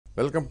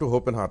Welcome to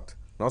hope and heart.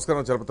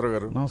 నమస్కారం చలపతిరావు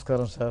గారు.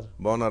 నమస్కారం సార్.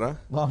 బాగున్నారా?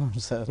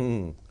 బాగున్నాను సార్.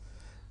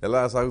 ఎలా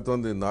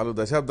సాగుతోంది? 4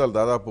 దశాబ్దాలు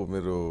దాదాపు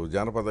మీరు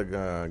జానపద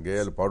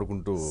గేయాలు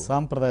పాడుకుంటూ,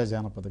 సాంప్రదాయ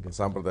జానపద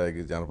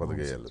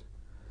గేయాలు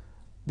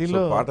దీనిలో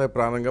పాట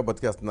ప్రాణంగా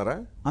బతికేస్తున్నారా?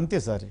 అంతే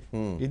సార్.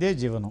 ఇదే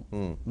జీవనం.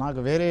 నాకు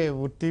వేరే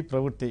వృత్తి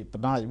ప్రవృత్తి,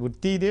 నా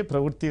వృత్తి ఇదే,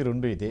 ప్రవృత్తి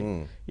రెండు ఇదే.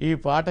 ఈ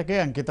పాటకే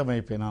అంకితం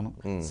అయిపోయినాను.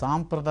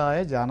 సాంప్రదాయ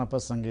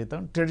జానపద సంగీతం,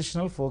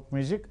 traditional folk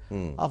music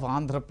of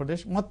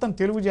Andhra Pradesh, మొత్తం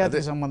తెలుగు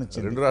జాతికి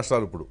సంబంధించి 2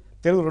 రాష్ట్రాలు, ఇప్పుడు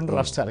తెలుగు 2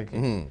 రాష్ట్రాలకి.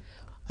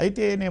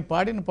 అయితే నేను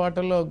పాడిన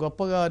పాటల్లో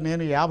గొప్పగా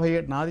నేను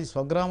 57, నాది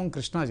స్వగ్రామం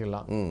కృష్ణా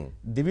జిల్లా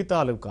దివి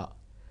తాలూకా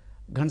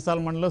ఘంటసాల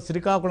మండలం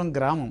శ్రీకాకుళం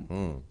గ్రామం.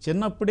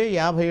 చిన్నప్పుడే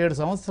 57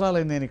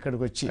 సంవత్సరాలైంది నేను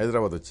ఇక్కడికి వచ్చి,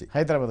 హైదరాబాద్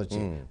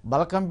వచ్చి.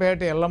 బలకంపేట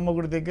ఎల్లమ్మ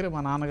గుడి దగ్గర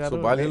మా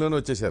నాన్నగారు. బాల్యంలోనే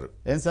వచ్చేసారు?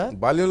 ఏం సార్,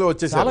 బాల్యంలో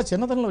వచ్చేసారు? చాలా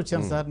చిన్నతనంలో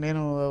వచ్చాను సార్.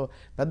 నేను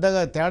పెద్దగా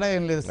తేడా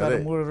ఏం లేదు సార్.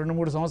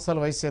 2-3 సంవత్సరాల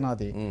వయసే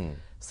నాది.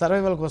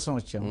 సర్వైవల్ కోసం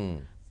వచ్చాము.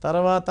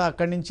 తర్వాత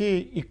అక్కడి నుంచి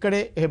ఇక్కడే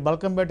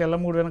బల్కంపేట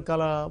ఎల్లమ్మగుడి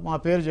వెనకాల మా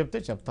పేరు చెప్తే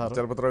చెప్తారు,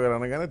 చలపతిరావు గారు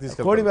అనగానే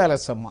కోడి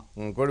బాలెస్సమ్మ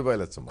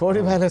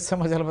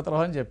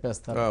చలపతిరావు అని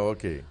చెప్పేస్తారు.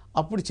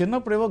 అప్పుడు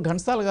చిన్నప్పుడు ఏవో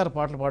ఘంటసాల గారు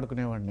పాటలు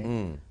పాడుకునేవాడిని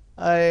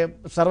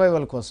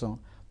సర్వైవల్ కోసం.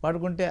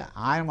 పాడుకుంటే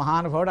ఆయన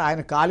మహానుభావుడు,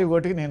 ఆయన కాలి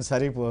ఓటికి నేను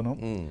సరిపోను.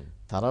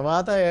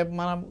 తర్వాత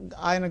మనం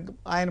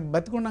ఆయన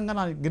బతికుండగా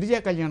నా గిరిజా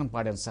కళ్యాణం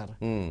పాడాను సార్.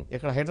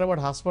 ఇక్కడ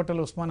హైదరాబాద్ హాస్పిటల్,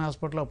 ఉస్మానియా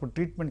హాస్పిటల్, అప్పుడు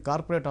ట్రీట్మెంట్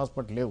కార్పొరేట్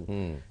హాస్పిటల్ లేవు.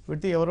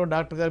 పెడితే ఎవరో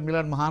డాక్టర్ గారు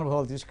మీలాంటి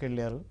మహానుభావులు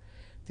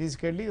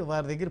తీసుకెళ్ళి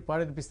వారి దగ్గర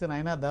పాడనిపిస్తే,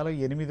 అయినా దానిలో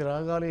 8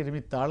 రాగాలు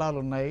 8 తాళాలు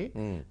ఉన్నాయి.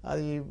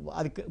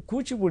 అది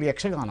కూచిపూడి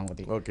యక్షగానం.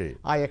 అది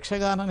ఆ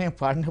యక్షగానం నేను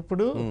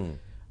పాడినప్పుడు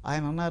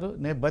ఆయన అన్నారు,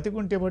 నేను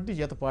బతికుంటే బట్టి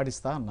జత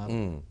పాడిస్తా అన్నారు.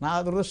 నా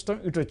అదృష్టం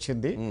ఇటు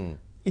వచ్చింది.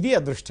 ఇది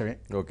అదృష్టమే.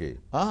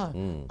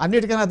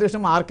 అన్నిటికైనా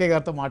అదృష్టం ఆర్కే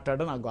గారితో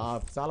మాట్లాడడం నాకు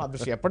చాలా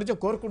అదృష్టం. ఎప్పటికో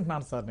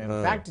కోరుకుంటున్నాను సార్. నేను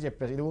ఫ్యాక్ట్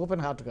చెప్పాను, ఇది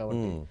ఓపెన్ హార్ట్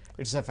కాబట్టి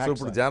ఇట్స్ ఎ ఫ్యాక్ట్.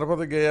 ఇప్పుడు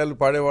జానపద గేయాలు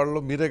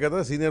పాడేవాళ్ళు మీరే కదా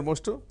సీనియర్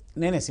మోస్ట్?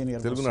 నేనే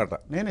సీనియర్ తెలుగునాట.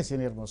 నేనే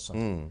సీనియర్ మోస్ట్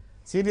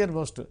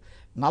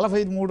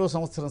 43వ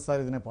సంవత్సరం సార్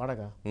ఇది నేను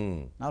పాడగా.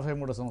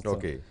 43వ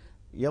సంవత్సరం.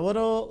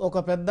 ఎవరో ఒక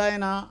పెద్ద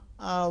ఆయన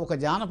ఒక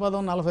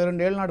జానపదం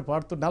 42 ఏళ్ళ నాడు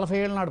 40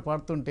 ఏళ్ళ నాడు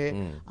పాడుతుంటే,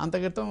 అంత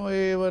క్రితం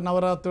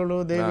నవరాత్రులు,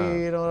 దేవి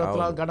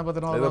నవరాత్రులు, గణపతి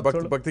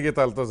నవరాత్రులు, భక్తి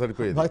గీతాలతో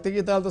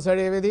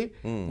సరిపోయేది.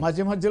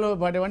 మధ్యలో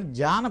పాడేవాడిని.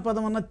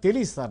 జానపదం అన్న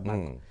తెలియదు సార్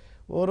నాకు.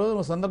 ఓ రోజు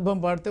సందర్భం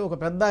పాడితే ఒక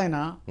పెద్ద ఆయన,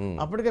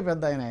 అప్పటికే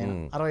పెద్ద ఆయన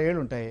 60 ఏళ్ళు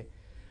ఉంటాయి,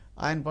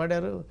 ఆయన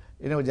పాడారు.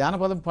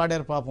 జానపదం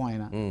పాడారు పాపం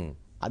ఆయన.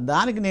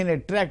 దానికి నేను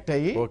అట్రాక్ట్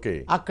అయ్యి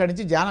అక్కడి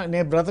నుంచి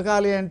నేను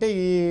బ్రతకాలి అంటే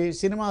ఈ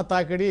సినిమా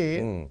తాకిడి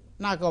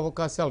నాకు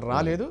అవకాశాలు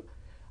రాలేదు.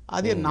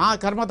 అది నా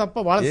కర్మ తప్ప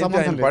వాళ్ళ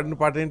సంబంధం లేదు. పాడిన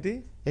పాట ఏంటి?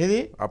 ఏది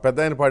ఆ పెద్ద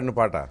ఆయన పాడిన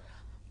పాట?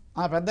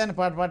 ఆ పెద్ద ఆయన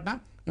పాడిన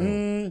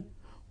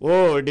ఓ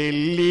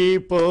ఢిల్లీ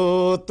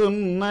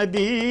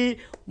పోతున్నది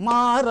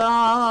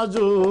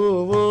మహారాజు,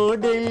 ఓ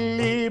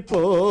ఢిల్లీ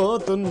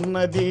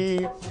పోతున్నది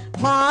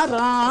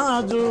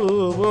మహారాజు,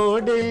 ఓ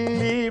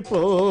ఢిల్లీ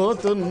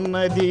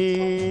పోతున్నది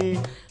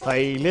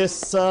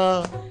హైలెస్సా,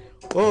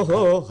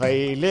 ఓహో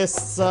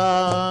హైలెస్సా.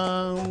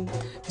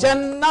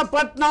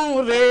 చెన్నపట్నం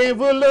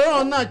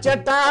రేవులోన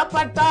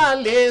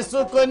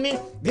చటాపటాలేసుకొని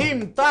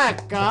ధీమ్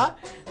తాక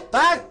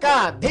తక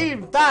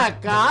ధీమ్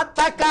తాక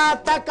తక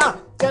తక.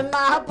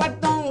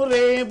 చెన్నపట్నం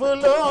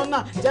రేవులోన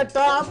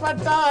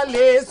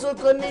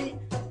చటాపటాలేసుకొని.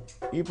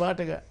 ఈ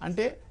పాటగా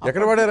అంటే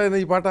ఎక్కడ పాడారు ఆయన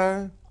ఈ పాట?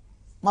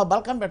 మా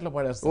బల్కంపేటలో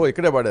పాడారు.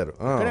 ఇక్కడే పాడారు?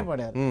 ఇక్కడే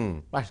పాడారు.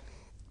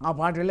 ఆ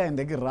పాట వెళ్ళి ఆయన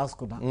దగ్గర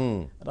రాసుకుని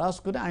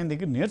ఆయన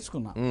దగ్గర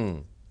నేర్చుకున్నా.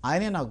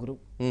 ఆయనే నా గురువు.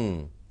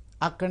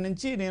 అక్కడి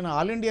నుంచి నేను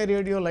All India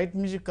Radio light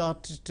music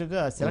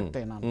ఆర్టిస్ట్గా సెలెక్ట్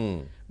అయినాను.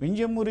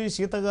 Vinjamuri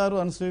Seetha garu,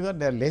 Anasuya garu,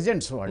 they are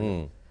legends వాళ్ళు.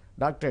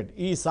 డాక్టరేట్.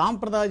 ఈ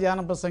సాంప్రదాయ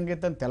జానపద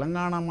సంగీతం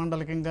తెలంగాణ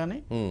మండలికం కానీ,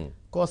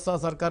 కోస్తా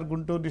సర్కార్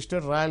గుంటూరు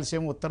డిస్ట్రిక్ట్,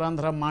 రాయలసీమ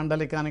ఉత్తరాంధ్ర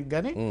మాండలికానికి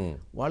కానీ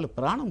వాళ్ళు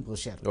ప్రాణం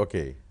పోశారు.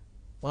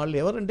 వాళ్ళు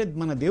ఎవరంటే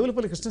మన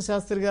దేవులపల్లి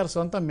కృష్ణశాస్త్రి గారు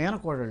సొంత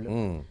మేనకోడళ్ళు.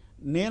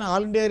 నేను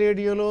ఆల్ ఇండియా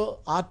రేడియోలో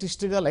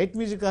ఆర్టిస్ట్గా, లైట్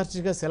మ్యూజిక్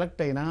ఆర్టిస్ట్గా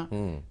సెలెక్ట్ అయినా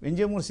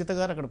వింజమూరి సీత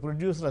గారు అక్కడ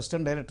ప్రొడ్యూసర్,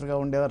 అసిస్టెంట్ డైరెక్టర్గా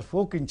ఉండేవారు,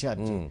 ఫోక్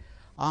ఇన్ఛార్జ్.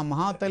 ఆ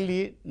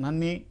మహాతల్లి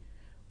నన్ను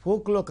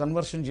ఫోక్లో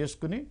కన్వర్షన్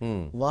చేసుకుని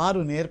వారు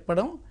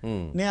నేర్పడం,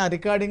 నేను ఆ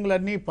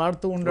రికార్డింగ్లన్నీ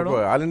పాడుతూ ఉండడం.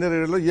 ఆల్ ఇండియా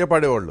రేడియోలో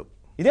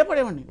ఇదే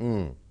పాడేవాడిని.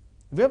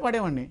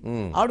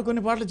 ఆవిడ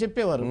కొన్ని పాటలు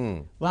చెప్పేవారు.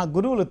 మా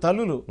గురువులు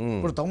తల్లులు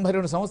ఇప్పుడు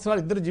 92 సంవత్సరాలు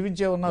ఇద్దరు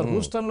జీవించే ఉన్నారు.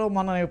 హూస్టన్లో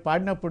మన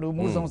పాడినప్పుడు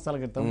 3 సంవత్సరాల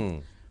క్రితం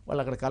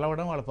వాళ్ళు అక్కడ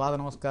కలవడం, వాళ్ళ పాద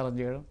నమస్కారం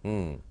చేయడం,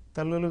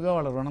 తల్లులుగా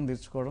వాళ్ళ రుణం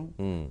తీర్చుకోవడం,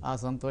 ఆ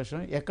సంతోషం.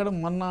 ఎక్కడ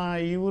మొన్న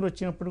ఈ ఊరు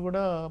వచ్చినప్పుడు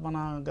కూడా మన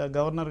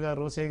గవర్నర్ గారు,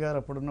 రోసయ్య గారు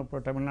అప్పుడు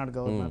ఉన్నప్పుడు తమిళనాడు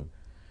గవర్నర్,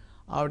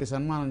 ఆవిడ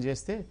సన్మానం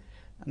చేస్తే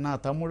నా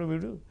తమ్ముడు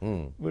వీడు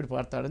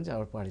పాడతాడని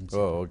ఆవిడ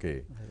పాడించారు.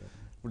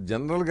 ఇప్పుడు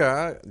జనరల్గా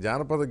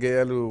జానపద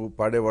గేయాలు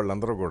పాడే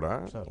వాళ్ళందరూ కూడా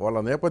వాళ్ళ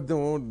నేపథ్యం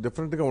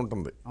డిఫరెంట్గా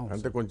ఉంటుంది.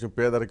 అంటే కొంచెం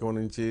పేదరికం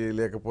నుంచి,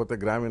 లేకపోతే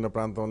గ్రామీణ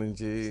ప్రాంతం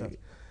నుంచి,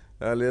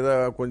 లేదా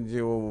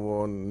కొంచెం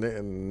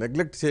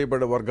నెగ్లెక్ట్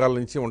చేయబడే వర్గాల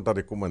నుంచి ఉంటారు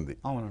ఎక్కువ మంది.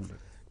 అవునండి.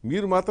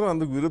 మీరు మాత్రం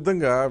అందుకు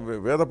విరుద్ధంగా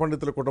వేద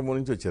పండితుల కుటుంబం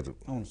నుంచి వచ్చారు.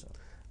 అవును సార్.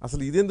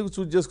 అసలు ఇదెందుకు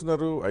చూజ్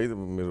చేసుకున్నారు?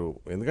 మీరు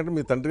ఎందుకంటే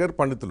మీ తండ్రి గారు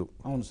పండితులు.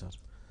 అవును సార్.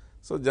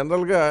 సో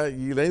జనరల్గా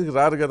ఈ లైన్కి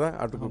రారు కదా,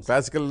 అటు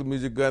క్లాసికల్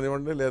మ్యూజిక్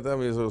కానివ్వండి, లేదా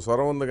మీ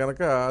స్వరం ఉంది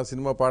కనుక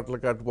సినిమా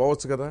పాటలకి అటు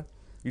పోవచ్చు కదా.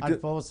 అటు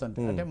పోవచ్చు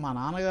అంటే మా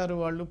నాన్నగారు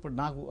వాళ్ళు ఇప్పుడు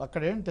నాకు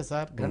అక్కడ ఏంటి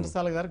సార్,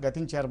 ఘంటసాల గారు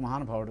గతించారు,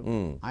 మహానుభావుడు.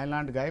 ఆయన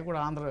లాంటి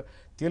గాయకుడు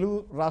తెలుగు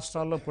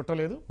రాష్ట్రాల్లో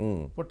పుట్టలేదు,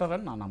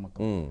 పుట్టరని నా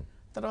నమ్మకం.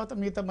 తర్వాత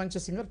మిగతా మంచి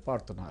సింగర్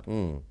పాడుతున్నారు,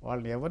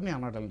 వాళ్ళు ఎవరిని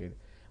అనడం లేదు.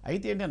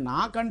 అయితే ఏంటంటే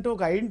నాకంటూ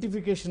ఒక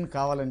ఐడెంటిఫికేషన్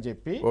కావాలని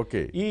చెప్పి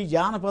ఈ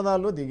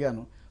జానపదాల్లో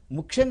దిగాను.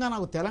 ముఖ్యంగా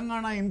నాకు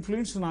తెలంగాణ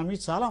ఇన్ఫ్లుయెన్స్ నా మీద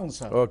చాలా ఉంది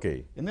సార్.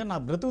 ఎందుకంటే నా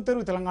బ్రతుకు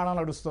తెరుగు తెలంగాణ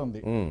నడుస్తుంది.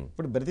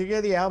 ఇప్పుడు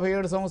బ్రతికేది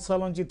 57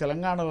 సంవత్సరాల నుంచి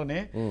తెలంగాణలోనే,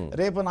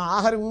 రేపు నా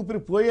ఆఖరి ఊపిరి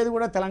పోయేది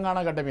కూడా తెలంగాణ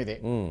గడ్డ మీదే,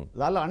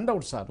 దానిలో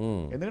అండౌట్ సార్.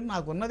 ఎందుకంటే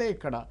నాకు ఉన్నదే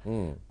ఇక్కడ.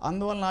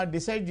 అందువల్ల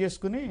డిసైడ్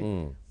చేసుకుని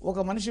ఒక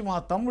మనిషి మా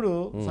తమ్ముడు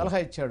సలహా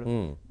ఇచ్చాడు,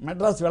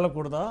 మెడ్రాస్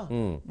వెళ్ళకూడదా,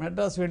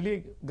 మెడ్రాస్ వెళ్ళి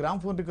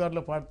గ్రామ్ఫోన్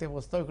రికార్డులో పాడితే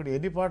వస్తావు, ఇక్కడ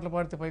ఎన్ని పాటలు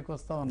పాడితే పైకి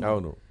వస్తావు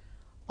అన్నాడు.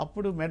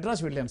 అప్పుడు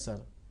మెడ్రాస్ వెళ్ళాను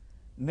సార్.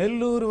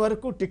 నెల్లూరు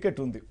వరకు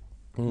టికెట్ ఉంది,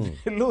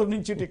 నెల్లూరు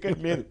నుంచి టికెట్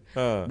లేదు,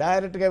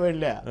 డైరెక్ట్ గా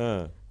వెళ్ళా.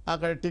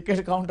 అక్కడ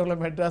టికెట్ కౌంటర్లో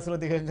మెడ్రాస్లో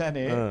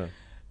దిగంగానే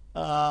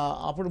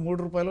అప్పుడు 3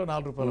 రూపాయలు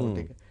 4 రూపాయలు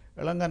టికెట్,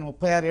 వెళ్ళంగానే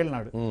 36 ఏళ్ళు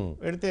నాడు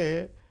పెడితే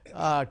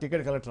ఆ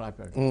టికెట్ కలెక్టర్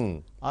ఆపాడు.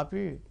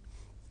 ఆపి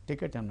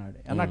టికెట్ అన్నాడు,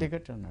 అన్నా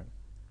టికెట్ అన్నాడు.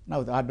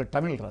 నాకు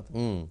తమిళ్ రాదు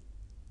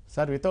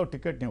సార్, వితౌట్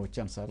టికెట్ నేను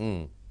వచ్చాను సార్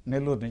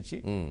నెల్లూరు నుంచి.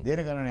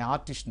 దేనికన్నా నేను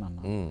ఆర్టిస్ట్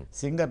అన్నా,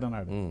 సింగర్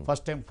అన్నాడు.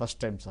 First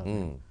time sir.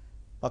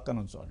 పక్క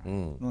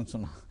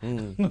నుంచున్న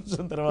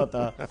తర్వాత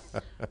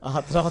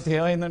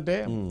ఏమైందంటే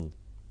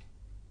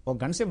ఒక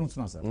గంట సేపు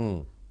నుంచున్నా సార్.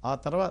 ఆ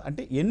తర్వాత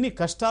అంటే ఎన్ని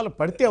కష్టాలు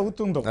పడితే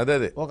అవుతుందో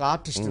ఒక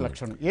ఆర్టిస్ట్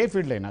లక్షణం, ఏ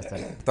ఫీల్డ్ అయినా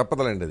సరే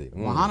తప్పదండి. అది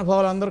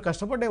మహానుభావులు అందరూ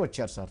కష్టపడే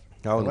వచ్చారు సార్,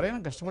 ఎవరైనా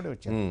కష్టపడే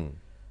వచ్చారు.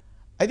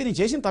 అయితే నేను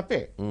చేసిన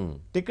తప్పే,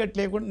 టికెట్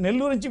లేకుండా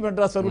నెల్లూరు నుంచి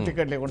మెడ్రాస్ వరకు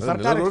టికెట్ లేకుండా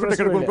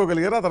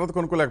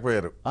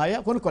కొనుక్కోలేకపోయారు.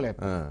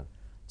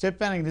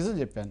 చెప్పాను, నిజం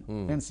చెప్పాను.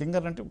 నేను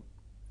సింగర్ అంటే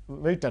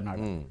వెయిట్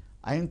అన్నాడు.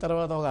 అయిన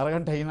తర్వాత ఒక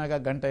అరగంట అయినాక,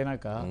 గంట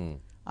అయినాక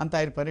అంత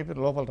ఆయన పని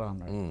లోపల రా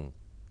అన్నాడు.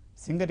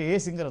 సింగర్ ఏ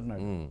సింగర్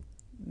అన్నాడు.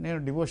 నేను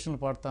డివోషనల్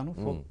పాడతాను,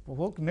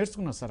 ఫోక్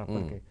నేర్చుకున్నాను సార్.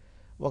 అప్పటికి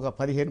ఒక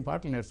 15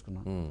 పాటలు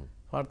నేర్చుకున్నాను.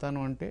 పాడతాను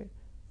అంటే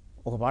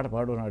ఒక పాట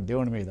పాడున్నాడు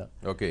దేవుడి మీద.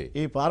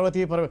 ఈ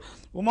పార్వతీ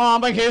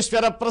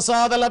ఉమామహేశ్వర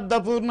ప్రసాద లబ్ధ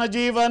పూర్ణ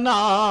జీవన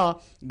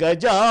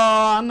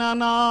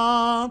గజానన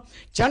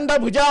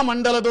చండభుజా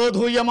మండల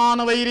దోధూయమాన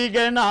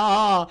వైరిగణ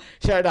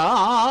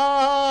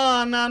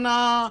షడానన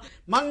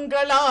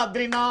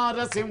మంగళాద్రి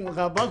నారసింహ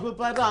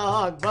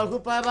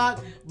బహుపరాగ్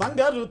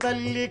బంగారు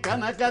తల్లి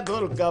కనక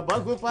దుర్గ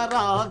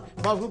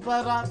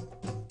బహుపరాగ్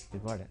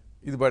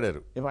ఇది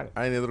పాడారు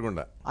ఆయన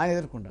ఎదురుకుండా.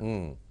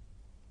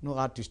 నువ్వు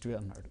ఆర్టిస్ట్వి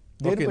అన్నాడు.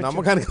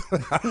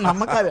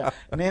 నమ్మకాలు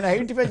నేను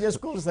ఐడెంటిఫై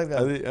చేసుకోవాలి సార్.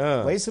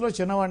 వయసులో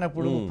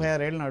చిన్నవాడినప్పుడు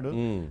 36 ఏళ్ళ నాడు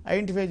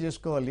ఐడెంటిఫై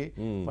చేసుకోవాలి.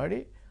 పడి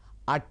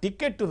ఆ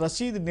టికెట్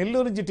రసీదు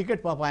నెల్లూరు నుంచి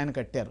టికెట్ పాప ఆయన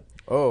కట్టారు.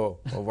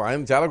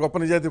 ఆయన చాలా గొప్ప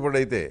నిజాయితీ పడు,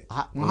 అయితే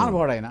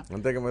మహానుభావుడు ఆయన.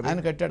 ఆయన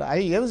కట్టాడు.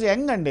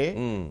 యంగ్ అండి,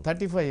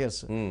 35 years.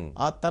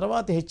 ఆ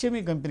తర్వాత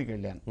హెచ్ఎంఈ కంపెనీకి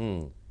వెళ్ళాను.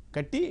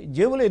 కట్టి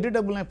జేబులో ఎన్ని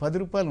డబ్బులు ఉన్నాయి, 10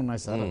 రూపాయలు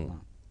ఉన్నాయి సార్ అన్న.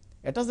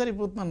 ఎట్లా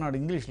సరిపోతుంది అన్నాడు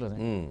ఇంగ్లీష్లోనే.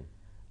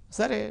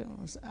 సరే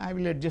ఐ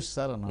విల్ అడ్జస్ట్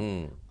సార్ అన్నాడు.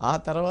 ఆ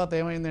తర్వాత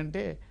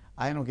ఏమైందంటే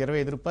ఆయన ఒక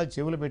 25 రూపాయలు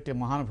చెవులు పెట్టే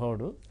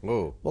మహానుభావుడు.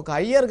 ఒక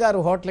అయ్యర్ గారు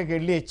హోటల్కి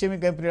వెళ్ళి హెచ్ఎంఈ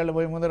కంపెనీ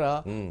వెళ్ళబోయే ముందర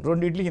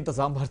 2 ఇడ్లీ ఇంత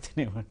సాంబార్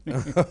తినేవాడిని.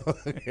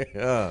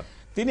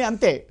 తిని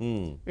అంతే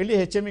వెళ్ళి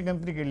హెచ్ఎంఈ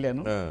కంపెనీకి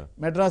వెళ్ళాను.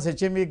 మెడ్రాస్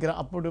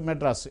అప్పుడు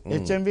మెడ్రాస్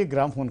హెచ్ఎంవి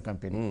గ్రామ్ఫోన్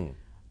కంపెనీ.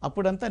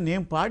 అప్పుడంతా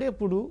నేను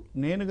పాడేప్పుడు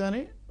నేను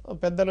కానీ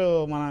పెద్దలు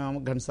మన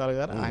ఘంటసాల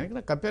గారు, ఆయనకి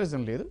నాకు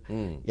కంపారిజన్ లేదు.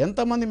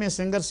 ఎంతమంది మేము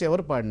సింగర్స్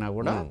ఎవరు పాడినా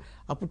కూడా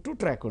అప్పుడు 2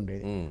 track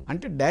ఉండేది.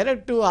 అంటే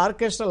డైరెక్ట్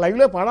ఆర్కెస్ట్రా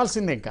లైవ్లో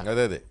పాడాల్సిందే, ఇంకా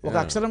ఒక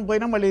అక్షరం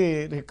పోయినా మళ్ళీ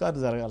రికార్డు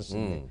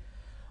జరగాల్సిందే.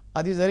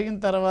 అది జరిగిన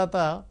తర్వాత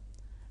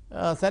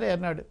సరే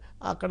అన్నాడు.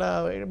 అక్కడ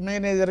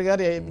మేనేజర్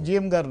గారు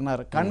జిఎం గారు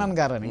ఉన్నారు, కണ്ണన్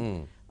గారు అని.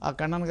 ఆ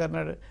కണ്ണన్ గారు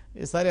అన్నాడు,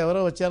 ఈసారి ఎవరో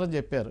వచ్చారని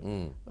చెప్పారు,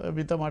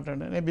 మీతో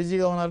మాట్లాడి. నేను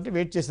బిజీగా ఉన్నారంటే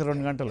వెయిట్ చేశాను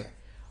 2 గంటలు.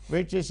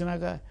 వెయిట్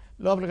చేసినాక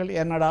లోపలికి వెళ్ళి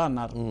ఎన్నడా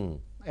అన్నారు.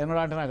 ఎన్నడా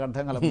అంటే నాకు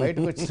అర్థం కాలేదు.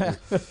 బయటకు వచ్చిన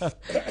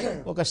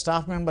ఒక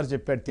స్టాఫ్ మెంబర్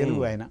చెప్పాడు,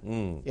 తెలుగు ఆయన.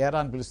 ఏరా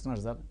అని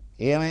పిలుస్తున్నాడు సార్.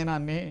 ఏమైనా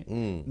అన్ని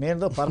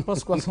నేను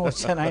పర్పస్ కోసం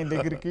వచ్చాను ఆయన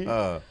దగ్గరికి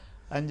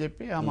అని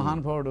చెప్పి ఆ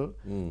మహానుభావుడు.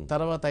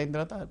 తర్వాత అయిన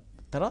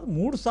తర్వాత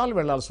 3 సార్లు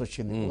వెళ్లాల్సి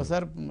వచ్చింది.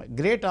 ఒకసారి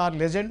great are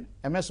legend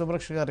MS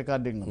Subbalakshmi గారి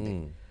రికార్డింగ్ ఉంది,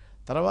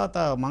 తర్వాత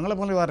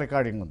మంగళపల్లి వారి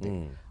రికార్డింగ్ ఉంది.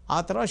 ఆ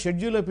తర్వాత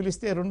షెడ్యూల్లో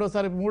పిలిస్తే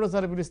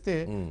మూడోసారి పిలిస్తే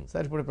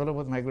సార్ ఇప్పుడు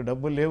పిలవకపోతే నాకు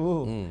డబ్బులు లేవు,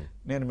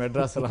 నేను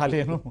మెడ్రాస్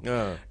రాలేను,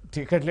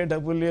 టికెట్లే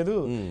డబ్బులు లేదు,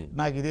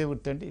 నాకు ఇదే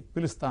గుర్తండి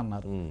పిలుస్తా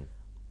అన్నారు.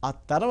 ఆ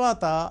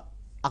తర్వాత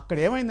అక్కడ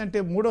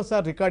ఏమైందంటే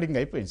 3వసారి రికార్డింగ్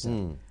అయిపోయింది సార్.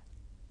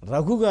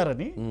 రఘు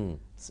గారని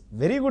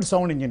very good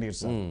sound engineer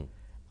sir.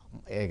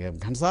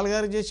 Ghantasala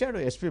గారు చేశాడు,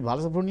 ఎస్పి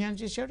బాలసుబ్రహ్మణ్యాన్ని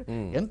చేశాడు,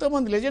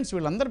 ఎంతోమంది లెజెండ్స్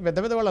వీళ్ళందరూ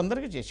పెద్ద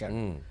వాళ్ళందరికీ చేశాడు.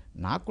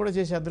 నాకు కూడా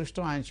చేసే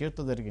అదృష్టం ఆయన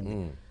చేతితో జరిగింది.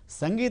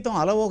 సంగీతం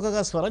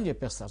అలవోకగా స్వరం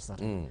చెప్పేస్తారు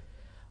సార్.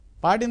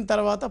 పాడిన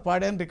తర్వాత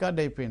పాడాను, రికార్డ్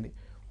అయిపోయింది.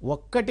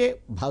 ఒక్కటే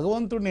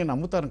భగవంతుడు నేను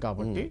నమ్ముతాను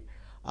కాబట్టి,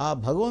 ఆ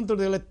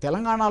భగవంతుడి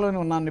తెలంగాణలోనే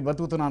ఉన్నాను,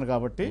 బతుకుతున్నాను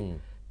కాబట్టి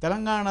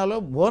తెలంగాణలో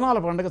బోనాల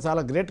పండుగ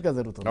చాలా గ్రేట్గా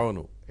జరుగుతుంది.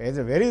 అవును,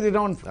 it's a very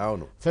renowned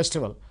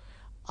festival.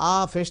 ఆ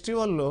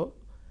ఫెస్టివల్లో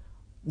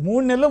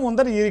 3 నెలల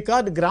ముందర ఈ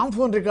రికార్డు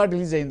గ్రామ్ఫోన్ రికార్డు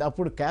రిలీజ్ అయింది.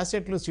 అప్పుడు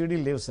క్యాసెట్లు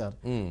సీడీలు లేవు సార్.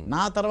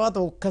 నా తర్వాత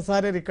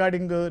ఒక్కసారి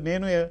రికార్డింగ్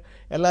నేను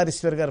ఎల్ఆర్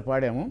ఈశ్వర్ గారు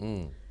పాడాము.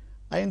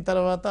 అయిన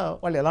తర్వాత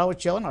వాళ్ళు ఎలా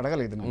వచ్చావని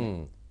అడగలేదు నన్ను,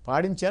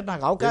 పాడించారు.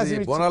 నాకు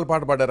అవకాశం బోనాల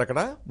పాట పాడారు అక్కడ.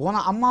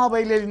 అమ్మా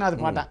బయలుదేరినది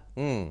పాట.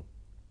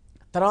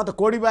 తర్వాత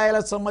కోడిబాయల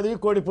సమ్మది,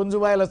 కోడి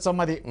పుంజుబాయల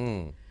సమ్మది.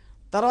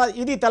 తర్వాత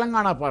ఇది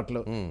తెలంగాణ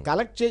పాటలు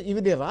కలెక్ట్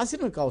ఇవి నేను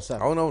రాసినవి కావు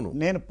సార్. అవునవును.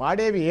 నేను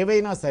పాడేవి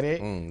ఏవైనా సరే,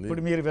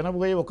 ఇప్పుడు మీరు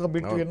వినబోయే ఒక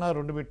బిట్లు విన్నా,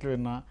 2 బిట్లు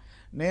విన్నా,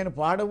 నేను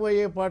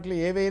పాడబోయే పాటలు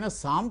ఏవైనా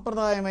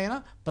సాంప్రదాయమైన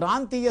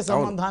ప్రాంతీయ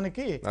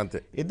సంబంధానికి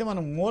ఇది మన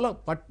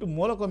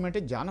మూలకం అంటే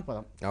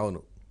జానపదం.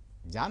 అవును,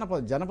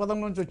 జనపదం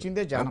నుంచి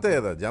వచ్చిందే అంతే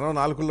కదా, జనం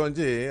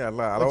నాలుగులోంచి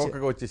అలా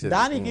అలవకగా వచ్చేసి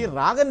దానికి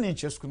రాగం నేను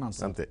చేసుకున్నాను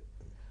సార్. అంతే.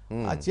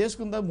 అది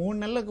చేసుకుందా 3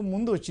 నెలలకు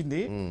ముందు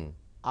వచ్చింది.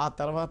 ఆ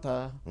తర్వాత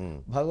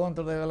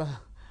భగవంతుడి వల్ల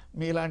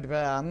మీలాంటి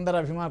అందరి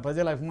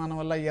ప్రజల అభిమానం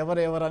వల్ల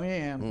ఎవరెవరని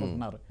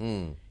అనుకుంటున్నారు.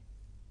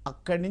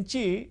 అక్కడి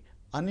నుంచి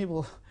అన్ని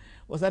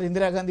ఒకసారి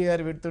ఇందిరాగాంధీ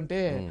గారు పెడుతుంటే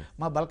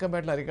మా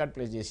బల్కంపేటలో రికార్డ్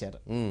ప్లే చేశారు.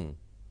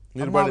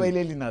 అమ్మా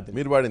బయలెళ్ళినాదు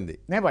మీరు పాడింది,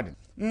 నేను పాడింది.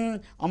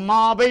 అమ్మా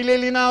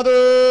బయలెళ్ళినాదో,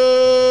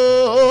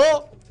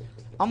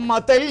 అమ్మ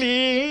తల్లి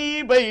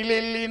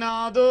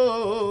బయలెళ్ళినాదో,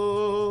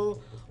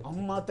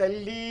 అమ్మ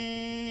తల్లి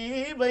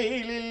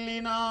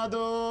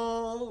బయలెళ్ళినాదో,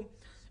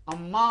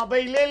 అమ్మ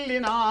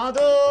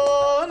బయలెళ్ళినాదో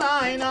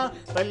నాయన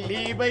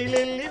తల్లి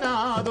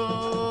బయలెళ్ళినాదో,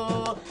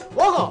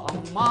 ఓహో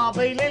అమ్మ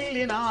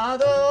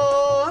బయలెళ్ళినాదో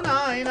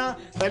నాయన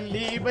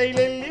తల్లి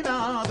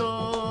బయలెళ్ళినాదో,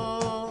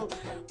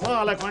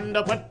 పాలకొండ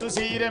పట్టు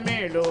సీర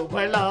మేళో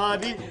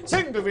బళాది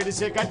చెంగు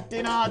విడిసి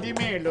కట్టినాది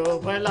మేళో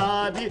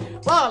బళాది,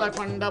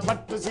 పాలకొండ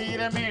పట్టు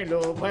సీర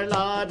మేళో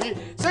బళాది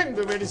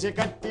చెంగు విడిసి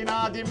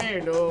కట్టినాది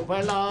మేళో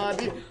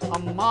బళాది,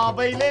 అమ్మా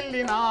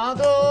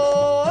బయలెళ్ళినాదో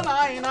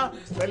నాయన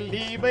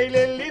తల్లి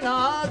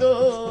బయలెళ్ళినాదో.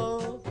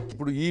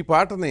 ఇప్పుడు ఈ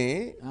పాటని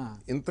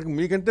ఇంతకు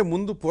మీకంటే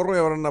ముందు పూర్వం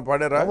ఎవరన్నా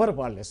పాడారా? ఎవరు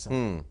పాడలేదు sir,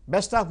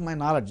 best of my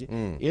knowledge.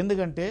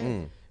 ఎందుకంటే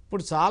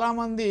ఇప్పుడు చాలా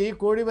మంది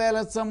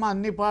కోడిబాయలచ్చమ్మ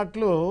అన్ని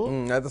పాటలు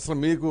అసలు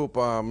మీకు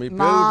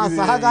నా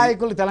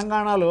సహగాయకులు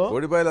తెలంగాణలో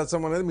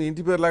కోడిబాయలచ్చమ్మ అనేది మీ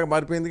ఇంటి పేరు లాగా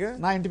మారిపోయిందిగా.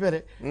 నా ఇంటి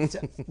పేరే.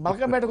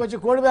 బల్కంపేటకు వచ్చి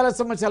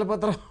కోడిబాయలచ్చమ్మ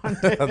చలపత్రం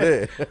అంటే అదే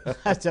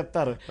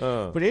చెప్తారు.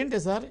 ఇప్పుడు ఏంటి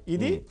సార్,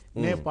 ఇది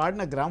నేను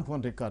పాడిన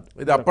గ్రామ్ఫోన్ రికార్డు.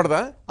 ఇది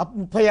అప్పటిదా?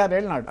 36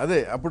 ఏళ్ళ నాడు.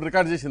 అదే అప్పుడు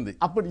రికార్డ్ చేసింది.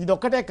 అప్పుడు ఇది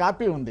ఒక్కటే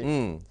కాపీ ఉంది.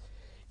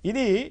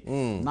 ఇది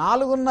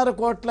 4.5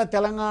 కోట్ల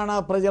తెలంగాణ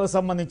ప్రజలకు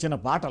సంబంధించిన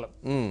పాటలు.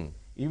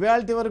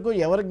 ఇవాళ వరకు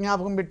ఎవరు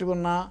జ్ఞాపకం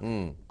పెట్టుకున్నా,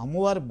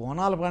 అమ్మవారి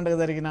బోనాల పండుగ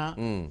జరిగినా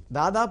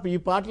దాదాపు ఈ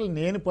పాటలు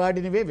నేను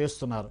పాడినవే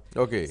వేస్తున్నారు.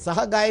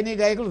 సహగాయని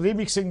గాయకులు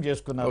రీమిక్సింగ్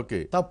చేసుకున్నారు,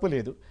 తప్పు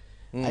లేదు.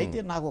 అయితే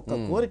నాకు ఒక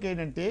కోరిక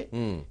ఏంటంటే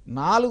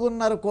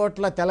 4.5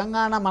 కోట్ల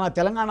తెలంగాణ మన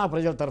తెలంగాణ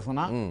ప్రజల తరఫున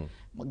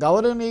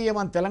గౌరవనీయ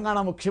మన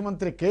తెలంగాణ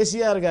ముఖ్యమంత్రి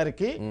కేసీఆర్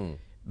గారికి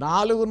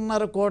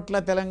 4.5 కోట్ల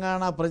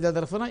తెలంగాణ ప్రజల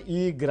తరఫున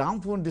ఈ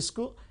గ్రామ్ఫోన్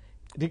డిస్క్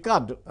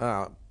రికార్డు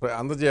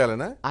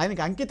అందజేయాలనా,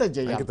 ఆయనకి అంకితం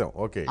చేయాలి.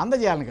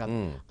 అందజేయాలని కాదు,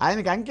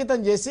 ఆయనకి అంకితం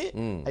చేసి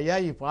అయ్యా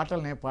ఈ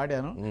పాటలు నేను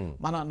పాడాను,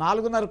 మన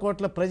 4.5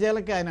 కోట్ల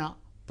ప్రజలకి ఆయన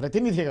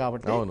ప్రతినిధి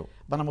కాబట్టి,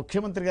 మన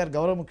ముఖ్యమంత్రి గారు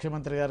గౌరవ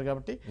ముఖ్యమంత్రి గారు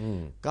కాబట్టి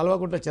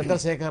కల్వకుంట్ల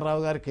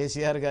చంద్రశేఖరరావు గారు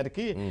కేసీఆర్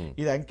గారికి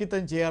ఇది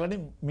అంకితం చేయాలని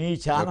మీ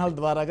ఛానల్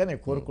ద్వారాగా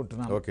నేను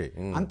కోరుకుంటున్నాను.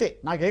 అంతే,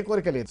 నాకే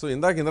కోరిక లేదు. సో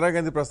ఇందాక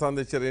ఇందిరాగాంధీ ప్రస్తావన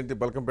తెచ్చారు ఏంటి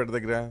బల్కంపేట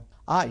దగ్గర?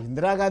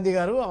 ఇందిరాగాంధీ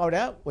గారు ఆవిడ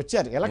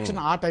వచ్చారు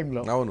ఎలక్షన్ ఆ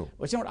టైంలో.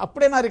 వచ్చినప్పుడు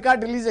అప్పుడే నా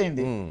రికార్డ్ రిలీజ్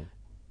అయింది.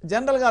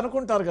 జనరల్ గా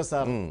అనుకుంటారు కదా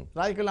సార్,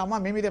 రాజకీయాలు అమ్మ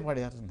మేమీదే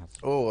పడారు అన్నారు.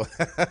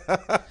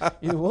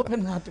 ఇది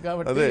ఓపెన్ హార్ట్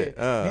కాబట్టి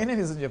నేనే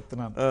నిజం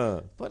చెప్తున్నాను.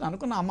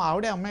 అనుకున్నా అమ్మ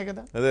ఆవిడే అమ్మాయి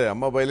కదా, అదే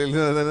అమ్మ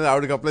బయలుదేరి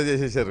ఆవిడకి అప్లై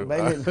చేసేసారు.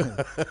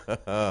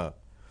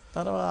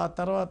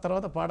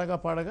 తర్వాత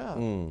పాడగా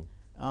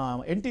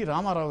ఎన్టీ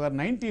రామారావు గారు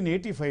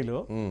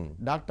 1985లో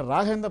డాక్టర్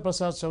రాఘవేంద్ర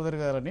ప్రసాద్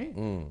చౌదరి గారని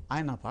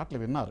ఆయన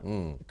పాటలు విన్నారు.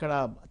 ఇక్కడ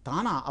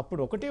తానా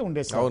అప్పుడు ఒకటే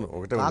ఉండేది,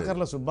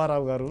 కాకర్ల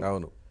సుబ్బారావు గారు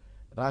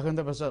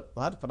రాఘవేంద్ర ప్రసాద్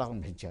వారు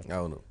ప్రారంభించారు.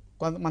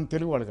 మన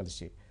తెలుగు వాళ్ళు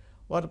కలిసి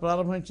వారు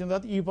ప్రారంభించిన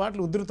తర్వాత ఈ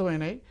పాటలు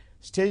ఉధృతమైనాయి.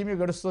 స్టేజ్ మీద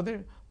గడుస్తుంది,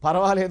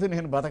 పర్వాలేదు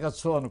నేను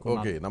బతకచ్చు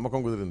అనుకున్నాను. నమ్మకం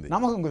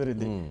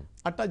కుదిరింది.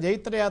 అట్టా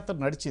జైత్రయాత్ర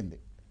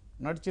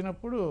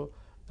నడిచినప్పుడు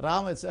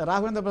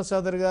రాఘవేంద్ర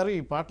ప్రసాద్ గారు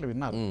ఈ పాటలు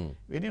విన్నారు.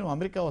 విని నువ్వు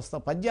అమెరికా వస్తా,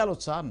 పద్యాలు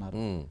వచ్చా అన్నారు.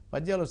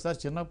 పద్యాలు వస్తా.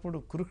 చిన్నప్పుడు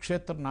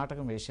కురుక్షేత్ర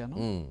నాటకం వేశాను,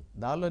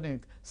 దానిలో నేను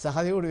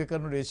సహదేవుడు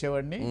వికర్ణుడు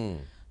వేసేవాడిని.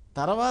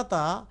 తర్వాత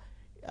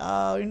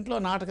ఇంట్లో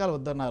నాటకాలు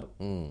వద్దన్నారు.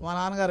 మా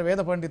నాన్నగారు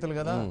వేద పండితులు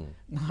కదా,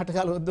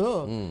 నాటకాలు వద్దు,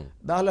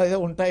 దానిలో ఏదో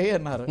ఉంటాయి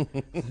అన్నారు.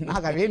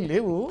 నాకు అవేం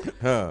లేవు,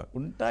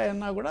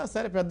 ఉంటాయన్నా కూడా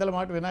సరే పెద్దల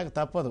మాట వినాక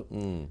తప్పదు.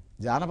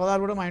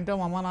 జానపదాలు కూడా మా ఇంట్లో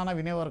మా అమ్మ నాన్న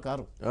వినేవారు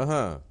కారు.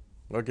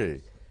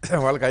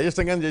 వాళ్ళకి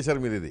అయిష్టంగానే చేశారు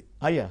మీరు ఇది.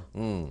 అయ్యా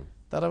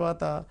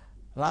తర్వాత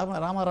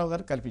రామారావు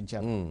గారు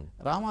కల్పించారు.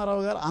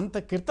 రామారావు గారు అంత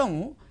క్రితం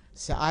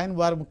ఆయన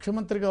వారు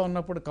ముఖ్యమంత్రిగా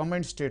ఉన్నప్పుడు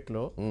కంబైన్డ్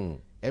స్టేట్లో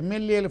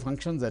ఎమ్మెల్యేలు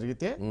ఫంక్షన్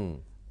జరిగితే,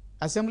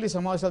 అసెంబ్లీ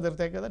సమావేశాలు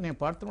జరుగుతాయి కదా, నేను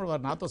పాడుతున్నప్పుడు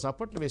వారు నాతో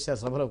సపోర్ట్లు వేశారు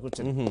సభలో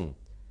కూర్చొని.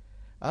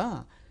 ఆ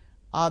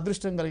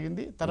అదృష్టం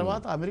కలిగింది.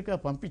 తర్వాత అమెరికా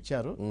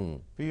పంపించారు.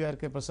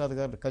 పిఆర్కే ప్రసాద్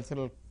గారు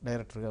కల్చరల్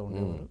డైరెక్టర్గా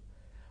ఉండేవారు.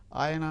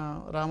 ఆయన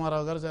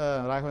రామారావు గారు,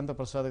 రాఘవేంద్ర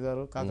ప్రసాద్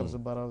గారు, కాకర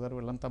సుబ్బారావు గారు,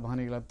 వీళ్ళంతా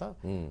మహనీయులంతా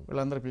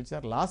వీళ్ళందరూ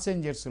పిలిచారు. లాస్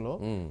ఏంజల్స్లో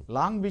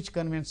లాంగ్ బీచ్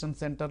కన్వెన్షన్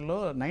సెంటర్లో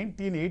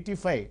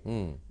 1985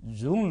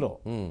 జూన్లో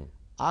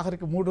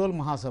ఆఖరికి 3 రోజులు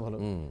మహాసభలు.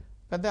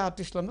 పెద్ద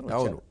ఆర్టిస్టులు అందరూ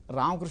వచ్చారు.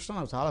 రామకృష్ణ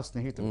నాకు చాలా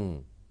స్నేహితుడు.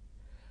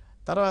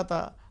 తర్వాత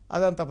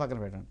అదంతా పక్కన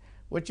పెట్టండి.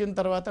 వచ్చిన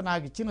తర్వాత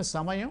నాకు ఇచ్చిన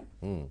సమయం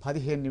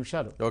 15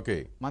 నిమిషాలు.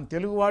 మన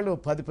తెలుగు వాళ్ళు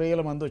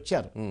 10,000 మంది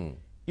వచ్చారు.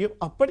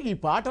 అప్పటికి ఈ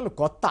పాటలు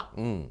కొత్త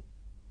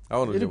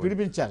ఇది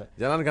పిలిపించారు,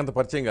 జనానికి అంత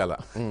పరిచయం కాల.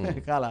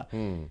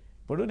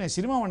 ఇప్పుడు నేను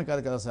సినిమా వాడిని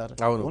కాదు కదా సార్,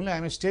 ఓన్లీ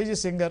ఆమె స్టేజ్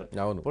సింగర్.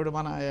 ఇప్పుడు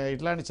మన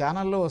ఇట్లాంటి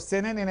ఛానల్లో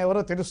వస్తేనే నేను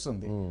ఎవరో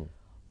తెలుస్తుంది.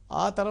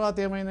 ఆ తర్వాత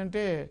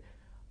ఏమైందంటే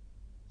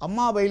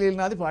అమ్మా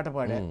బయలునాది పాట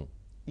పాడా,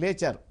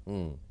 లేచారు,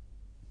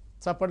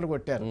 చప్పట్లు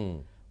కొట్టారు.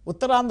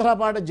 ఉత్తరాంధ్ర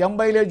పాట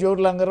జంబైలే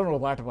జోరులంగరం ఒక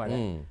పాట పాడా,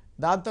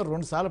 దాంతో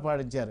 2 సార్లు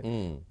పాడించారు.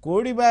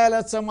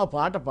 కోడిబాయలచ్చమ్మ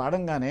పాట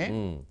పాడంగానే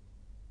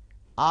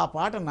ఆ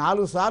పాట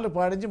 4 సార్లు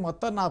పాడించి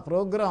మొత్తం నా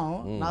ప్రోగ్రాం.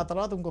 నా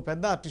తర్వాత ఇంకో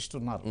పెద్ద ఆర్టిస్ట్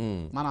ఉన్నారు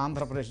మన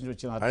ఆంధ్రప్రదేశ్ నుంచి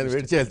వచ్చిన,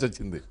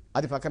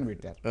 అది పక్కన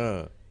పెట్టారు.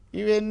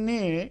 ఇవన్నీ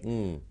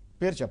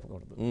పేరు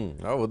చెప్పకూడదు,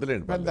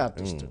 వదిలేండి, పెద్ద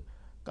ఆర్టిస్ట్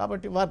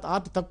కాబట్టి వారి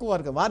ఆర్ట్ తక్కువ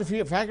వారి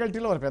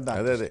ఫ్యాకల్టీలో వారు పెద్ద.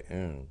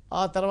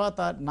 ఆ తర్వాత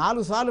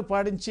 4 సార్లు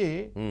పాడించి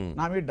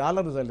నా మీద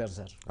 $1 చదివారు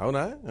సార్.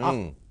 అవునా?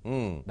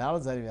 $1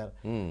 చదివారు.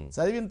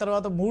 చదివిన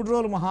తర్వాత 3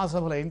 రోజులు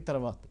మహాసభలు అయిన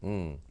తర్వాత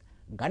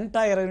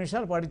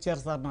 1:20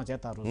 పాడించారు సార్ నా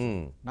చేత.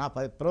 నా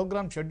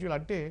ప్రోగ్రామ్ షెడ్యూల్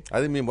అంటే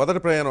అది మీ మొదటి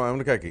ప్రయాణం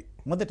అమెరికాకి.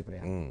 మొదటి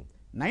ప్రయాణం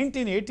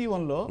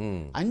 1981లో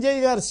అంజయ్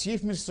గారు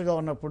చీఫ్ మినిస్టర్గా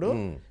ఉన్నప్పుడు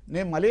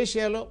నేను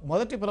మలేషియాలో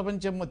మొదటి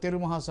ప్రపంచ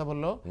తెలుగు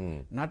మహాసభల్లో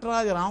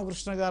నటరాజ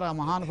రామకృష్ణ గారు ఆ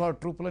మహానుభావ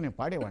ట్రూప్లో నేను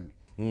పాడేవాడిని.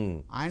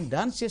 ఆయన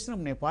డాన్స్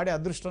చేసినప్పుడు నేను పాడే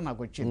అదృష్టం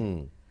నాకు వచ్చింది.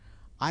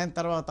 ఆయన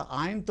తర్వాత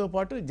ఆయనతో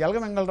పాటు జలగ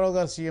వెంగళరావు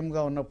గారు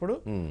సీఎంగా ఉన్నప్పుడు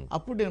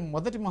అప్పుడు నేను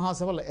మొదటి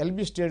మహాసభలో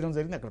ఎల్బీ స్టేడియం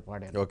జరిగింది, అక్కడ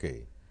పాడాను.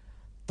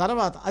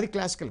 తర్వాత అది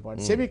క్లాసికల్ పాట,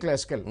 సెమీ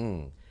క్లాసికల్.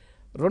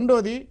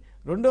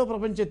 రెండో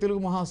ప్రపంచ తెలుగు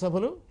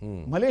మహాసభలు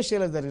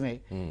మలేషియాలో జరిగినాయి.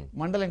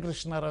 మండల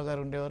వెంకటకృష్ణారావు గారు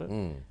ఉండేవారు,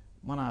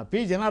 మన పి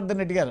జనార్దన్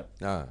రెడ్డి గారు.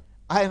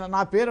 ఆయన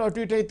నా పేరు అటు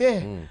ఇటు అయితే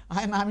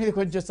ఆయన నా మీద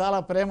కొంచెం చాలా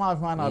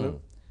ప్రేమాభిమానాలు.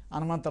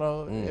 హనుమంతరావు,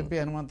 ఎంపీ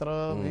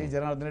హనుమంతరావు, పి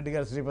జనార్దన్ రెడ్డి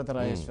గారు, శ్రీపతి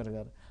రాజేశ్వర్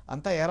గారు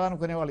అంతా ఎరా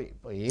అనుకునేవాళ్ళు.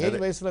 ఏ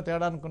వయసులో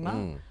తేడా అనుకున్నా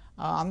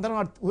అందరం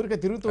ఊరికే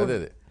తిరుగుతూ.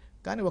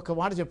 కానీ ఒక్క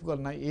మాట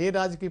చెప్పుకోవాలన్నా, ఏ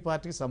రాజకీయ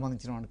పార్టీకి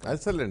సంబంధించిన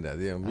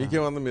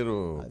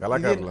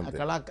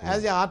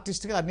యాజ్ ఏ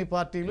ఆర్టిస్ట్గా అన్ని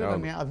పార్టీలు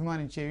నన్ను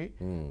అభిమానించేవి,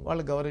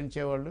 వాళ్ళు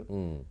గౌరవించేవాళ్ళు,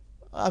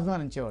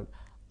 అభిమానించేవాళ్ళు.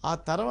 ఆ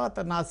తర్వాత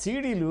నా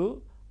సీడీలు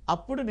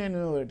అప్పుడు నేను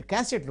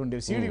క్యాసెట్లు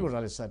ఉండేవి, సీడీ కూడా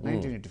రాలేదు సార్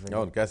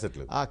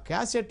 1985. ఆ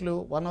క్యాసెట్లు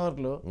 1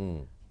 అవర్లో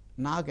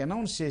నాకు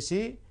అనౌన్స్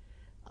చేసి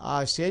ఆ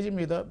స్టేజ్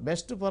మీద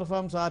best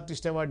performance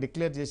artist award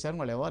declare చేశారు.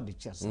 వాళ్ళు అవార్డు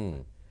ఇచ్చారు సార్.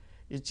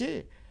 ఇచ్చి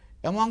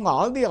among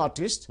all the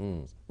artists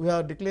we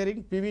are declaring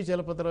PV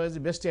Chalapathirao as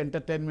best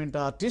entertainment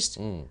artist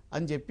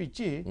అని చెప్పి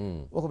ఇచ్చి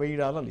ఒక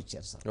 $1000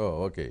 ఇచ్చారు సార్.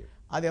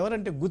 అది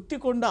ఎవరంటే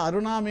గుత్తికొండ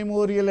అరుణా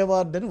మెమోరియల్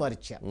అవార్డు అని వారు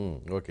ఇచ్చారు.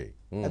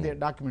 అదే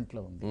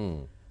డాక్యుమెంట్లో ఉంది.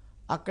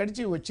 అక్కడి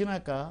నుంచి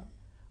వచ్చినాక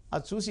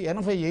అది చూసి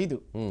 85,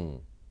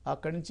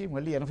 అక్కడి నుంచి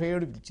మళ్ళీ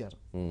 87 పిలిచారు.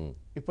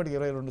 ఇప్పటికి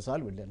 22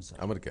 సార్లు వెళ్ళాను సార్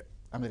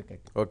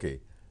అమెరికాకి.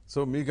 సో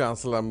మీకు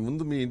అసలు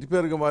ముందు మీ ఇంటి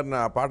పేరుగా మారిన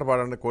ఆ పాట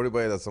పాడండి,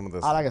 కోడిబాయి దశరథ.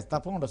 అలాగే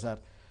తప్పకుండా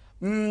సార్.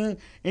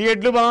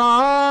 ఎడ్లు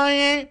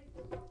బాయి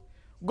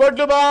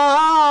గొడ్లు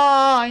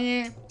బాయి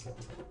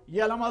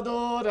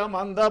ఎలమదూర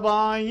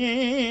మందబాయి,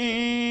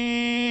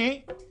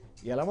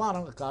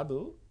 ఎలమానం కాదు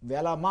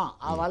వెలమ,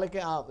 ఆ వాళ్ళకి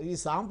ఈ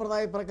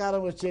సాంప్రదాయ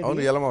ప్రకారం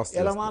వచ్చేది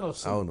ఎలమాన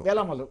వస్తుంది,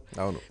 వెలమలు.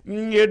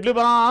 ఎడ్లు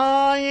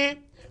బాయి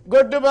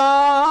గొడ్డు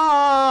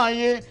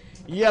బాయి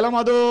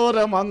ఎలమదూర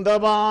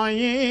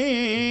మందబాయి,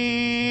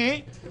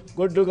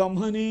 గొడ్డు గమ్మ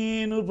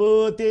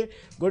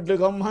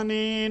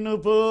నేను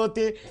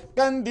పోతే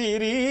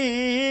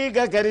కందిరీగ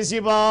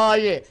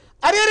కరిసిబాయే,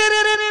 అరే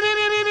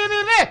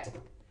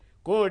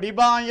కోడి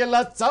బాయల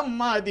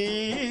చమ్మది,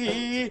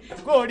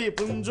 కోడి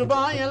పుంజు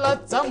బాయల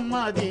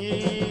చమ్మది,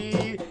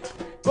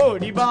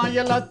 కోడి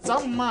బాయల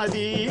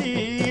చమ్మది,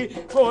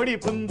 కోడి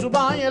పుంజు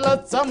బాయల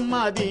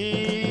చమ్మది,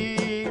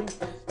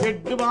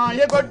 ఎడ్లు బాయ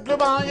గొడ్లు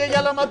బాయ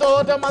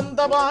ఎలమతోట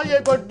మందబాయ,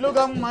 గొడ్లు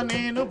గమ్మ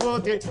నేను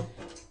పోతే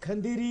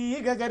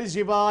కందిరీగ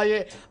కరిసిబాయే,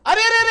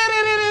 అరే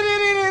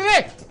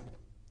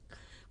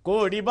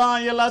కోడి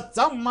బాయల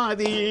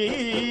చమ్మది,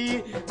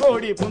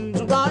 కోడి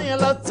పుంజు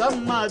బాయల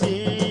చమ్మది,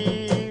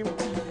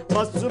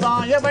 బస్సు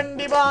బాయ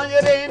బండి బాయ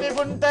రేని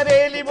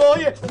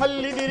గుంటరేలిపోయే,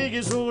 మళ్ళీ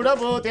తిరిగి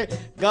చూడబోతే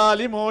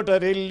గాలి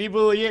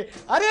మోటరెళ్ళిపోయే,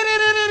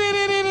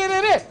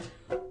 అరే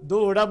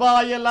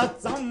దూడబాయల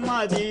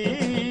చమ్మది,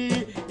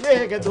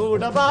 లేక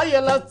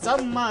దూడబాయల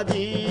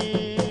చమ్మది,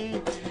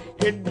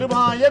 ఎడ్లు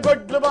బాయ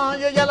గొడ్లు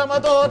బాయ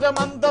ఎలమతోట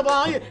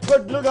మందబాయ,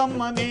 గొడ్లు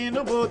గమ్మ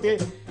నేను పోతే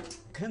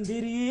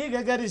కందిరీగ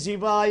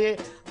కరిసిబాయే,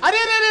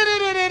 అరే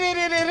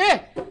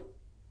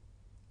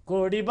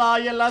కోడి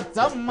బాయల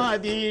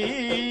చమ్మది,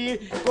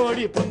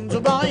 కోడి పుంజు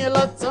బాయల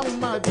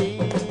చమ్మది,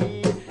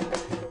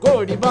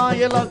 కోడి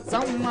బాయల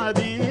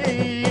చమ్మది,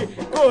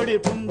 కోడి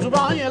పుంజు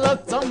బాయల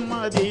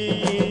చమ్మది.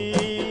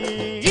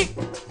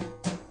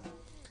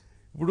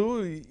 ఇప్పుడు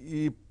ఈ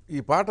ఈ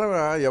పాట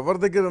ఎవరి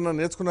దగ్గర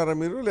నేర్చుకున్నారా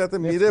మీరు, లేకపోతే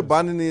మీరే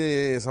బాణిని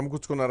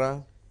సమకూర్చుకున్నారా?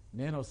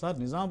 నేను ఒకసారి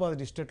నిజామాబాద్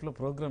డిస్ట్రిక్ట్లో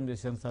ప్రోగ్రామ్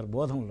చేశాను సార్,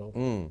 బోధంలో.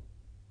 ఉమ్.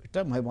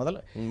 ఇట్లా మొదలు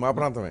మా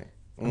ప్రాంతమే.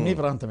 మీ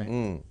ప్రాంతమే,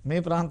 మీ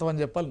ప్రాంతం అని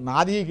చెప్పాలి.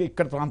 నాది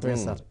ఇక్కడ ప్రాంతమే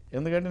సార్.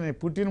 ఎందుకంటే నేను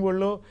పుట్టిన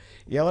ఊళ్ళో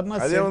ఎవరన్నా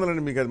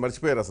అదేముందండి, మీకు అది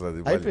మర్చిపోయారు అసలు?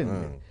 అది అయిపోయింది.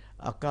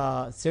 ఒక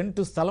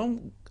సెంటు స్థలం,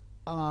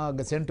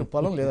 సెంటు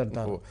పొలం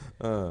లేదంటారు.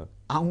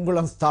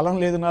 అంగుళం స్థలం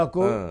లేదు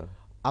నాకు,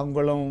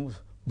 అంగుళం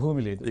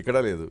భూమి లేదు. ఇక్కడ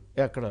లేదు.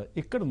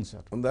 ఇక్కడ ఉంది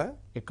సార్. ఉందా?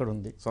 ఇక్కడ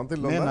ఉంది. సొంత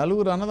ఇల్లు? నేను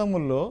నలుగురు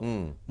అన్నదమ్ముల్లో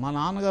మా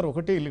నాన్నగారు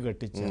ఒకటే ఇల్లు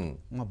కట్టించారు.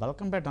 మా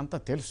బల్కంపేట అంతా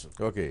తెలుసు.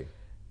 ఓకే.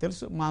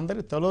 తెలుసు. మా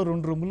అందరికి తలో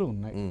 2 రూములు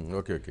ఉన్నాయి.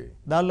 Okay okay.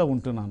 దానిలో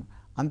ఉంటున్నాను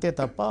అంతే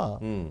తప్ప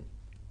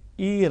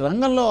ఈ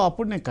రంగంలో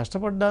అప్పుడు నేను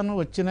కష్టపడ్డాను,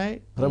 వచ్చినాయి.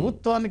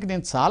 ప్రభుత్వానికి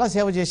నేను చాలా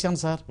సేవ చేశాను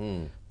సార్.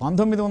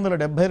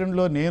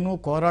 1972లో నేను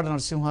కోరాడ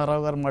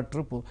నరసింహారావు గారు మా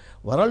ట్రూప్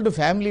వరల్డ్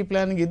ఫ్యామిలీ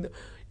ప్లానింగ్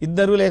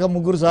 2 లేక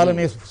 3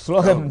 చాలనే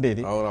స్లోగన్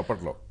ఉండేది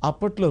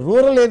అప్పట్లో.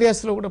 రూరల్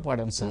ఏరియాస్లో కూడా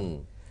పాడాను సార్.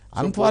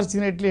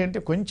 అన్ఫార్చునేట్లీ అంటే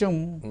కొంచెం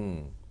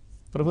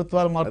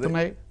ప్రభుత్వాలు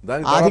మారుతున్నాయి,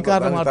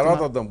 అధికారులు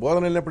మారుతున్నాయి.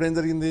 బోధన వెళ్ళినప్పుడు ఏం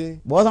జరిగింది?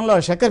 బోధనలో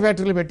చక్కెర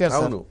ఫ్యాక్టరీలు పెట్టారు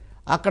సార్,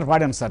 అక్కడ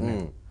పాడాను సార్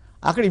నేను.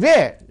 అక్కడ ఇవే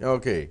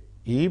ఓకే,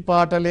 ఈ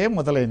పాటలే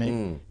మొదలైనవి,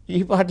 ఈ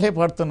పాటలే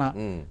పాడుతున్నా.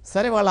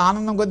 సరే, వాళ్ళ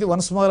ఆనందం కొద్దీ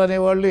వన్స్ మోర్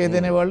అనేవాళ్ళు,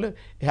 ఏదనేవాళ్ళు.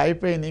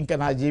 అయిపోయింది ఇంకా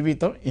నా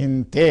జీవితం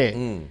ఇంతే,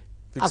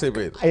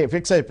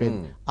 ఫిక్స్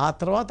అయిపోయింది. ఆ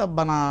తర్వాత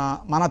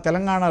మన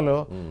తెలంగాణలో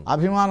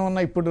అభిమానం ఉన్న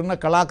ఇప్పుడున్న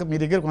మీ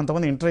దగ్గర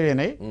కొంతమంది ఇంటర్వ్యూ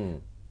అయినాయి.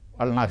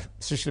 వాళ్ళు నా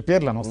శిష్యుల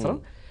పేర్లు అనవసరం,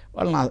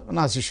 వాళ్ళు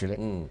నా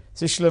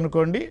శిష్యులు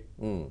అనుకోండి,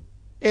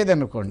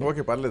 ఏదనుకోండి,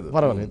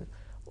 పర్వాలేదు.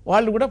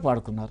 వాళ్ళు కూడా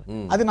పాడుకున్నారు.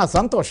 అది నా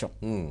సంతోషం.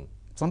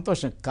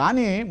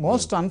 కానీ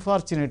మోస్ట్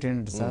అన్ఫార్చునేట్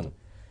ఏంటంటే సార్,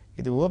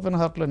 ఇది ఓపెన్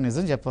హార్ట్లో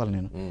నిజం చెప్పాలి,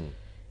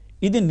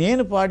 ఇది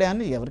నేను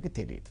పాడాను ఎవరికి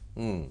తెలియదు.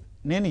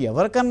 నేను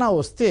ఎవరికన్నా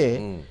వస్తే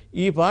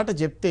ఈ పాట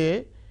చెప్తే,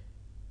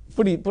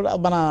 ఇప్పుడు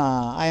మన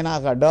ఆయన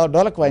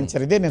డోలక్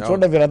వాయించారు, ఇదే నేను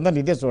చూడడం, వీరందరినీ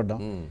ఇదే చూడడం,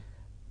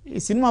 ఈ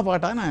సినిమా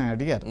పాట అని ఆయన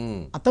అడిగారు.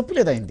 ఆ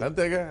తప్పులేదు అయింది,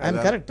 ఆయన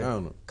కరెక్ట్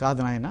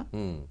కాదు నాయన,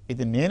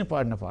 ఇది నేను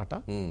పాడిన పాట,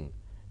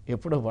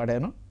 ఎప్పుడో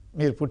పాడాను,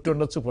 మీరు పుట్టి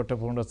ఉండొచ్చు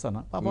పుట్టకు ఉండొచ్చు అన్న.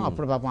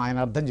 పాపం ఆయన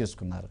అర్థం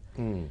చేసుకున్నారు.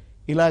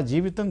 ఇలా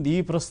జీవితం ఈ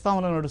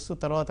ప్రస్తావన నడుస్తూ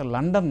తర్వాత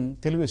లండన్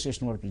తెలుగు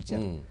స్టేషన్ వాడు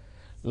పిలిచారు.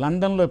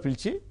 లండన్లో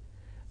పిలిచి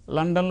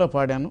లండన్లో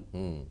పాడాను,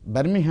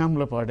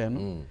 బర్మింగ్హామ్లో పాడాను.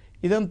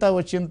 ఇదంతా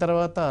వచ్చిన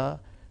తర్వాత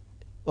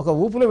ఒక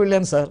ఊపులో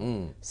వెళ్ళాను సార్.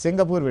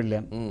 సింగపూర్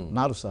వెళ్ళాను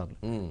 4 సార్లు,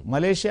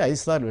 మలేషియా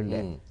 5 సార్లు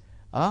వెళ్ళాను,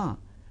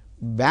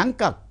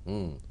 బ్యాంకాక్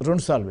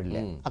 2 సార్లు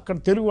వెళ్ళాను. అక్కడ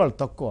తెలుగు వాళ్ళు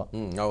తక్కువ.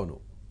 అవును,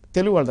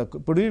 తెలుగు వాళ్ళు తక్కువ.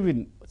 ఇప్పుడు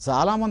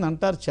చాలా మంది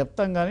అంటారు,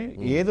 చెప్తాం కానీ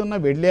ఏదన్నా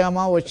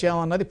వెళ్ళామా వచ్చామా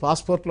అన్నది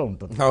పాస్పోర్ట్లో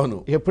ఉంటుంది. అవును,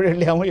 ఎప్పుడు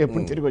వెళ్ళామో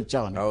ఎప్పుడు తిరిగి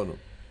వచ్చామని. అవును.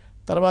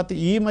 తర్వాత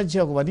ఈ మధ్య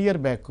ఒక 1 year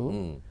back,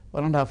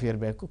 1.5 year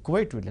back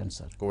Kuwait వెళ్ళాను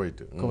సార్.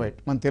 కువైట్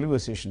మన తెలుగు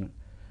అసోసియేషన్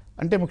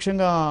అంటే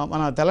ముఖ్యంగా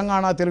మన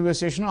తెలంగాణ తెలుగు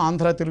అసోసియేషన్,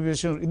 ఆంధ్ర తెలుగు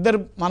అసోసియేషన్, ఇద్దరు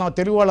మన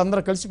తెలుగు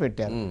వాళ్ళందరూ కలిసి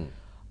పెట్టారు.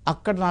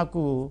 అక్కడ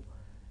నాకు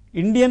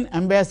ఇండియన్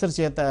అంబాసిడర్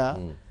చేత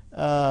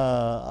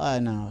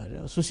ఆయన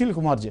సుశీల్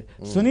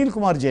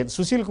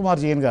కుమార్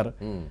జైన్ గారు,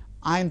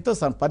 ఆయనతో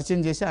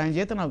పరిచయం చేసి ఆయన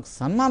చేత నాకు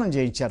సన్మానం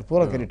చేయించారు.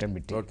 పూర్వ కిరీటం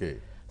పెట్టి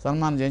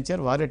సన్మానం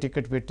చేయించారు. వారే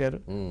టికెట్ పెట్టారు,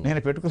 నేను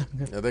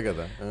పెట్టుకున్నాను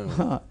కదా,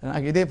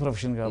 నాకు ఇదే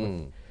ప్రొఫెషన్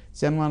కాబట్టి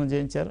సన్మానం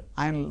చేయించారు.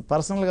 ఆయన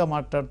పర్సనల్గా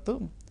మాట్లాడుతూ,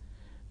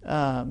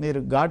 మీరు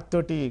గాడ్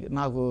తోటి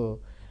నాకు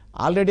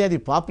ఆల్రెడీ అది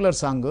పాపులర్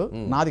సాంగ్,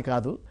 నాది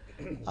కాదు,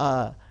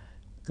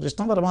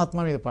 కృష్ణ పరమాత్మ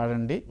మీద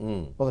పాడండి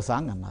ఒక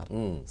సాంగ్ అన్నారు.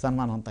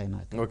 సన్మానం అంతా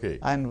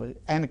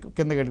ఆయన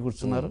కింద గడి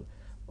కూర్చున్నారు.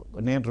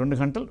 నేను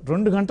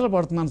 2 గంటలు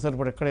పాడుతున్నాను సార్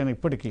ఇప్పుడు ఎక్కడైనా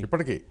ఇప్పటికీ.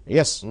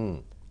 ఎస్,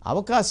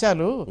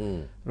 అవకాశాలు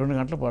 2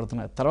 గంటలు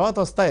పాడుతున్నాయి. తర్వాత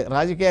వస్తాయి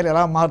రాజకీయాలు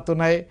ఎలా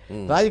మారుతున్నాయి.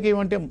 రాజకీయం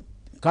అంటే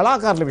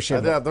కళాకారుల విషయం,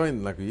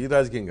 అర్థమైంది నాకు. ఈ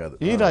రాజకీయం కాదు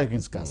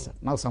సార్,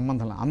 నాకు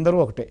సంబంధం లేదు, అందరూ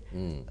ఒకటే.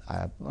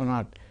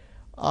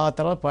 ఆ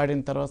తర్వాత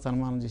పాడిన తర్వాత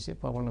సన్మానం చేసి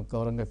పాపలను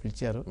గౌరవంగా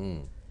పిలిచారు.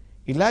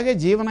 ఇలాగే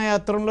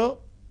జీవనయాత్రలో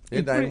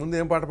ముందు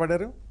ఏం పాట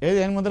పాడారు?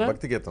 ఆయన ముందర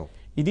భక్తి గీతం.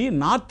 ఇది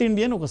నార్త్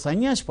ఇండియన్ ఒక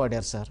సన్యాసి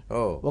పాడారు సార్,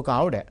 ఒక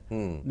ఆవిడ.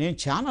 నేను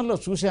ఛానల్లో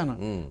చూశాను.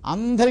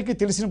 అందరికీ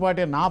తెలిసిన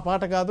పాటే, నా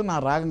పాట కాదు, నా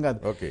రాగం కాదు.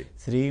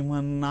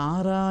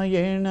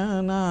 శ్రీమన్నారాయణ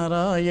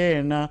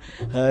నారాయణ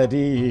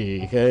హరి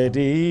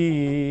హరి,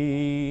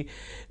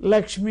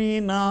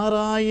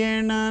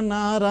 లక్ష్మీనారాయణ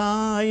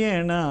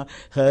నారాయణ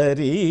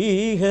హరి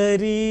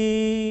హరి,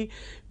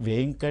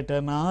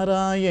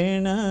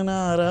 వెంకటనారాయణ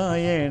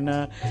నారాయణ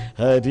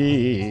హరి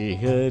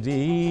హరి,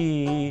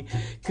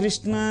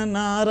 కృష్ణ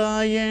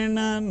నారాయణ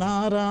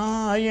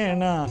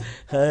నారాయణ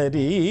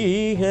హరి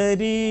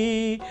హరి,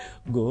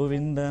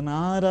 గోవింద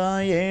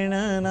నారాయణ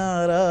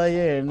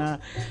నారాయణ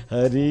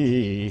హరి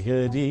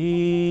హరి.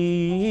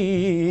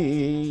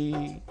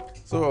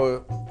 సో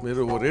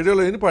మీరు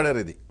రేడియోలో ఏం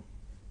పాడారు? ఇది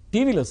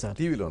టీవీలో సార్.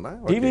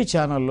 టీవీ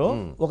ఛానల్లో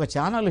ఒక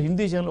ఛానల్,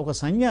 హిందీ ఛానల్, ఒక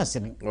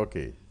సన్యాసిని,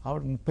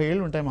 ఆవిడ 30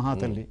 ఏళ్ళు ఉంటాయి,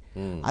 మహాతల్లి.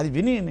 అది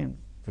విని నేను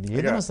ఇప్పుడు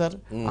ఏదైనా సార్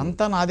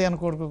అంతా నాదే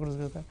అనుకోకూడదు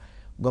కదా,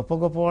 గొప్ప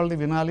గొప్ప వాళ్ళది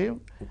వినాలి.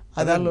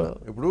 అదాల్లో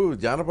ఇప్పుడు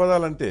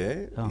జానపదాలంటే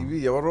ఇవి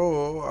ఎవరో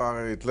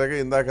ఇట్లాగే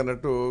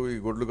ఇందాకన్నట్టు ఈ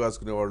గొడ్లు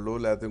కాసుకునే వాళ్ళు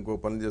లేకపోతే ఇంకో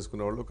పని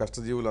చేసుకునే వాళ్ళు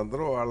కష్టజీవులు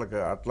అందరూ వాళ్ళకి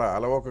అట్లా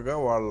అలవోకగా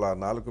వాళ్ళ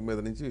నాలుక మీద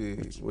నుంచి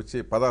వచ్చే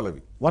పదాలు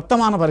అవి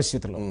వర్తమాన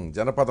పరిస్థితుల్లో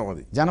జనపదం,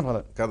 అది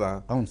జనపదం కదా.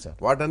 అవును సార్.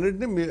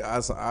 వాటన్నిటిని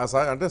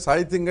అంటే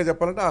సాహిత్యంగా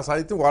చెప్పాలంటే ఆ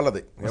సాహిత్యం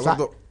వాళ్ళదే,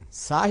 ఎవరిదో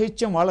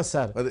సాహిత్యం వాళ్ళ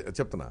సార్. అదే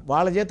చెప్తున్నా,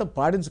 వాళ్ళ చేత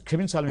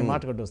క్షమించాలి మీ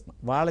మాట కట్టు వస్తున్నా,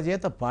 వాళ్ళ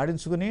చేత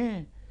పాడించుకుని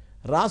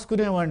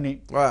రాసుకునేవాడిని.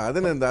 అదే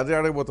నేను అదే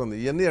అడగబోతుంది.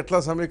 ఇవన్నీ ఎట్లా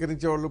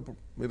సమీకరించేవాళ్ళు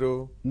మీరు?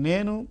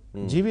 నేను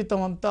జీవితం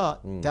అంతా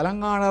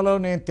తెలంగాణలో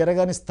నేను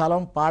తిరగని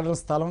స్థలం, పాడల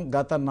స్థలం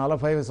గత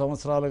 45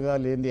 సంవత్సరాలుగా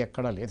లేనిది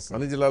ఎక్కడా లేదు.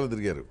 అన్ని జిల్లాలో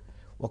తిరిగారు.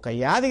 ఒక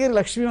యాదగిరి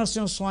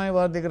లక్ష్మీనరసింహస్వామి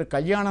వారి దగ్గర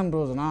కళ్యాణం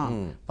రోజున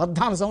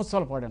 14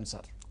 సంవత్సరాలు పాడాను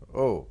సార్.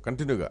 ఓ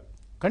కంటిన్యూగా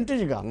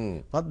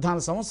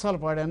 14 సంవత్సరాలు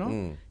పాడాను.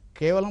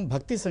 కేవలం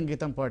భక్తి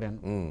సంగీతం పాడాను.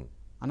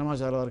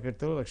 అన్నమాచార్య వారి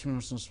కీర్తనలు,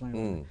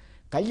 లక్ష్మీనరసింహస్వామి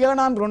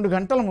కళ్యాణాన్ని 2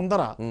 గంటల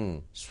ముందర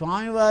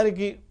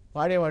స్వామివారికి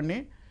పాడేవాడిని.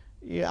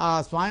 ఆ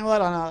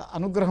స్వామివారి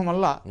అనుగ్రహం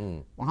వల్ల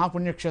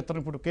మహాపుణ్యక్షేత్రం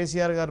ఇప్పుడు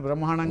కేసీఆర్ గారు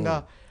బ్రహ్మాండంగా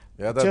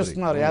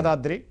చేస్తున్నారు,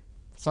 యాదాద్రి.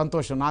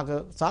 సంతోషం, నాకు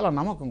చాలా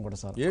నమ్మకం కూడా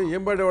సార్.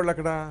 ఏం పాడేవాళ్ళు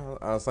అక్కడ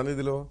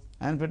సన్నిధిలో?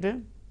 ఆయన పెట్టి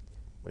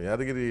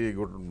యాదగిరి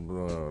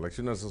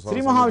లక్ష్మీనరసింహ శ్రీ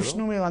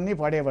మహావిష్ణువు మీద అన్నీ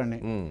పాడేవాడిని.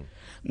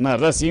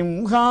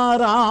 నరసింహ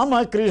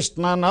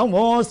రామకృష్ణ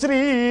నమో శ్రీ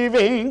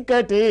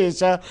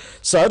వెంకటేశ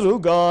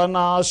సరుగా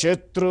నా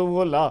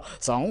శత్రువుల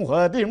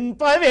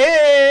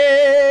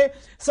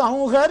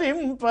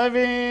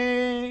సంహరింపవే.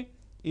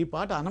 ఈ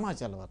పాట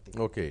అన్నమాచార్య వారి.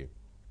 ఓకే.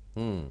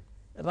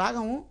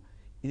 రాగము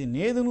ఇది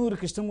నేదునూరు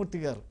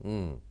కృష్ణమూర్తి గారు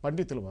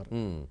పండితులు వారు,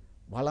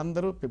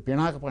 వాళ్ళందరూ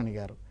పినాకపాణి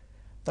గారు,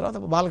 తర్వాత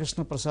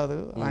బాలకృష్ణ ప్రసాద్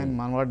ఆయన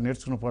మనవాడు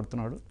నేర్చుకుని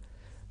పాడుతున్నాడు,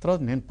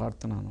 తర్వాత నేను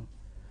పాడుతున్నాను.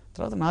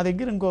 తర్వాత నా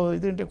దగ్గర ఇంకో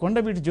ఇదేంటి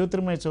కొండవీటి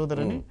జ్యోతిర్మయ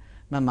చౌదరి అని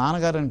నా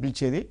నాన్నగారు అని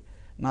పిలిచేది.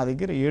 నా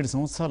దగ్గర 7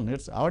 సంవత్సరాలు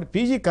ఆవిడ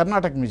పీజీ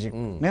కర్ణాటక మ్యూజిక్.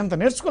 నేను అంత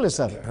నేర్చుకోలేదు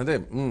సార్, అదే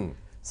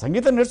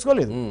సంగీతం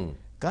నేర్చుకోలేదు,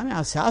 కానీ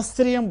ఆ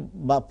శాస్త్రీయం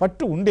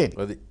పట్టు ఉండేది.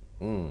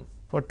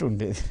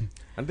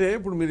 అంటే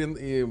ఇప్పుడు మీరు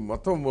ఈ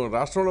మొత్తం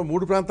రాష్ట్రంలో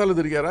 3 ప్రాంతాలు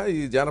తిరిగారా ఈ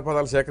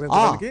జానపదాలు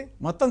సేకరించడానికి?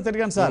 మొత్తం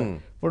తిరిగాను సార్.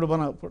 ఇప్పుడు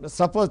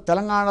సపోజ్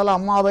తెలంగాణలో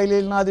అమ్మా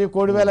బయలునాది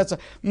కోడివేల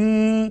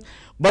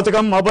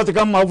బతుకమ్మ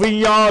బతుకమ్మ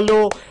ఉయ్యాలో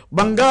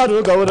బంగారు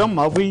గౌరమ్మ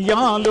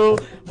ఉయ్యాలో,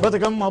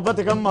 బతుకమ్మ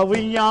బతుకమ్మ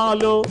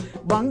ఉయ్యాలో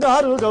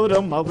బంగారు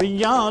గౌరమ్మ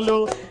ఉయ్యాలో,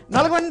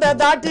 నల్గొండ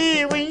దాటి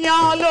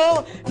ఉయ్యాలో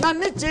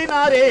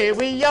నన్నిచ్చినారే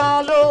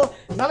ఉయ్యాలో,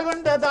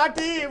 నల్గొండ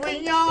దాటి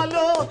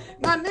ఉయ్యాలో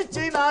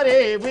నన్నిచ్చినారే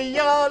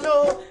ఉయ్యాలో,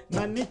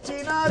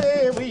 నన్నిచ్చినారే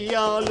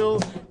ఉయ్యాలో,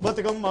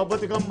 బతుకమ్మ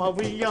బతుకమ్మ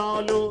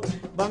ఉయ్యాలో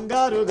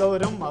బంగారు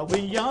గౌరమ్మ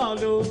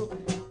ఉయ్యాలో.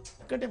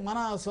 ఇక్కడ మన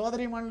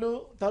సోదరిమణులు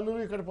తల్లులు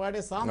ఇక్కడ పాడే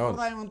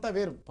సాంప్రదాయం అంతా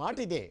వేరు. పాట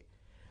ఇదే,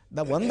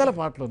 100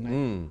 పాటలు ఉన్నాయి.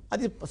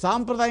 అది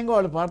సాంప్రదాయంగా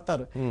వాళ్ళు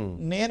పాడతారు.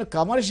 నేను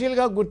కమర్షియల్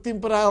గా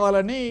గుర్తింపు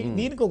రావాలని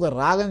దీనికి ఒక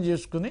రాగం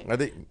చేసుకుని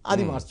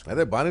అది మార్చుకున్నాను.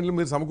 అదే బాణీలు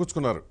మీరు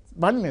సమకూర్చుకున్నారు.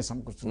 బాణీలు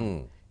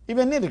సమకూర్చుకున్నాను.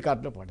 ఇవన్నీ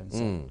రికార్డులో పాడాను.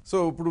 సో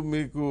ఇప్పుడు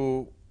మీకు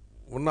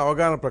ఉన్న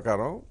అవగాహన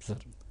ప్రకారం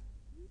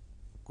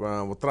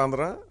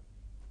ఉత్తరాంధ్ర,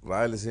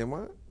 రాయలసీమ,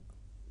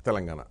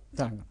 తెలంగాణ,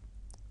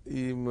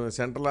 ఈ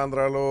సెంట్రల్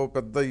ఆంధ్రాలో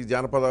పెద్ద ఈ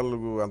జానపదాలు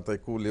అంత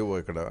ఎక్కువ లేవు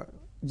ఇక్కడ?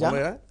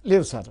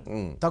 లేవు సార్,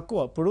 తక్కువ.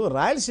 ఇప్పుడు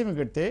రాయలసీమ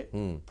కడితే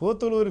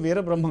పోతులూరు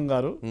వీరబ్రహ్మం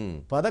గారు,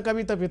 పద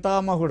కవిత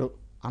పితామహుడు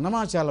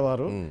అన్నమాచార్య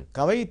వారు,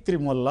 కవయిత్రి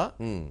మొల్ల,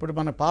 ఇప్పుడు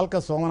మన పాల్క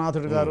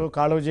సోమనాథుడు గారు,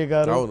 కాళోజీ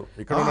గారు,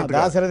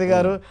 దాశరథి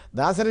గారు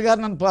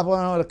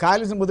నన్ను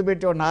కాలిసి ముద్దు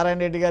పెట్టేవాడు, నారాయణ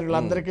రెడ్డి గారు,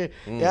 వీళ్ళందరికీ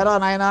ఏరా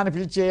నాయనా అని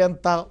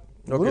పిలిచేంత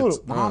గురువులు,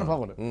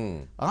 మహానుభావులు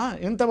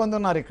ఇంతమంది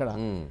ఉన్నారు ఇక్కడ.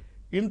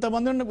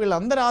 ఇంతమంది ఉన్న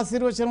వీళ్ళందరి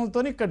ఆశీర్వచనంతో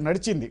ఇక్కడ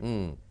నడిచింది.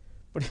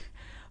 ఇప్పుడు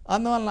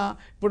అందువలన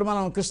ఇప్పుడు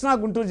మనం కృష్ణా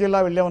గుంటూరు జిల్లా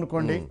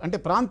వెళ్ళామనుకోండి, అంటే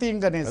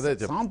ప్రాంతీయంగానే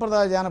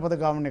సాంప్రదాయ జానపద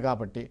కావుని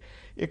కాబట్టి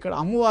ఇక్కడ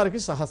అమ్మవారికి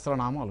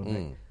సహస్రనామాలు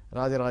ఉన్నాయి.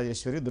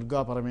 రాజరాజేశ్వరి, దుర్గా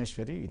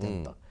పరమేశ్వరి,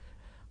 ఇదంతా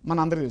మన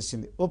అందరికీ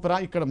తెలిసింది.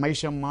 ఇక్కడ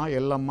మైషమ్మ,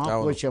 ఎల్లమ్మ,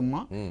 పోచమ్మ,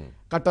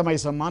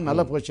 కట్టమైసమ్మ,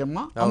 నల్లపోచమ్మ,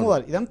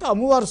 అమ్మవారు, ఇదంతా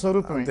అమ్మవారి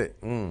స్వరూపమే.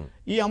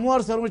 ఈ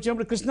అమ్మవారి స్వరూపం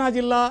వచ్చినప్పుడు కృష్ణా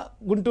జిల్లా,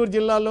 గుంటూరు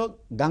జిల్లాలో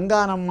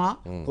గంగానమ్మ,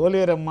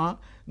 పోలేరమ్మ,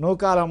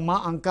 నూకాలమ్మ,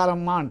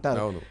 అంకాలమ్మ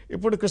అంటారు.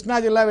 ఇప్పుడు కృష్ణా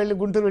జిల్లా వెళ్ళి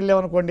గుంటూరు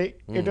వెళ్ళామనుకోండి,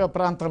 ఇటు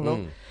ప్రాంతంలో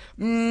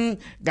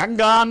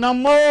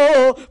గంగానమ్మో,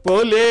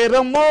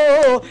 పోలేరమ్మో,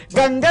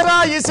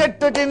 గంగరాయి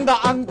చెట్టు కింద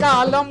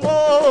అంకాలమ్మో,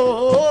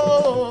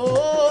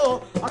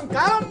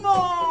 అంకాలమ్మో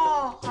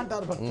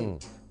అంటారు భక్తులు.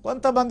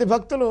 కొంతమంది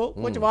భక్తులు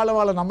కొంచెం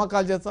వాళ్ళ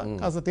నమ్మకాలు చేస్తా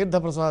కాస్త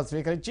తీర్థప్రసాదం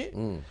స్వీకరించి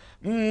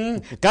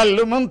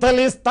కళ్ళు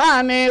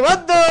ముంతలిస్తానే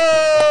వద్దు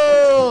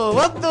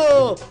వద్దు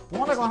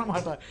పూనకం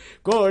అన్నమాట,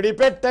 కోడి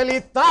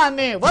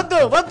పెట్టలిస్తానే వద్దు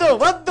వద్దు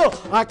వద్దు,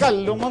 ఆ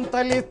కళ్ళు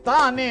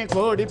ముంతలిస్తానే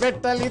కోడి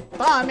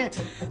పెట్టలిస్తానే,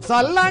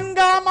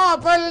 సల్లంగా మా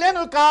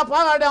పల్లెను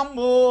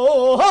కాపాడమ్మో,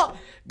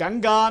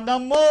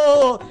 గంగానమ్మో,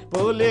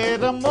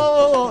 పోలేరమ్మో,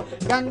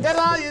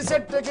 గంగరాయి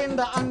చెట్టు కింద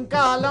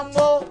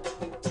అంకాలమ్మో,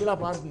 ఇలా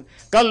పాడుతుంది.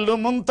 కళ్ళు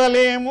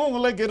ముంతలే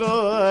మూలగిరో,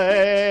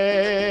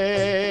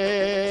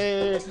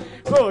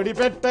 కోడి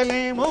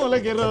పెట్టలే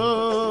మూలగిరో,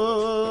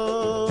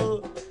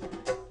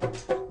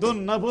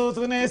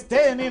 దున్నబోతునేస్తే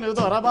నేను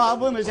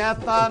దొరబాబును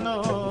చేస్తాను,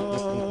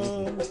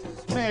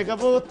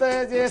 లేకపోతే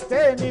చేస్తే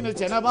నేను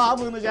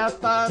చిన్నబాబును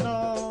చేస్తాను.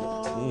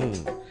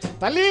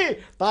 తల్లి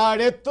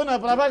తాడెత్తున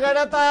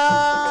ప్రభగడతా,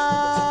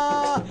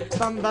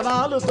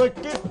 తందనాలు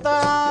తొక్కిస్తా,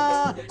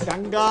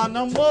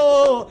 గంగానమ్మో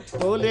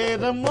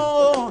తోలేరమ్మో,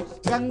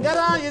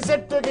 గంగరాయి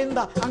చెట్టు కింద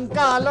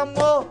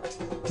అంకాలమ్మో.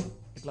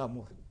 ఇట్లా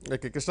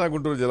కృష్ణా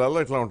గుంటూరు జిల్లాలో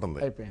ఇట్లా ఉంటుంది.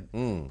 అయిపోయింది.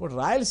 ఇప్పుడు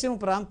రాయలసీమ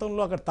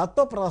ప్రాంతంలో అక్కడ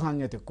తత్వ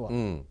ప్రాధాన్యత ఎక్కువ.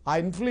 ఆ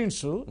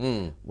ఇన్ఫ్లుయెన్స్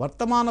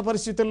వర్తమాన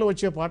పరిస్థితుల్లో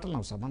వచ్చే పాటలు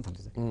నాకు సంబంధం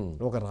లేదు.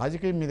 ఒక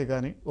రాజకీయం మీద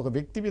కానీ, ఒక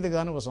వ్యక్తి మీద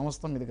కానీ, ఒక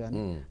సంస్థ మీద కానీ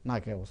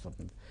నాకే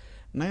వస్తుంది.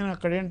 నేను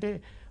అక్కడేంటి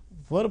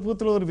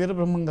పూరపూతులూరు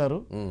వీరబ్రహ్మం గారు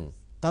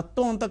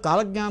తత్వం అంతా,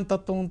 కాలజ్ఞాన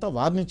తత్వం అంతా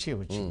వారి నుంచే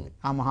వచ్చింది,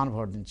 ఆ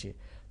మహానుభావుడి నుంచి.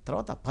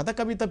 తర్వాత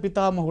పదకవిత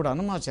పితామహుడు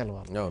హనుమాచార్య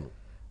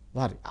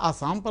వారి ఆ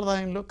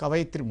సాంప్రదాయంలో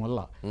కవయిత్రి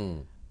మొల్ల.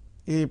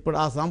 ఇప్పుడు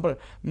ఆ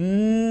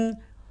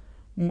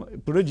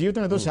ఇప్పుడు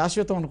జీవితం ఏదో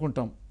శాశ్వతం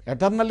అనుకుంటాం.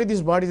 Eternally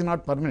this body is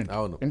not permanent,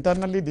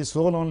 internally this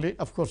soul only.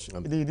 Of course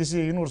this is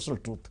universal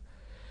truth.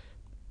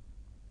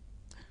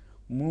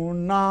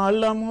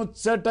 మూన్నాళ్ళ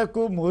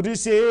ముచ్చటకు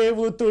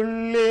మురిసేవు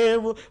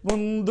తుళ్ళేవు,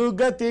 ముందు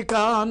గతి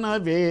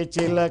కానవే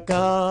చిలక,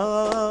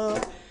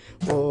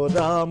 ఓ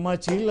రామ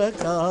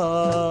చిలక.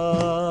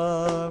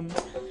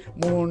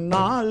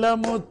 మూన్నాళ్ళ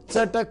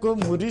ముచ్చటకు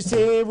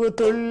మురిసేవు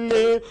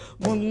తుళ్ళే,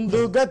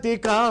 ముందు గతి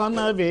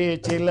కానవే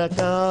చిలక,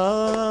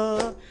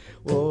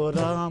 ఓ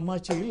రామ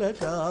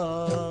చిలక.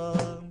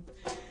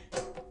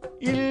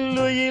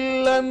 ఇల్లు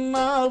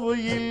ఇల్లన్నావు,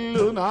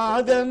 ఇల్లు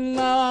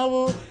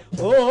నాదన్నావు,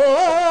 ఓ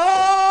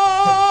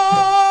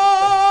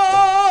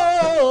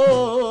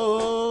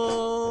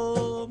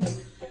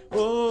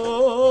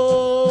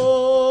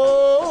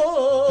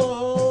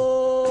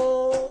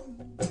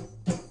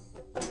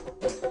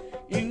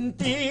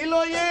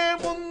ఇంటిలో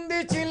ఏముంది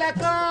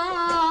చిలక,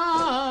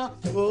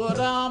 ఓ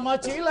రామ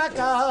చిలక.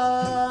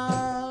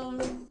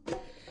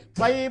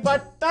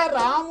 పైబట్ట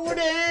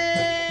రాముడే,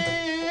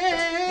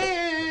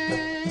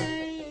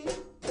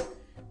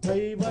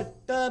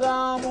 పైబట్ట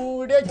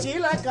రాముడే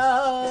చిలక.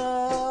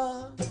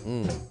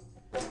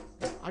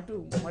 అటు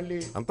మళ్ళీ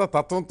అంతా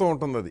తత్వంతో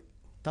ఉంటుంది. అది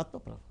తత్వ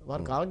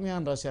వారు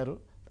కాలజ్ఞానం రాశారు.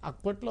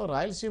 అప్పట్లో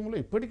రాయలసీమలో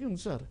ఇప్పటికీ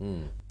ఉంది సార్.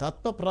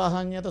 తత్వ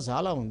ప్రాధాన్యత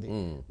చాలా ఉంది.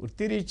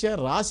 వృత్తిరీత్యా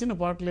రాసిన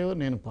పాటలేవో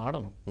నేను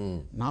పాడను,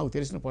 నాకు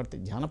తెలిసిన పాడితే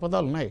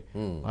జానపదాలు ఉన్నాయి,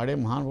 పాడే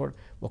మహానుభావుడు.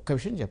 ఒక్క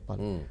విషయం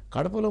చెప్పాలి,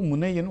 కడపలో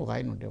మున్నయ్యను ఒక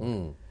ఆయన ఉండేవాడు.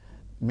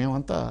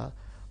 మేమంతా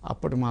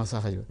అప్పటి మా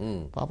సహజం.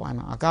 పాప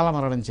ఆయన అకాల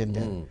మరణం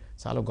చెందారు.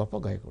 చాలా గొప్ప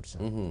గాయకుడు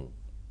సార్.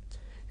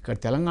 ఇక్కడ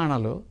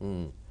తెలంగాణలో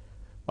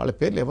వాళ్ళ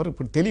పేర్లు ఎవరు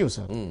ఇప్పుడు తెలియవు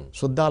సార్.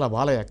 సుద్దాల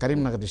బాలయ్య,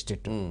 కరీంనగర్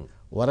డిస్ట్రిక్ట్.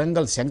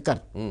 వరంగల్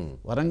శంకర్,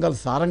 వరంగల్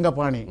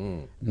సారంగపాణి,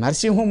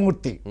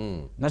 నరసింహమూర్తి.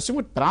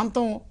 నరసింహమూర్తి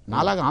ప్రాంతం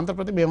నాలాగా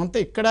ఆంధ్రప్రదేశ్, మేమంతా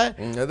ఇక్కడ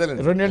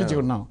 2 ఏళ్ళ నుంచి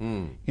ఉన్నాం.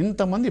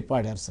 ఇంతమంది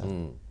పాడారు సార్.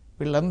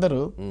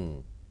 వీళ్ళందరూ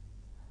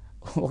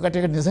ఒకటి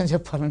నిజం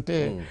చెప్పాలంటే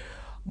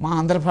మా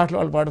ఆంధ్ర పాటలు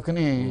వాళ్ళు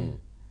పాడుకుని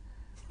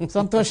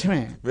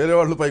సంతోషమే. వేరే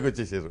వాళ్ళు పైకి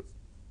వచ్చేసారు,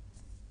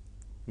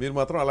 మీరు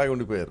మాత్రం అలాగే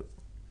ఉండిపోయారు.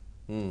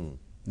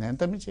 నేను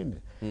తమ్మించండి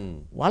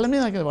వాళ్ళ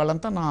మీద.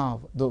 వాళ్ళంతా నా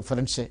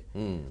ఫ్రెండ్సే.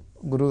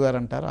 గురువుగారు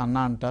అంటారు, అన్న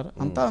అంటారు,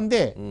 అంతా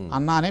అంతే,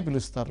 అన్న అనే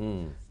పిలుస్తారు.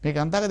 మీకు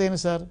అంతా కదేమి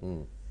సార్.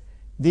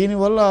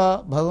 దీనివల్ల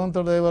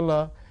భగవంతుడి దయ వల్ల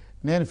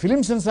నేను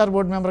ఫిలిం సెన్సార్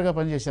బోర్డు మెంబర్గా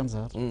పనిచేశాను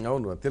సార్.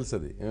 అవును, తెలుసు.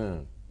 అది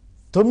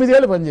 9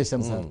 ఏళ్ళు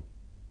పనిచేశాను సార్.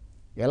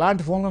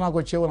 ఎలాంటి ఫోన్లు నాకు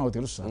వచ్చేవో నాకు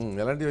తెలుసు సార్.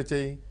 ఎలాంటివి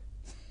వచ్చాయి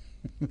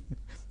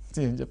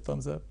ఏం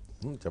చెప్తాను సార్,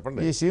 చెప్పండి.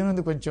 ఈ సీన్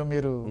ఉంది కొంచెం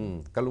మీరు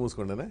కళ్ళు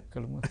మూసుకోండి.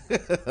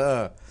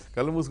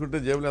 కళ్ళు మూసుకుంటే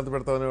జేబులు ఎంత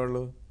పెడతామనే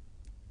వాళ్ళు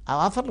ఆ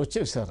ఆఫర్లు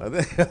వచ్చేవి సార్.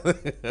 అదే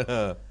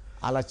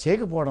అలా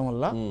చేయకపోవడం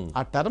వల్ల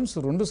ఆ టర్మ్స్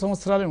 2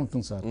 సంవత్సరాలే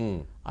ఉంటుంది సార్.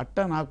 అట్ట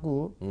నాకు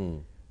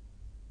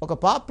ఒక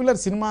popular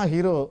cinema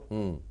hero,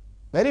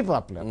 very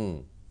popular,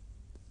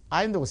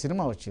 ఆయనది ఒక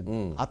సినిమా వచ్చింది,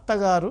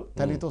 అత్తగారు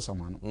తల్లితో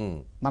సమానం.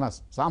 మన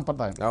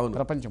సాంప్రదాయం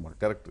ప్రపంచం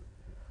కరెక్ట్.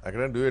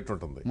 అక్కడ డ్యూయెట్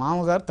ఉంటుంది.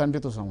 మామగారు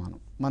తండ్రితో సమానం,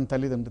 మన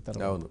తల్లిదండ్రి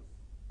తర్వాత. అవును,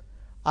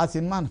 ఆ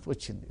సినిమా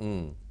వచ్చింది.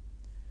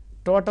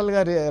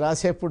 టోటల్గా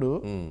రాసేప్పుడు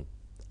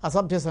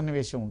అసభ్య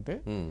సన్నివేశం ఉంటే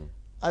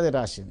అది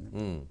రాసింది.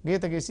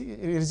 గీత గీసి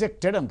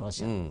రిజెక్టెడ్ అని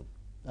రాసింది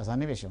ఆ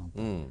సన్నివేశం.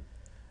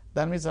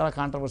 దాని మీద చాలా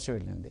కాంట్రవర్సీ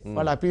వెళ్ళింది.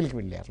 వాళ్ళు అపీల్కి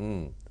వెళ్ళారు.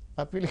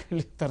 అపీల్కి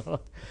వెళ్ళిన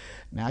తర్వాత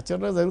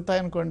న్యాచురల్గా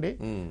జరుగుతాయనుకోండి.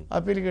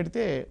 అపీల్కి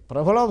వెళితే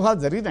ప్రలోభాలు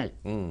జరిగినాయి,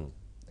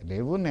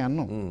 లేవు నేను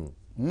అన్ను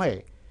ఉన్నాయి.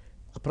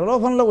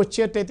 ప్రలోభంలో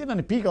వచ్చేటైతే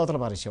నన్ను పీక్ అవతల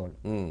పారేసేవాళ్ళు.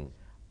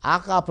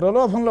 ఆ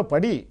ప్రలోభంలో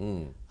పడి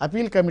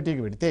అపీల్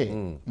కమిటీకి పెడితే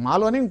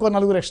మాలోనే ఇంకో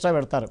 4 ఎక్స్ట్రా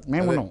పెడతారు,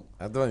 మేమున్నాం.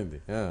 అర్థమైంది.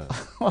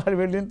 వాడు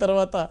వెళ్ళిన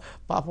తర్వాత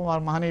పాపం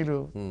వారి మహనీయులు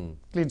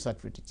క్లీన్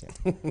సర్టిఫికేట్ ఇచ్చారు.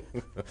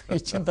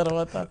 ఇచ్చిన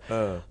తర్వాత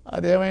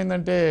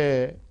అదేమైందంటే,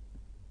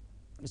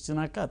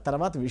 ఇచ్చినాక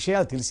తర్వాత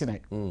విషయాలు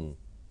తెలిసినాయి.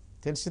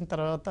 తెలిసిన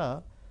తర్వాత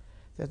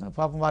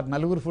పాపం వారి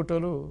 4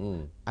 ఫోటోలు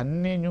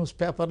అన్ని న్యూస్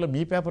పేపర్లు,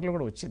 మీ పేపర్లో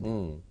కూడా వచ్చింది.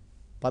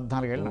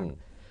 14 ఏళ్ళ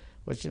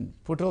వచ్చింది.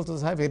 ఫోటోలతో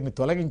సహా వీరిని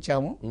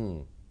తొలగించాము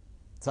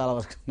చాలా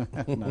వరకు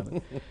అన్నారు.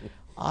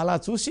 అలా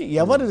చూసి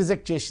ఎవరు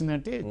రిజెక్ట్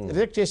చేసిందంటే,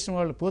 రిజెక్ట్ చేసిన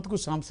వాళ్ళు పోతుకు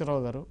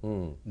సాంబశివరావు గారు,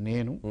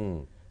 నేను,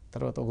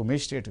 తర్వాత ఒక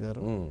మేజిస్ట్రేట్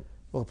గారు,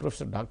 ఒక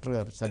ప్రొఫెసర్, డాక్టర్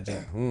గారు,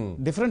 సర్జన్,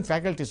 డిఫరెంట్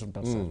ఫ్యాకల్టీస్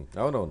ఉంటారు సార్.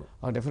 అవునవును.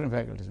 ఆ డిఫరెంట్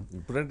ఫ్యాకల్టీస్.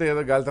 ఇప్పుడంటే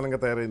ఏదో గాలితనంగా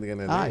తయారైంది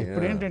కానీ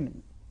ఇప్పుడు ఏంటండి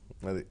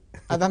అది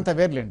అదంతా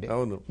వేర్లేండి,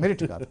 అవును.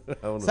 మెరిట్ కాదు.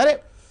 సరే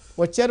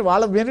వచ్చారు,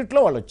 వాళ్ళ మెరిట్లో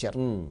వాళ్ళు వచ్చారు,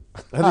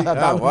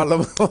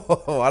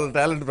 వాళ్ళ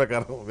టాలెంట్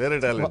ప్రకారం, వేరే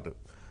టాలెంట్,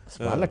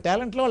 వాళ్ళ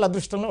టాలెంట్లో వాళ్ళ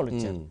అదృష్టంలో వాళ్ళు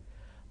వచ్చారు.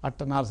 అట్ట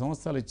 4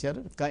 సంవత్సరాలు ఇచ్చారు.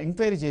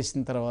 ఎంక్వైరీ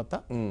చేసిన తర్వాత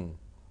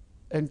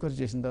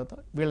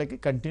వీళ్ళకి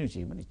కంటిన్యూ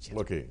చేయమని ఇచ్చారు.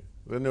 ఓకే,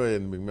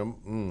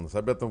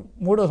 సభ్యత్వం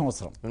 3వ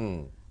సంవత్సరం.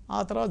 ఆ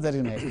తర్వాత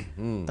జరిగినాయి.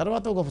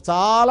 తర్వాత ఒక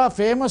చాలా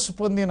ఫేమస్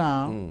పొందిన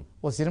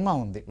ఒక సినిమా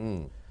ఉంది,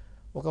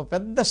 ఒక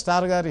పెద్ద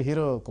స్టార్ గారి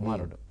హీరో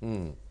కుమారుడు.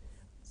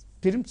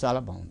 ఫిల్మ్ చాలా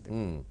బాగుంది,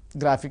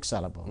 గ్రాఫిక్స్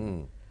చాలా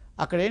బాగుంది.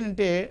 అక్కడ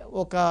ఏంటంటే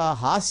ఒక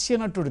హాస్య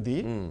నటుడిది,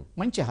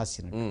 మంచి హాస్య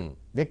నటుడు,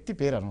 వ్యక్తి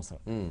పేరు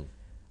అనవసరం,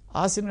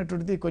 హాస్య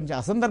నటుడిది కొంచెం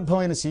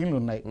అసందర్భమైన సీన్లు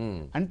ఉన్నాయి.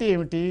 అంటే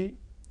ఏమిటి,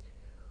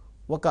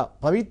 ఒక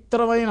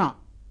పవిత్రమైన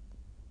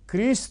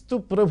క్రీస్తు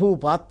ప్రభు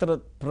పాత్ర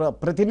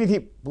ప్రతినిధి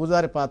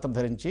పూజారి పాత్ర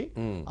ధరించి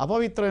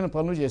అపవిత్రమైన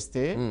పనులు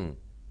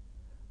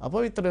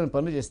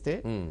చేస్తే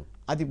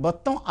అది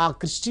మొత్తం ఆ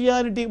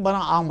క్రిస్టియానిటీ,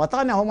 మనం ఆ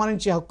మతాన్ని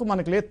అవమానించే హక్కు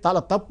మనకు లేదు,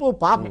 చాలా తప్పు,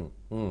 పాపం.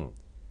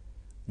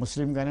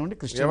 ముస్లిం కానివ్వండి,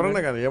 క్రిస్టియన్,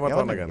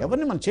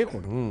 ఎవరిని మనం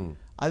చేయకూడదు.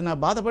 అది నా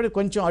బాధపడి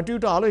కొంచెం అటు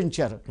ఇటు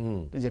ఆలోచించారు.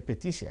 నేను చెప్పి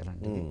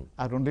తీసేయాలండి,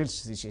 ఆ 2 రీల్స్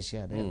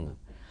తీసేసేయాలి.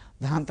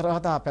 దాని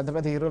తర్వాత పెద్ద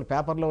పెద్ద హీరోలు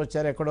పేపర్లో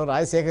వచ్చారు, ఎక్కడో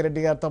రాజశేఖర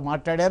రెడ్డి గారితో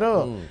మాట్లాడారు,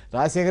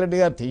 రాజశేఖర రెడ్డి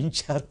గారు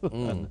తీయించారు.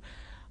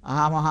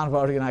 ఆ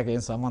మహానుభావుడికి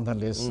నాకేం సంబంధం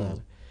లేదు సార్.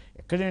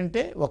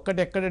 ఎక్కడంటే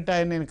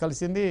ఆయన నేను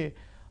కలిసింది,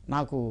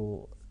 నాకు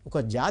ఒక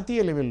జాతీయ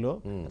లెవెల్లో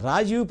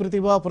రాజీవ్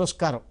ప్రతిభా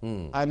పురస్కారం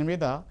ఆయన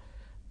మీద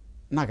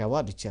నాకు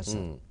అవార్డు ఇచ్చారు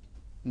సార్.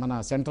 మన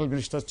సెంట్రల్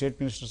మినిస్టర్, స్టేట్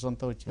మినిస్టర్స్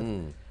అంతా వచ్చారు.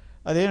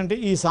 అదేంటంటే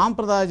ఈ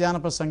సాంప్రదాయ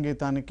జానపద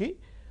సంగీతానికి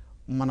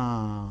మన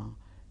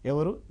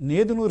ఎవరు,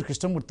 నేదునూరు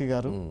కృష్ణమూర్తి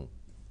గారు,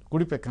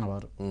 కుడిపెక్కన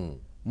వారు,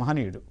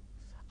 మహనీయుడు,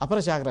 అపర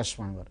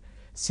త్యాగరాజస్వామి వారు,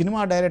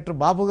 సినిమా డైరెక్టర్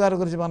బాపు గారి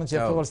గురించి మనం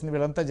చెప్పవలసింది.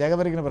 వీళ్ళంతా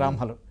జగవరిగిన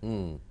బ్రాహ్మలు.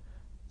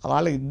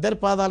 వాళ్ళ ఇద్దరి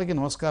పాదాలకి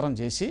నమస్కారం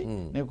చేసి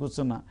నేను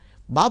కూర్చున్నా.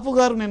 బాపు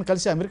గారు నేను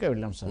కలిసి అమెరికా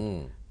వెళ్ళాం సార్.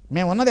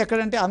 మేము ఉన్నది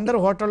ఎక్కడంటే అందరూ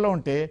హోటల్లో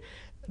ఉంటే,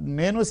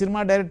 నేను సినిమా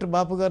డైరెక్టర్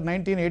బాపు గారు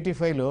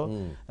 1985లో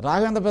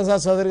రాఘవేంద్ర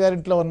ప్రసాద్ చౌదరి గారి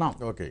ఇంట్లో ఉన్నాం.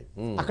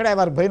 అక్కడే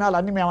వారి భైనాలు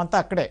అన్ని, మేమంతా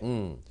అక్కడే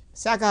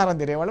శాకాహారం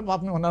తినేవాళ్ళు.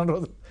 పాపం ఉన్న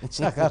రోజు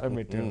శాకాహారం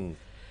పెట్టాడు.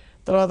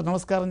 తర్వాత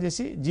నమస్కారం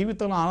చేసి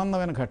జీవితంలో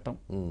ఆనందమైన ఘట్టం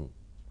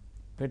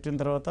పెట్టిన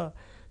తర్వాత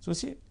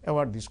చూసి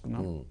అవార్డు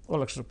తీసుకున్నాం. 1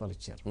 లక్ష రూపాయలు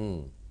ఇచ్చారు.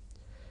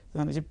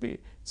 దాన్ని చెప్పి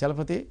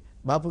చలపతి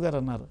బాపు గారు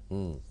అన్నారు,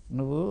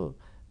 నువ్వు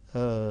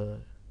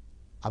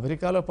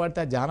అమెరికాలో పాడితే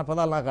ఆ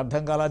జానపదాలు నాకు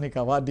అర్థం కాలా, నీకు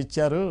అవార్డు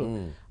ఇచ్చారు.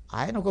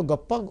 ఆయన ఒక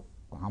గొప్ప,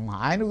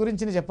 ఆయన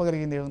గురించి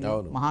చెప్పగలిగింది ఏముంది,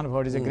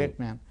 మహానుభావుడు, is a great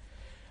man.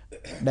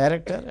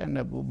 Director and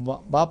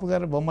బాపు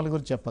గారి బొమ్మల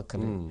గురించి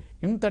చెప్పక్కర్లేదు.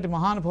 ఇంతటి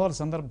మహానుభావుల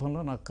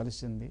సందర్భంలో నాకు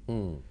కలిసింది.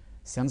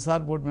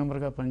 సెన్సార్ బోర్డు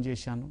మెంబర్గా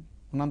పనిచేశాను,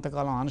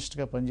 ఉన్నంతకాలం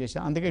ఆనెస్ట్గా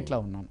పనిచేశాను, అందుకే ఇట్లా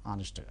ఉన్నాను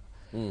ఆనెస్ట్గా.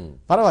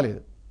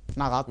 పర్వాలేదు,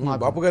 నాకు ఆత్మ.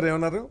 బాపు గారు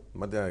ఏమన్నారు,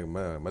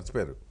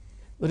 మర్చిపోయారు.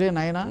 ఒరే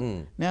నాయనా,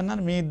 నేను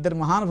అన్నాను, మీ ఇద్దరు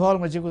మహానుభావుల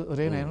మధ్య,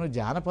 ఒరే నాయన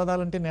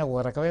జానపదాలు అంటే నేను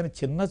ఒక రకమైన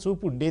చిన్న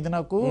చూపు ఉండేది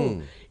నాకు.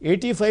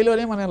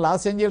 85లోనే మనం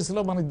లాస్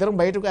ఏంజల్స్లో మన ఇద్దరం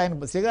బయటకు,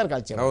 ఆయన సిగారు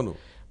కాల్చారు,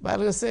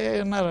 బయటకు వస్తే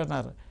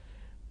అన్నారు,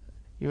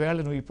 ఈవేళ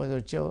నువ్వు ఇప్పుడు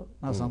వచ్చావు,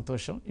 నాకు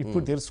సంతోషం,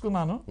 ఇప్పుడు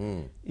తెలుసుకున్నాను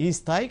ఈ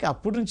స్థాయికి.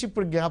 అప్పటి నుంచి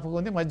ఇప్పుడు జ్ఞాపకం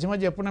ఉంది, మధ్య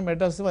మధ్య ఎప్పుడైనా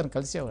మెడ్రాస్ వారిని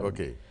కలిసేవారు.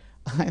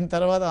 ఆయన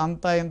తర్వాత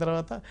అంతా అయిన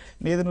తర్వాత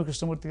నేదునూరు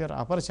కృష్ణమూర్తి గారు,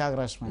 అపర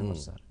త్యాగరాజస్వామి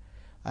గారు సార్,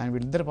 ఆయన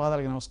వీళ్ళిద్దరి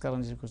పాదాలకి నమస్కారం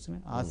చేసి కూర్చొని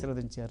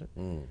ఆశీర్వదించారు,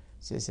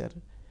 చేశారు.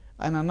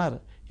 ఆయన అన్నారు,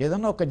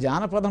 ఏదన్నా ఒక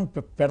జానపదం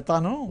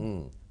పెడతాను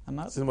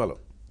అన్నారు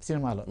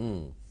సినిమాలో,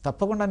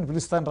 తప్పకుండా నేను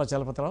పిలుస్తాను రా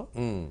చలపతిరావు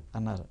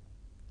అన్నారు.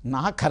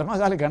 నా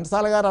కర్మగాలి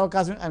ఘంటసాల గారు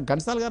అవకాశం,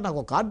 ఘంటసాల గారు నాకు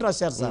ఒక కార్డు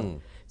రాశారు సార్,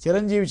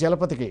 చిరంజీవి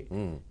చలపతికి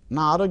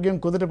నా ఆరోగ్యం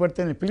కుదుట పడితే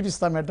నేను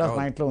పిలిపిస్తాను, మెడ్రాస్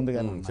మా ఇంట్లో ఉంది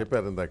కానీ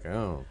చెప్పారు ఇందాక.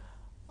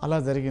 అలా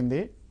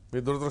జరిగింది. మీ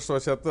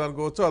దురదృష్టవశాత్తు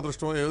అనుకోవచ్చు,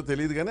 అదృష్టం ఏమో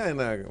తెలియదు కానీ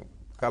ఆయన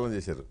కాలం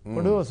చేశారు.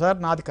 ఇప్పుడు సార్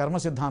నాది కర్మ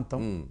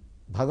సిద్ధాంతం,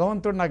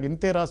 భగవంతుడు నాకు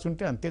ఇంతే రాసి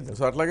ఉంటే అంతే.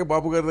 సో అట్లాగే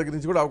బాబు గారి దగ్గర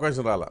నుంచి కూడా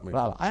అవకాశం రాలా.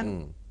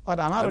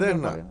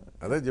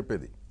 అదే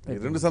చెప్పేది,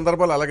 2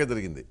 సందర్భాలు అలాగే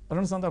జరిగింది.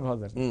 2 సందర్భాలు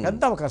జరిగింది,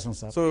 పెద్ద అవకాశం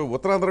సార్. సో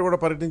ఉత్తరాంధ్ర కూడా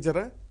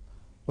పర్యటించారా?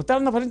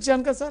 ఉత్తరాంధ్ర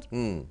పర్యటించాను కదా సార్,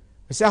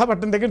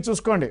 విశాఖపట్నం దగ్గర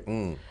చూసుకోండి.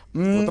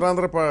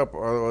 ఉత్తరాంధ్ర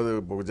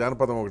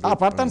జానపదం ఒకటి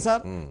పడతాను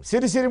సార్,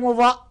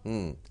 సిరిసిరిమువ్వ,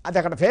 అది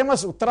అక్కడ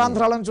ఫేమస్,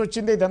 ఉత్తరాంధ్ర నుంచి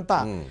వచ్చింది ఇదంతా.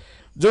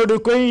 జోడు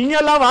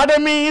కొయ్యల వాడ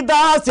మీద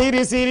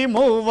సిరిసిరి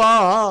మువ్వా,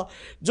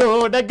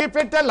 జోడగి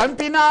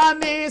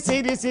పెట్టలంపినాని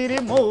సిరిసిరి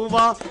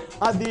మువ్వా,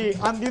 అది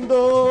అందిందో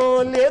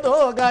లేదో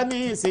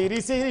గాని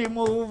సిరిసిరి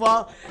మువ్వా,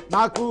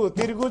 నాకు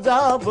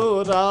తిరుగుజాబు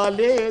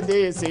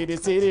రాలేదే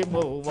సిరిసిరి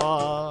మువ్వా,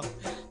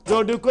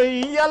 జోడు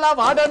కొయ్యల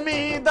వాడ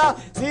మీద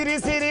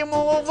సిరిసిరి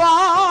మువ్వా,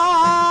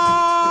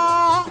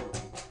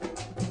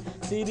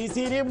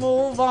 సిరిసిరి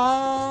మువ్వా,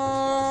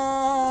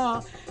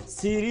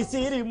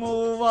 సిరిసిరి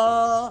మువ్వా,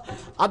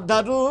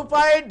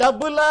 ₹1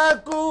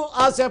 డబ్బులకు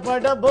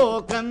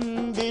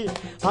ఆశపడబోకంది,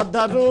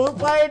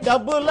 ₹1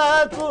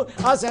 డబ్బులకు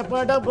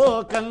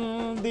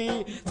ఆశపడబోకంది,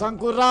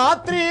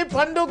 సంకురాత్రి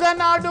పండుగ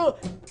నాడు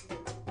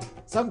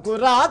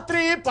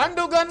సంకురాత్రి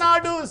పండుగ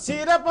నాడు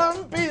సిర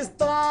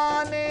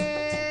పంపిస్తానే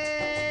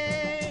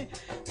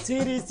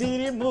సిరి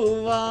సిరి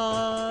మువ్వా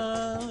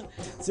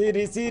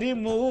సిరి సిరి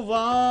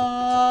మువ్వా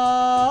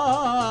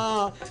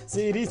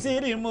సిరి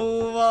సిరి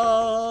మువ్వా.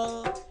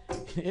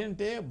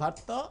 ఏంటే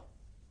భర్త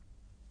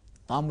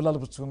తాంబూలాలు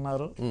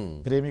పుచ్చుకున్నారు,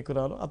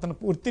 ప్రేమికురాలు, అతను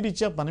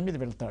వృత్తిరీత్యా పని మీద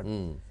వెళ్తాడు.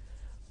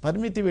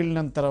 పరిమితి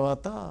వెళ్ళిన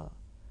తర్వాత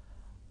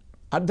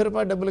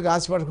 ₹1 డబ్బులకు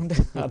ఆశపడుకుంటే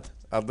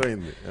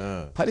అర్థమైంది.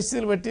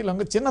 పరిస్థితులు బట్టి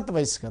చిన్నత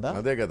వయసు కదా,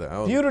 అదే కదా,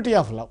 purity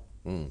of love.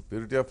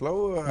 Purity of love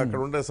అక్కడ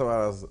ఉండే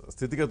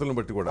స్థితిగతులను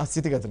బట్టి కూడా,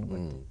 స్థితిగతులను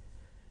బట్టి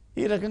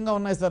ఈ రకంగా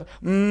ఉన్నాయి సార్.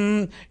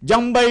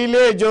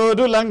 జంబైలే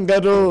జోరు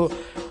లంగరు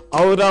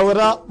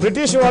ఔరౌరా.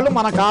 బ్రిటిష్ వాళ్ళు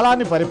మన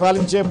కాలాన్ని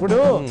పరిపాలించేప్పుడు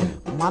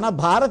మన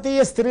భారతీయ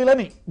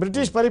స్త్రీలని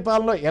బ్రిటిష్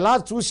పరిపాలనలో ఎలా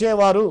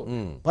చూసేవారు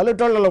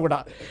పల్లెటూళ్ళలో కూడా.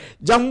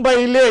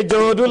 జంబైలే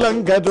జోరు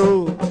లంగరు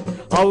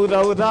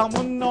ఔరౌరా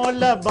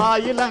మున్నోళ్ళ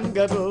బాయి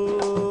లంగరు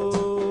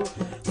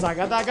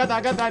సగదగ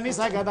దగదని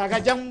సగదగ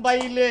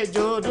జంబైలే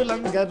జోరు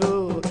లంగరు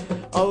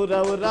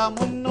ఔరౌరా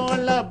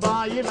మున్నోళ్ళ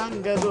బాయి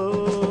లంగరు.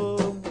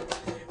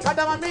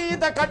 కడవ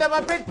మీద కడవ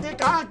పెట్టి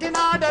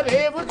కాకినాడ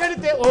రేవు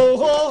కడితే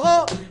ఓహోహో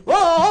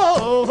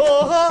ఓహోహో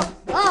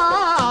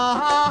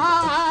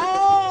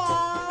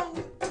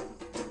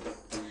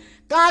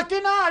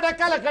కాకినాడ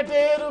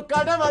కలకటేరు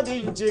కడవ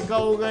దించి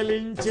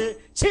కౌగలించే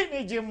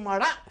చిని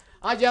జిమ్మడ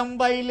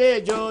అజంబైలే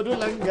జోరు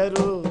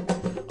లంగరు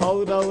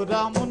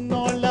ఔరౌరా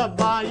మున్నోళ్ళ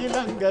బాయి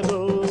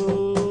లంగరు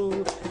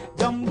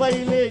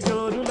జంబైలే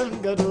జోరు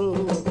లంగరు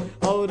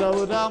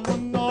ఔరౌరా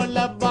మున్నోళ్ళ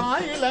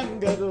బాయి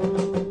లంగరు.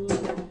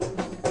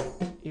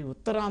 ఈ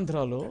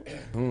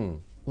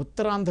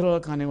ఉత్తరాంధ్రలో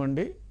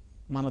కానివ్వండి,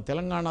 మన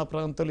తెలంగాణ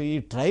ప్రాంతంలో ఈ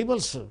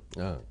ట్రైబల్స్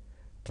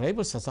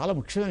చాలా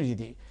ముఖ్యమైన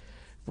ఇది.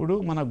 ఇప్పుడు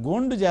మన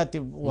గోండు జాతి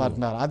వారు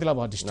ఉన్నారు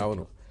ఆదిలాబాద్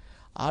డిస్ట్రిక్ట్.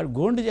 ఆ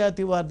గోండు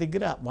జాతి వారి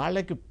దగ్గర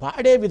వాళ్ళకి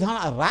పాడే విధానం,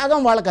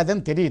 రాగం వాళ్ళకి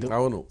అదని తెలియదు.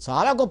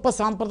 చాలా గొప్ప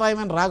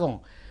సాంప్రదాయమైన రాగం.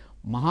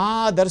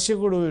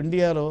 మహాదర్శకుడు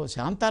ఇండియాలో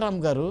శాంతారాం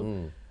గారు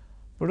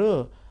ఇప్పుడు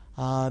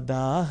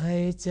ఆదా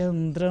హై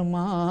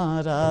చంద్రమా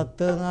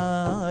రాత్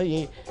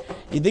ఆయే,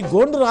 ఇది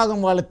గోండు రాగం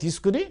వాళ్ళు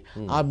తీసుకుని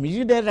ఆ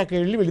మ్యూజిక్ డైరెక్టర్ అక్కడ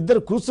వెళ్ళి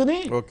వీళ్ళిద్దరు కూర్చుని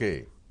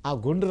ఆ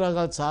గోండు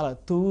రాగాలు చాలా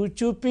తూ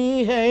చూపి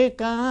హై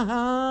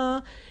కహా,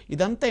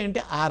 ఇదంతా ఏంటి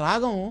ఆ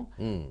రాగం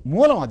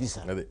మూలం అది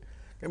సార్. అదే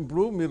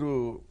ఇప్పుడు మీరు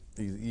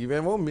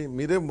ఇవేమో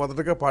మీరే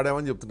మొదటగా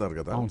పాడామని చెప్తున్నారు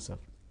కదా. అవును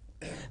సార్.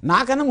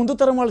 నాకన్నా ముందు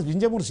తరం వాళ్ళు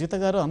వింజమూరి సీత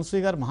గారు, అనసూయ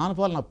గారు,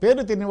 మహానుభావులు, నా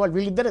పేరు తినే వాళ్ళు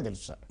వీళ్ళిద్దరే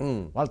తెలుసు సార్.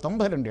 వాళ్ళు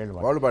 92 ఏళ్ళు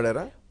వాళ్ళు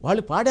పాడారా?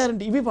 వాళ్ళు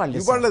పాడారంటే ఇవి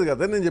పాడలేదు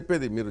కదా నేను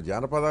చెప్పేది. మీరు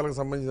జానపదాలకు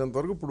సంబంధించినంత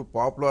వరకు ఇప్పుడు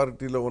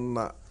పాపులారిటీలో ఉన్న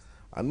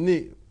అన్ని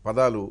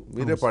పదాలు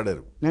మీరే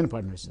పాడారు. నేను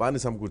పాడిన బాని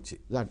సమకూర్చి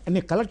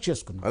అన్ని కలెక్ట్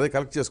చేసుకున్నాను. అదే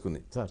కలెక్ట్ చేసుకుని.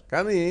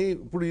 కానీ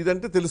ఇప్పుడు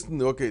ఇదంటే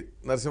తెలుస్తుంది, ఓకే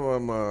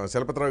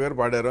చలపతిరావు గారు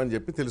పాడారు అని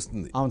చెప్పి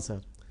తెలుస్తుంది. అవును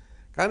సార్.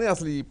 కానీ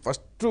అసలు ఈ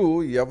ఫస్ట్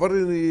ఎవరి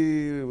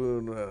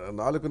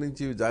నాలుక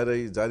నుంచి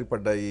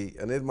జారిపడ్డాయి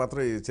అనేది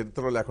మాత్రం ఈ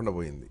చరిత్రలో లేకుండా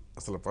పోయింది.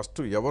 అసలు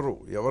ఫస్ట్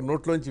ఎవరి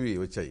నోట్లోంచి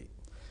వచ్చాయి?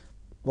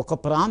 ఒక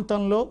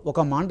ప్రాంతంలో ఒక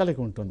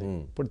మాండలికం ఉంటుంది.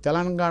 ఇప్పుడు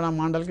తెలంగాణ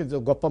మాండలికి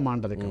గొప్ప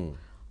మాండలికం,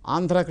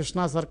 ఆంధ్ర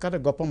కృష్ణా సర్కార్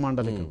గొప్ప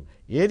మాండలికం,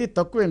 ఏది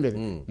తక్కువేం లేదు.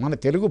 మన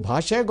తెలుగు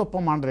భాషే గొప్ప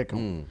మాండలికం.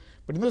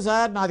 ఇప్పుడు ఎందుకు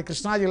సార్, నాది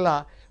కృష్ణా జిల్లా,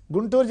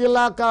 గుంటూరు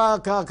జిల్లా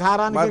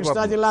కారానికి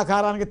కృష్ణా జిల్లా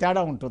కారానికి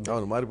తేడా ఉంటుంది,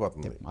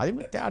 మారిపోతుంది.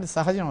 అది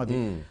సహజం. అది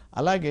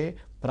అలాగే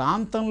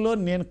ప్రాంతంలో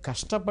నేను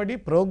కష్టపడి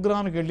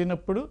ప్రోగ్రాంకి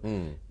వెళ్ళినప్పుడు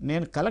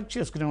నేను కలెక్ట్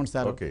చేసుకునేవాడిని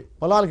సార్.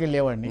 పొలాలకు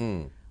వెళ్ళేవాడిని,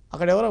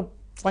 అక్కడ ఎవరో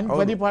పని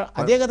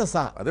అదే కదా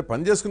సార్, అదే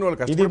పని చేసుకునే వాళ్ళు.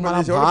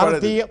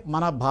 ఇది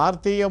మన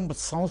భారతీయ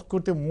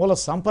సంస్కృతి మూల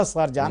సంపద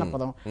సార్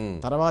జానపదం.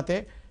 తర్వాతే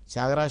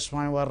త్యాగరాజ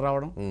స్వామి వారు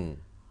రావడం,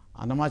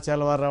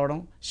 అన్నమాచార్య వారు రావడం,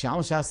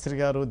 శ్యామశాస్త్రి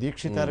గారు,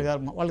 దీక్షితారు గారు,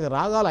 వాళ్ళకి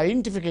రాగాల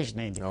ఐడెంటిఫికేషన్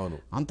అయింది.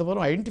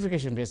 అంతవరకు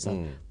ఐడెంటిఫికేషన్ లేదు సార్.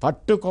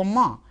 పట్టుకొమ్మ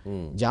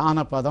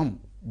జానపదం,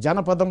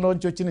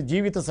 జనపదంలోంచి వచ్చిన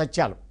జీవిత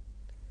సత్యాలు.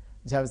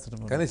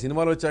 కానీ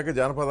సినిమాలు వచ్చాక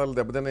జానపదాలు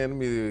దెబ్బతిన్నాయని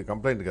మీ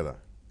కంప్లైంట్ కదా?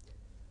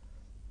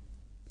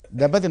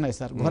 దెబ్బతిన్నాయి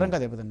సార్, ఘోరంగా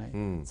దెబ్బతిన్నాయి.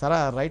 సరే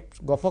రైట్,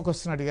 గొప్ప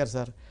క్వశ్చన్ అడిగారు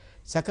సార్.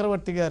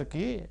 చక్రవర్తి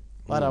గారికి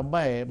వారి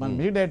అబ్బాయి, మన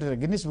మీ director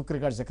Guinness book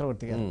record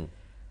Chakravarthy garu,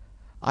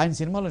 ఆయన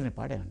సినిమాలో నేను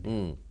పాడానండి.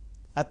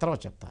 ఆ తర్వాత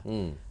చెప్తా.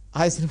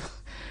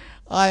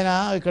 ఆయన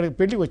ఇక్కడికి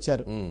పెళ్లికి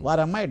వచ్చారు,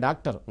 వారి అమ్మాయి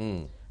డాక్టర్,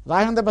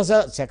 రాఘవేంద్ర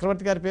ప్రసాద్.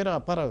 చక్రవర్తి గారి పేరు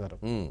అప్పారావు గారు,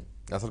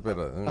 అసలు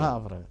పేరు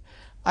అప్పారావు గారు.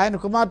 ఆయన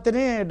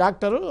కుమార్తెని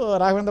డాక్టరు,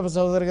 రాఘవేంద్ర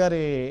ప్రసాద్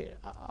గారి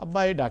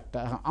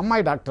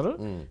అమ్మాయి డాక్టరు,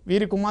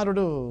 వీరి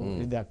కుమారుడు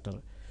డాక్టర్.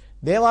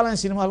 దేవాలయం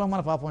సినిమాలో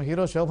మన పాపం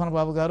హీరో శోభన్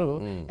బాబు గారు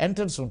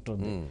ఎంట్రన్స్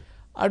ఉంటుంది,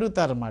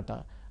 అడుగుతారన్నమాట,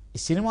 ఈ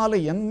సినిమాలో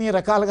ఎన్ని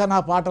రకాలుగా నా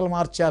పాటలు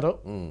మార్చారో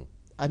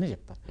అని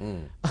చెప్పారు.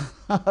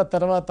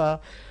 తర్వాత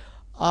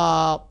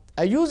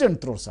యూజ్ అండ్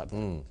త్రో సార్.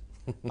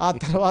 ఆ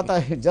తర్వాత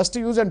జస్ట్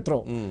యూజ్ అండ్ త్రో.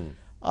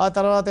 ఆ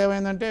తర్వాత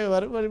ఏమైందంటే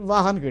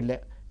వాహానికి వెళ్ళా,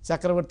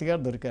 చక్రవర్తి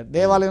గారు దొరికారు.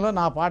 దేవాలయంలో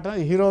నా పాట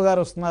హీరో గారు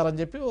వస్తున్నారని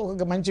చెప్పి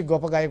ఒక మంచి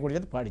గొప్ప గాయకుడి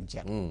చేత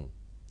పాడించారు,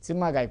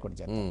 సినిమా గాయకుడి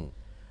చేత.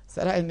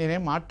 సరే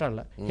నేనేం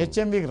మాట్లాడలే,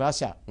 హెచ్ఎంవికి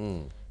రాశా,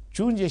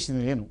 ట్యూన్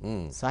చేసింది నేను,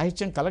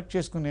 సాహిత్యం కలెక్ట్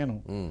చేసుకుని నేను,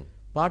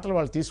 పాటలు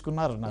వాళ్ళు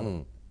తీసుకున్నారు అన్నారు.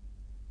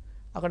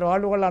 అక్కడ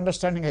వాళ్ళ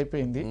అండర్స్టాండింగ్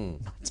అయిపోయింది,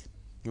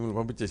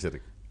 పంపించేశారు.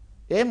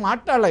 ఏం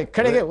మాట్లాడాల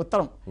ఇక్కడే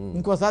ఉత్తరం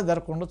ఇంకోసారి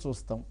జరగకుండా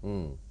చూస్తాం.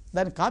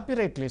 దాని కాపీ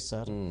రైట్ లేదు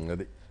సార్.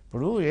 అది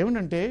ఇప్పుడు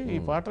ఏమిటంటే ఈ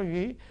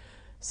పాటకి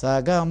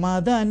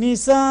సగమదని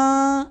సా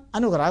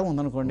అని ఒక రాగం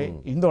ఉందనుకోండి,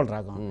 హిందోళ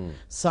రాగం,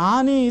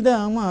 సానిద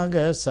మగ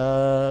సా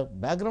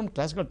బ్యాక్గ్రౌండ్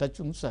క్లాసికల్ టచ్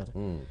ఉంది సార్.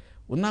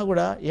 ఉన్నా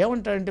కూడా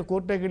ఏమంటాడంటే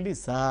కోర్టుకి వెళ్ళి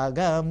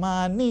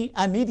సాగమాని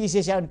అని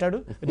తీసేసా అంటాడు,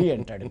 రీ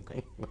అంటాడు. ఇంకా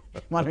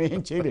మనం ఏం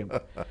చేయలేము.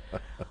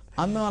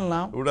 అందువలన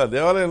ఇప్పుడు ఆ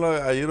దేవాలయంలో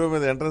ఆ హీరో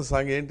మీద ఎంట్రన్స్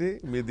సాంగ్ ఏంటి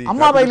మీది?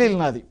 అమ్మా బయలు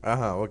నాది.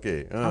 ఓకే,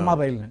 అమ్మా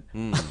బయలు.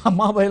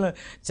 అమ్మా బయలు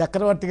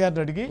చక్రవర్తి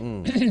గారిని అడిగి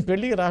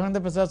పెళ్లికి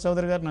రాఘవేంద్ర ప్రసాద్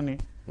చౌదరి గారు నన్ను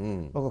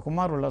ఒక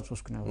కుమారులా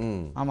చూసుకునేవారు.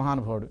 ఆ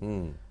మహానుభావుడు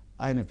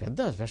ఆయన పెద్ద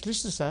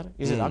స్పెషలిస్ట్ సార్,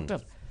 ఈజ్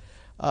డాక్టర్,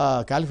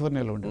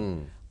 కాలిఫోర్నియాలో ఉండే.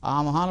 ఆ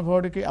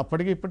మహానుభావుడికి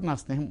అప్పటికి ఇప్పటి నా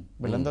స్నేహం.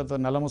 వీళ్ళందరితో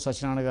నల్లము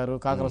సత్యనారాయణ గారు,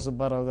 కాకర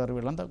సుబ్బారావు గారు,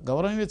 వీళ్ళంతా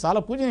గౌరవనీయులు, చాలా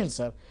పూజనీయులు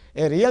సార్.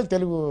 ఏ రియల్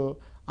తెలుగు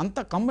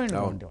అంతా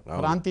కంబైన్డ్గా ఉండేవాడు,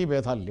 ప్రాంతీయ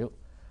భేదాలు లేవు.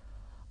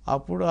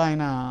 అప్పుడు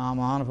ఆయన ఆ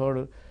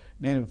మహానుభావుడు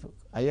నేను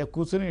అయ్యా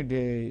కూర్చుని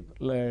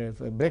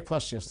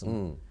బ్రేక్ఫాస్ట్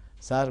చేస్తున్నాను.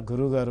 సార్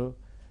గురువు గారు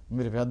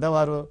మీరు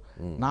పెద్దవారు,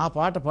 నా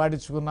పాట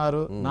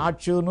పాడించుకున్నారు, నా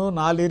ట్యూను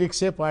నా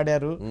లిరిక్సే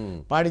పాడారు,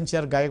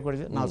 పాడించారు గాయకుడు,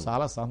 నాకు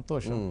చాలా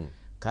సంతోషం.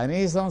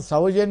 కనీసం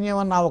సౌజన్యం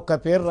అని నా ఒక్క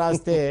పేరు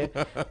రాస్తే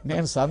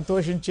నేను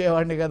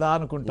సంతోషించేవాడిని కదా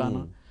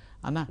అనుకుంటాను.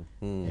 అన్న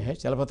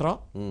చలపతిరావు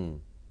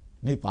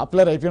నీ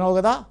పాపులర్ అయిపోయినావు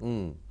కదా,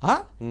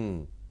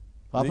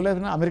 పాపులర్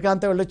అయిపోయినా అమెరికా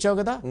అంతా వెళ్ళొచ్చావు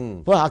కదా,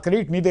 ఆ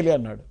క్రెడిట్ నీదేలే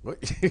అన్నాడు.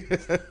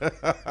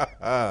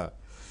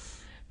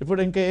 ఇప్పుడు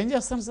ఇంకా ఏం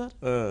చేస్తాను సార్,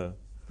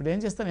 ఇప్పుడు ఏం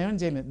చేస్తాను, ఏమని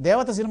చేయలేదు.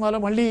 దేవత సినిమాలో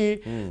మళ్ళీ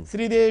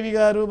శ్రీదేవి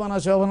గారు, మన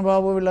శోభన్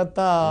బాబు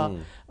వీళ్ళంతా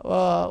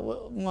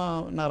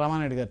నా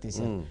రామానాయుడు గారు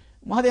తీశారు.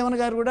 మహాదేవన్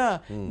గారు కూడా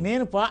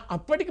నేను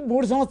అప్పటికి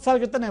 3 సంవత్సరాల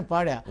క్రితం నేను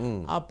పాడా.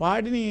 ఆ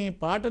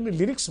పాటని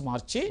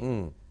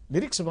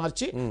లిరిక్స్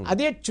మార్చి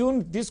అదే ట్యూన్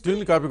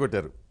తీసుకుని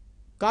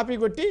కాపీ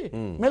కొట్టి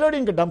మెలోడీ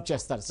ఇంకా డంప్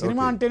చేస్తారు.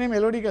 సినిమా అంటేనే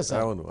మెలోడీగా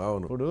సార్.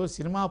 ఇప్పుడు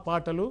సినిమా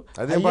పాటలు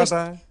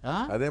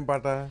అదేం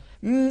పాట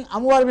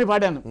అమ్మవారి మీద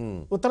పాడాను.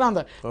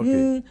 ఉత్తరాంధ్ర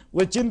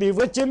వచ్చింది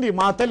వచ్చింది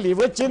మా తల్లి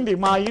వచ్చింది,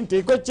 మా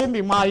ఇంటికి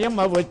వచ్చింది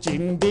మాయమ్మ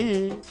వచ్చింది,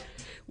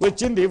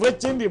 వచ్చింది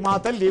వచ్చింది మా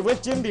తల్లి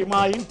వచ్చింది,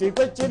 మా ఇంటికి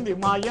వచ్చింది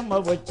మాయమ్మ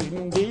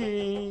వచ్చింది,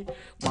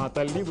 మా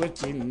తల్లి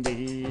వచ్చింది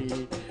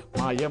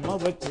మాయమ్మ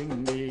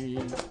వచ్చింది.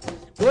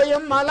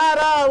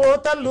 ఓయమ్మలారా ఓ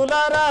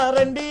తల్లులారా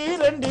రండి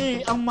రండి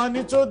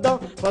అమ్మని చూద్దాం,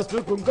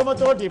 పసుపు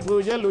కుంకుమతోటి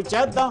పూజలు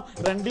చేద్దాం,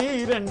 రండి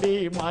రండి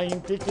మా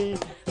ఇంటికి,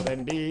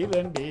 రండి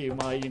రండి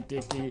మా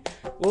ఇంటికి.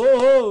 ఓ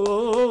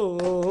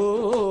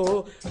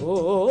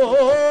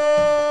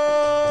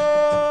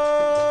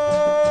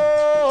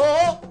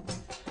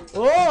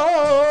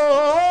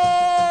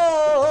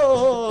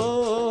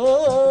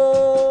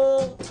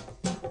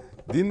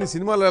దీన్ని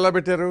సినిమాలో ఎలా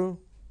పెట్టారు,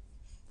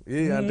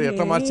 అంటే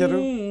ఎట్లా మార్చారు?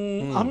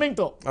 హమ్మింగ్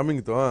తో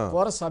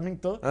కోరస్ హమ్మింగ్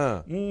తో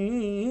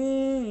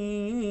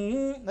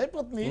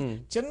అయిపోతుంది.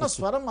 చిన్న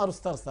స్వరం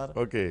మారుస్తారు సార్.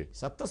 ఓకే,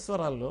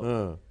 సప్తస్వరాల్లో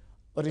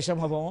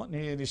రిషభమో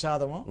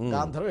నిషాదమో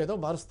గాంధర్వం ఏదో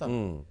మారుస్తారు.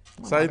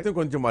 సాహిత్యం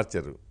కొంచెం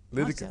మార్చారు,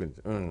 లిరిక్స్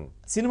కొంచెం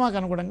సినిమాకి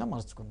అనుగుణంగా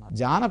మార్చుకున్నారు.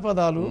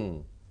 జానపదాలు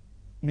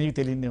మీకు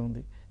తెలియదే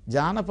ఉంది.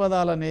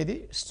 జానపదాలు అనేది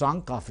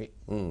strong coffee,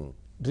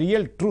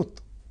 real truth.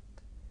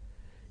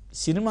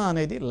 Cinema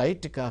అనేది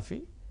లైట్ కాఫీ.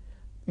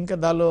 ఇంకా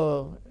దానిలో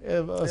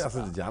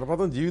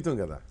జానపదం జీవితం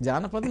కదా,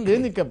 జానపదం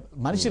లేదు ఇంకా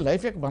మనిషి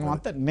లైఫ్ యొక్క మనం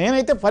అంతా.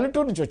 నేనైతే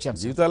పల్లెటూరు నుంచి వచ్చాను,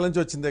 జీవితాల నుంచి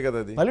వచ్చిందే కదా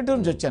అది. పల్లెటూరు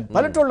నుంచి వచ్చాను,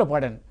 పల్లెటూరులో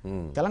పాడాను.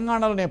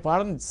 తెలంగాణలో నేను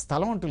పాడని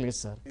స్థలం అంటూ లేదు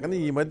సార్. కానీ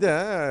ఈ మధ్య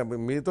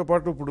మీతో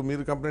పాటు ఇప్పుడు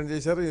మీరు కంప్లైంట్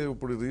చేశారు,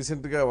 ఇప్పుడు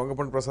రీసెంట్గా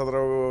వంగపండి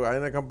ప్రసాదరావు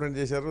ఆయన కంప్లైంట్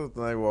చేశారు,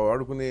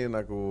 వాడుకుని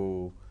నాకు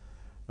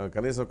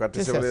కనీసం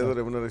కట్టేసి లేదు,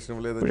 రెమ్యునరేషన్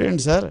లేదు.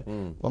 ఏంటి సార్,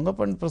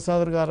 వంగపండి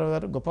ప్రసాద్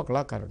గారు గొప్ప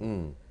కళాకారుడు,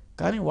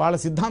 కానీ వాళ్ళ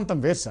సిద్ధాంతం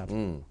వేరు సార్.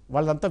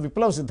 వాళ్ళదంతా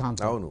విప్లవ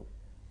సిద్ధాంతం. అవును,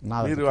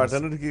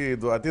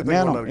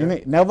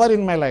 never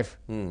in my life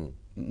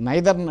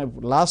neither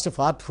last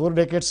 4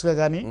 డెకేడ్స్గా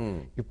కానీ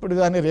ఇప్పుడు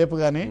కానీ రేపు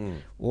కానీ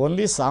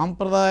ఓన్లీ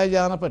సాంప్రదాయ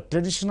జానపద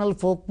ట్రెడిషనల్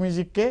ఫోక్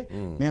మ్యూజిక్కే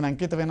నేను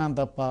అంకితమైనాను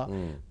తప్ప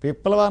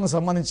విప్లవానికి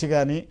సంబంధించి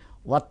కానీ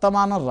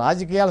వర్తమాన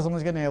రాజకీయాలకు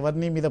సంబంధించి నేను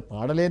ఎవరిని మీద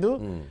పాడలేదు.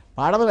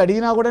 పాడమని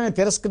అడిగినా కూడా నేను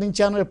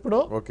తిరస్కరించాను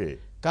ఎప్పుడో.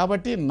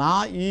 కాబట్టి నా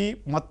ఈ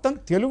మొత్తం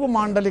తెలుగు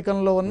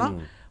మాండలికంలో ఉన్న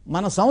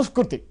మన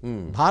సంస్కృతి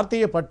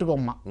భారతీయ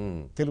పట్టుబొమ్మ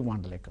తెలుగు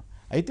మాండలికం.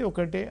 అయితే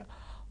ఒకటి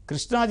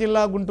కృష్ణా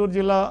జిల్లా, గుంటూరు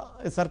జిల్లా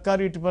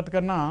సర్కారు ఇటు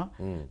పట్టుకన్నా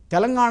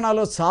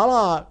తెలంగాణలో చాలా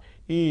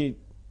ఈ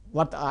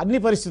అన్ని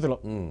పరిస్థితుల్లో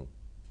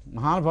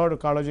మహానుభావుడు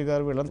కాళోజీ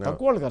గారు వీళ్ళంతా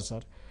తక్కువ వాళ్ళు కాదు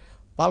సార్.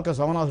 పాల్క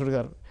సోమనాథుడు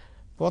గారు,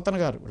 పోతన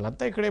గారు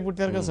వీళ్ళంతా ఇక్కడే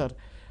పుట్టారు కదా సార్.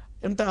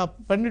 ఇంత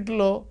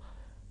పండిట్లో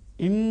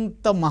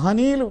ఇంత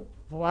మహనీయులు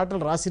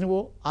పాటలు రాసినవో,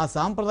 ఆ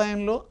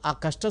సాంప్రదాయంలో ఆ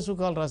కష్ట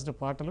సుఖాలు రాసిన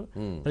పాటలు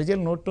ప్రజల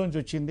నోట్లోంచి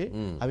వచ్చింది,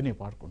 అవి నేను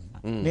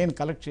పాడుకుంటున్నాను. నేను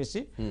కలెక్ట్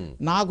చేసి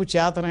నాకు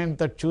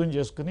చేతనైనంత ట్యూన్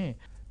చేసుకుని.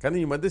 కానీ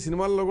ఈ మధ్య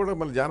సినిమాల్లో కూడా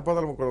మళ్ళీ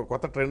జానపదాలు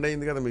కొత్త ట్రెండ్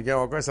అయింది కదా, మీకేం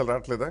అవకాశాలు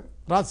రావట్లేదా?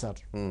 రాదు సార్,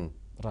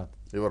 రాదు.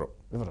 ఎవరు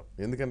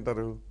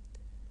ఎందుకంటారు?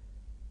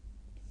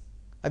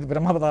 అది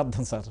బ్రహ్మ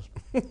పదార్థం సార్.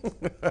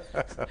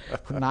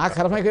 నా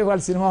కర్మకి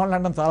వాళ్ళు సినిమా వాళ్ళు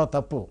అనడం చాలా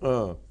తప్పు.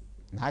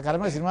 నా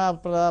కర్మ సినిమా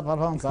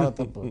ప్రభావం చాలా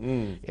తప్పు.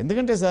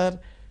 ఎందుకంటే సార్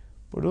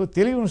ఇప్పుడు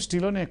తెలుగు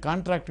యూనివర్సిటీలో నేను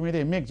కాంట్రాక్ట్ మీద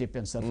ఎంఏకి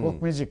చెప్పాను సార్, ఫోక్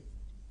మ్యూజిక్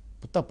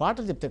కొత్త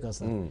పాటలు చెప్తే కదా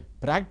సార్,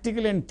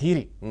 ప్రాక్టికల్ అండ్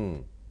థియరీ.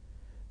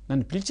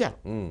 నన్ను పిలిచారు,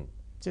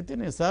 చెప్తే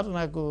నేను సార్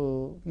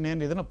నేను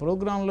ఏదైనా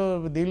ప్రోగ్రాంలో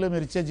దీనిలో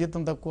మీరు ఇచ్చే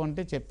జీతం తక్కువ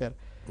అంటే చెప్పారు.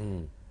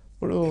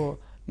 ఇప్పుడు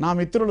నా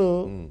మిత్రుడు,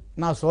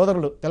 నా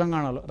సోదరుడు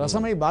తెలంగాణలో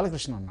రసమయ్య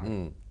బాలకృష్ణ అన్నాడు.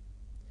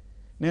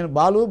 నేను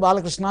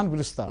బాలకృష్ణ అని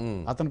పిలుస్తా,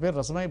 అతని పేరు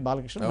రసమయ్య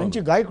బాలకృష్ణ,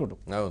 మంచి గాయకుడు.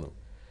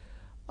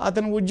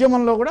 అతని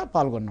ఉద్యమంలో కూడా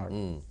పాల్గొన్నాడు.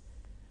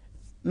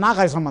 నాకు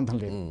అది సంబంధం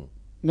లేదు,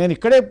 నేను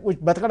ఇక్కడే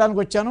బతకడానికి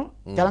వచ్చాను,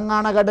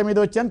 తెలంగాణ గడ్డ మీద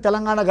వచ్చాను,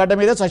 తెలంగాణ గడ్డ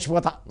మీదే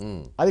చచ్చిపోతా,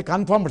 అది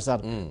confirmed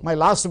sir, my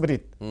last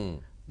breath.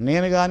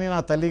 నేను కానీ నా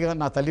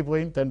తల్లి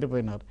పోయింది, తండ్రి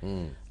పోయినారు.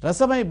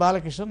 రసమయ్య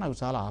బాలకృష్ణ నాకు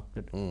చాలా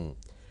ఆప్తుడు,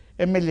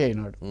 ఎమ్మెల్యే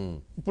అయినాడు,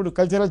 ఇప్పుడు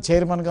కల్చరల్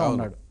చైర్మన్గా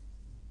ఉన్నాడు.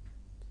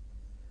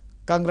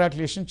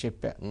 కంగ్రాచులేషన్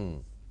చెప్పా,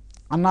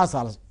 అన్నా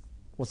చాలా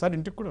ఒకసారి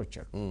ఇంటికి కూడా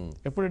వచ్చాడు.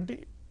 ఎప్పుడంటే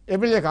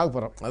ఎమ్మెల్యే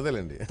కాకపోవడం,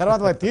 అదేలేండి. తర్వాత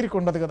వారి తీరిక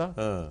ఉండదు కదా,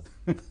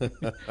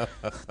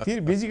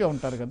 బిజీగా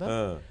ఉంటారు కదా.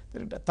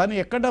 తను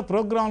ఎక్కడ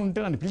ప్రోగ్రాం ఉంటే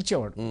నన్ను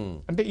పిలిచేవాడు,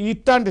 అంటే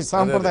ఇట్లాంటి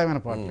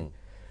సాంప్రదాయమైన పాటలు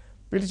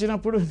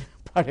పిలిచినప్పుడు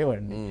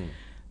పాడేవాడిని.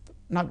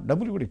 నాకు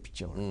డబ్బులు కూడా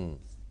ఇప్పించేవాడు,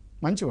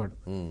 మంచివాడు.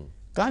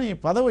 కానీ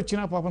పదవి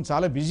వచ్చినా పాపం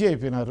చాలా బిజీ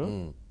అయిపోయినారు.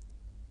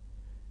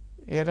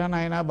 ఏరా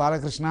నాయనా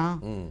బాలకృష్ణ,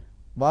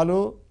 బాలు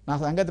నా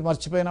సంగతి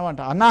మర్చిపోయినావు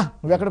అంట. అన్నా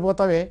నువ్వెక్కడ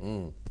పోతావే?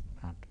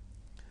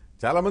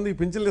 చాలా మందికి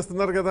పింఛన్లు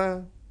ఇస్తున్నారు కదా,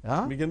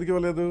 మీకు ఎందుకు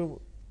ఇవ్వలేదు?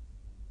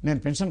 నేను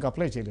పెన్షన్కి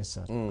అప్లై చేయలేదు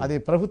సార్, అది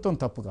ప్రభుత్వం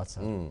తప్పు కాదు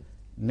సార్.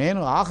 నేను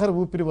ఆఖరి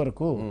ఊపిరి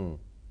వరకు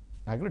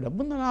నాకు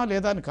డబ్బు ఉందనా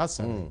లేదా అని కాదు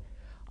సార్.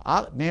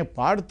 నేను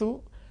పాడుతూ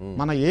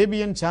మన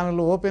ఏబిఎన్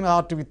ఛానల్లో ఓపెన్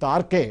ఆర్ట్ విత్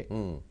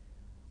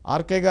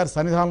ఆర్కే గారి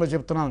సన్నిధానంలో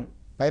చెప్తున్నాను,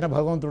 పైన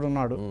భగవంతుడు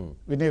ఉన్నాడు,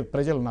 వినే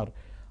ప్రజలు ఉన్నారు.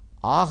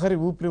 ఆఖరి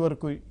ఊపిరి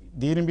వరకు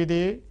దీని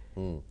మీదే,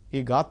 ఈ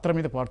గాత్రం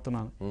మీద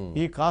పాడుతున్నాను.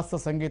 ఈ కాస్త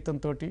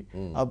సంగీతంతో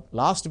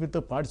లాస్ట్ బిట్తో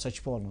పాడి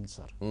చచ్చిపోవాలని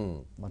సార్,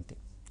 అంతే.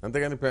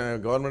 అంతేగాని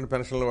గవర్నమెంట్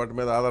పెన్షన్లు వాటి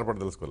మీద ఆధారపడి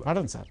తెలుసుకోవాలి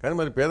పాడండి సార్. కానీ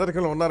మరి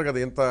పేదరికంలో ఉన్నారు కదా,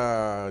 ఇంత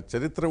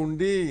చరిత్ర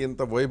ఉండి,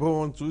 ఇంత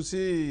వైభవం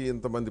చూసి,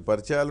 ఇంతమంది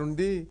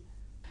పరిచయాలుండి.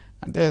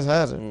 అంటే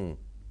సార్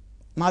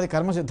మాది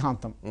కర్మ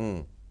సిద్ధాంతం,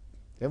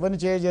 ఎవరిని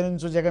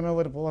జనించు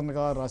జగమెవరి పోవంది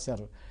గారు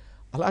రాశారు.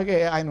 అలాగే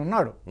ఆయన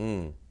ఉన్నాడు,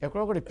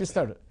 ఎక్కడో ఒకటి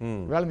ఇప్పిస్తాడు.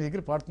 ఇవాళ మీ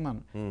దగ్గర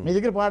పాడుతున్నాను, మీ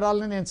దగ్గర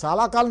పాడాలని నేను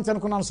చాలా కాలం నుంచి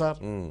అనుకున్నాను సార్.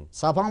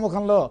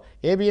 సభాముఖంలో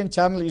ABN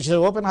channel it's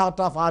open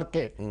heart of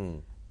RK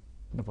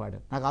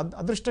పాడాను. నాకు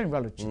అదృష్టం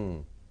ఇవాళ వచ్చింది,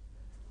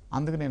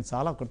 అందుకు నేను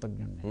చాలా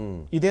కృతజ్ఞుడిని.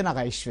 ఇదే నాకు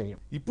ఐశ్వర్యం.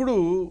 ఇప్పుడు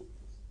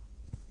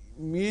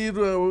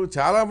మీరు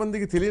చాలా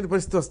మందికి తెలియని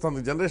పరిస్థితి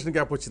వస్తుంది, జనరేషన్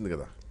గ్యాప్ వచ్చింది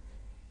కదా.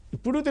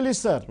 ఇప్పుడు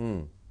తెలియదు sir,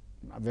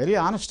 very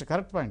honest,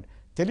 correct point.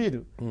 తెలియదు.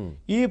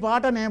 ఈ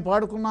పాట నేను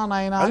పాడుకున్నాను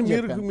ఆయన,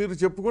 మీరు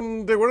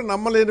చెప్పుకుంటే కూడా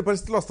నమ్మలేని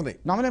పరిస్థితులు వస్తున్నాయి.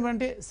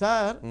 నమ్మలేమంటే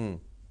సార్,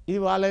 ఇది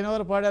వాళ్ళైన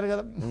వారు పాడారు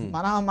కదా,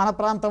 మన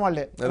ప్రాంతం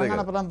వాళ్ళే,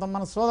 తెలంగాణ ప్రాంతం,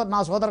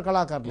 నా సోదర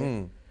కళాకారులు.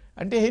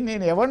 అంటే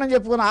నేను ఎవరిని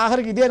చెప్పుకున్న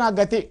ఆఖరికి ఇదే నా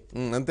గతి,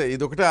 అంతే.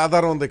 ఇది ఒకటే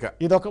ఆధారం ఉంది.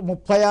 ఇది ఒక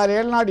 36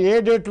 ఏళ్ళ నాడు ఏ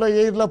డేట్లో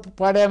ఏ ఇయర్లో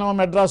పాడానో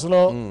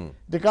మెడ్రాసులో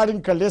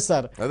రికార్డింగ్ ఇక్కడ లేదు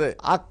సార్.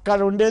 అక్కడ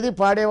ఉండేది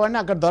పాడేవాడిని,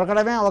 అక్కడ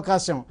దొరకడమే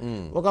అవకాశం.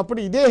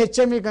 ఒకప్పుడు ఇదే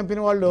హెచ్ఎంఈ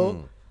కంపెనీ వాళ్ళు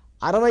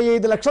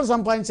 65 లక్షలు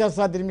సంపాదించారు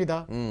సార్ దీని మీద.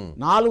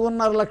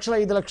 4.5 లక్షలు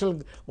 5 లక్షలు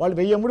వాళ్ళు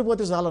 1000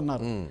 అమ్ముడిపోతే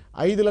చాలన్నారు.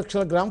 5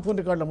 లక్షల గ్రామ్ ఫోన్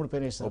రికార్డులు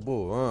అమ్ముడిపోయినాయి సార్.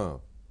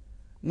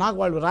 నాకు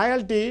వాళ్ళు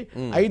రాయల్టీ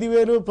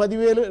 5,000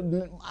 10,000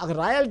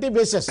 రాయల్టీ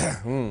బేసెస్.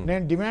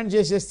 నేను డిమాండ్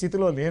చేసే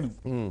స్థితిలో లేను.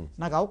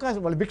 నాకు అవకాశం,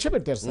 వాళ్ళు భిక్ష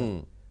పెట్టారు సార్.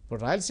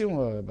 ఇప్పుడు Rayalaseema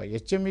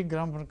HMV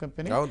gramophone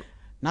company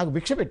నాకు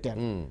భిక్ష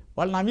పెట్టారు.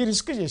 వాళ్ళు నా మీద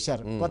రిస్క్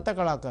చేశారు, కొత్త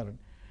కళాకారుడు.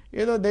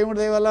 ఏదో దేవుడి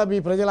దయ వల్ల, మీ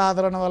ప్రజల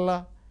ఆదరణ వల్ల,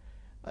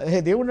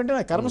 దేవుడు అంటే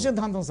నా కర్మ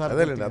సిద్ధాంతం సార్.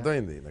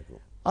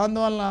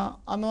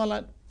 అందువల్ల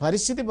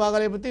పరిస్థితి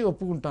బాగాలేకపోతే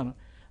ఒప్పుకుంటాను.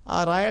 ఆ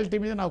రాయల్టీ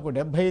మీద నాకు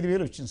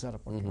 75,000 వచ్చింది సార్.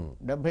 అప్పట్లో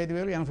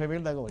 75,000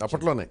 80,000 దాకా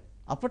వచ్చింది.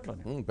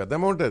 అప్పట్లోనే పెద్ద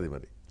అమౌంట్ అది.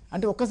 మరి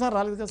అంటే ఒక్కసారి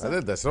రాలేదు కదా సార్,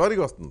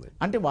 దశవారీగా వస్తుంది.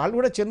 అంటే వాళ్ళు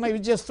కూడా చిన్న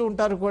యూజ్ చేస్తూ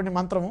ఉంటారు కొన్ని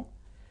మంత్రము.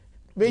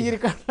 1000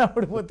 రికార్డులు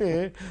పడిపోతే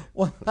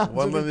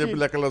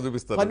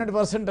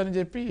 12% అని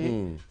చెప్పి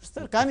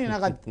ఇస్తారు. కానీ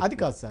నాకు అది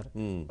కాదు సార్,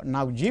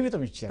 నాకు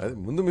జీవితం ఇచ్చారు.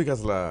 ముందు మీకు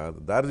అసలు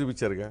దారి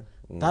చూపించారుగా.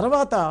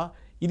 తర్వాత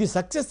ఇది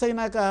సక్సెస్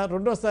అయినాక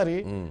రెండోసారి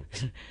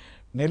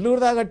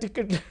నెల్లూరు దాకా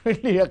టికెట్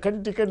వెళ్ళి, అక్కడి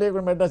టికెట్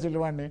లేకుండా మెడ్రాస్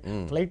వెళ్ళేవాడిని,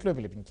 ఫ్లైట్లో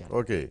పిలిపించారు.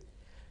 ఓకే,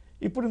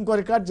 ఇప్పుడు ఇంకో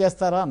రికార్డ్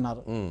చేస్తారా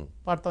అన్నారు.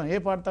 పాడతాం. ఏ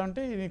పాడతాం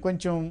అంటే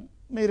కొంచెం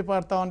మీరు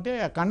పాడతామంటే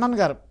కണ്ണన్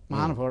గారు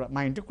మహానుభావుడు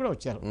మా ఇంటికి కూడా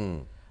వచ్చారు.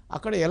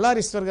 అక్కడ ఎల్ఆర్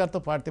గారితో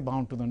పాడితే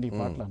బాగుంటుందండి ఈ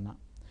పాటలు అన్న.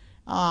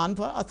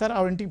 సరే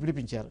ఆవిడ ఇంటికి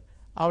పిలిపించారు.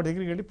 ఆవిడ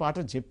దగ్గరికి వెళ్ళి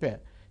పాటలు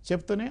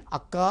చెప్తూనే,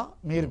 అక్క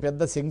మీరు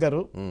పెద్ద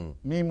సింగరు,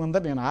 మీ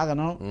ముందర నేను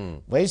ఆగను,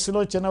 వయసులో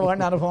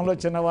చిన్నవాడిని, అనుభవంలో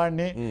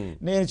చిన్నవాడిని,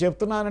 నేను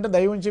చెప్తున్నానంటే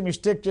దయవుంచి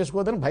మిస్టేక్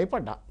చేసుకోవద్దని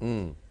భయపడ్డా.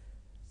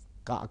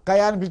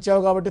 అక్కయ్య అని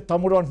పిలిచావు కాబట్టి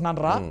తమ్ముడు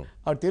అంటున్నాను రా,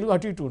 ఆవిడ తెలుగు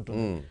అటు ఇటు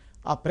ఉంటుంది.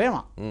 ఆ ప్రేమ,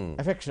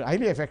 ఎఫెక్షన్,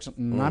 హైలీ ఎఫెక్షన్.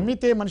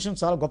 నమ్మితే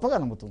మనిషిని చాలా గొప్పగా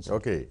నమ్ముతుంది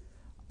సార్,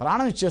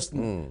 ప్రాణం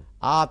ఇచ్చేస్తుంది.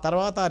 ఆ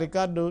తర్వాత ఆ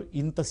రికార్డు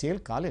ఇంత సేల్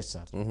కాలేదు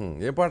సార్.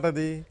 ఏ పాట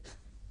అది?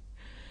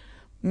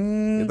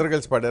 ఇద్దరు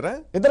కలిసి పాడారా?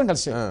 ఇద్దరం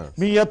కలిసి.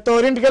 మీ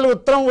అత్తోరింటికి వెళ్ళి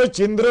ఉత్తరం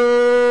వచ్చింద్రో,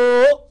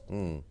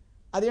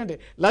 అదేంటి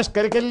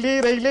లష్కరికెళ్ళి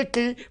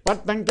రైలెక్కి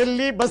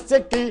పట్నంకెళ్ళి బస్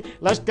ఎక్కి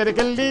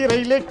లష్కరికెళ్ళి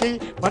రైలెక్కి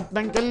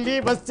పట్నంకెళ్ళి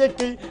బస్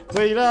ఎక్కి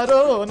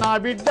పోయిరారో నా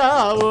బిడ్డ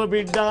ఓ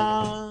బిడ్డ.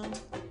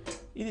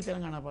 ఇది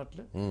తెలంగాణ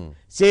పాటలు.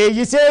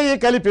 చేయి చేయి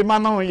కలిపి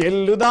మనం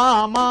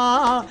ఎల్లుదామా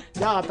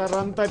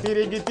జాతరంతా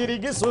తిరిగి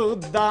తిరిగి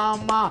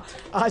చూద్దామా.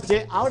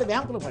 ఆవిడ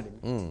వ్యాంపులు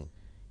పడింది.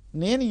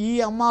 నేను ఈ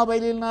అమ్మ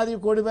బయలునాది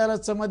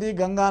కోడిబేలచ్చమ్మది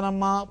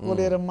గంగానమ్మ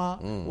పోలేరమ్మ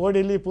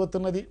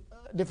ఓడెళ్ళిపోతున్నది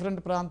డిఫరెంట్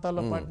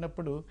ప్రాంతాల్లో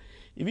పాడినప్పుడు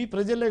ఇవి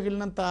ప్రజల్లోకి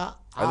వెళ్ళినంత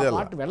ఆ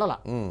పాట వెళ్ళాల,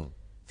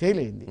 ఫెయిల్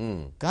అయింది.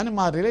 కానీ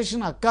మా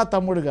రిలేషన్ అక్క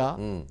తమ్ముడుగా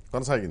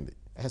కొనసాగింది.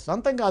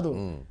 సొంతం కాదు,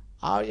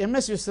 ఆ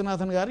ఎంఎస్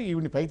విశ్వనాథన్ గారు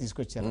ఈవిని పైకి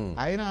తీసుకొచ్చారు.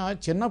 ఆయన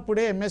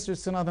చిన్నప్పుడే ఎంఎస్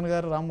విశ్వనాథన్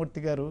గారు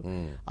రామ్మూర్తి గారు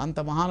అంత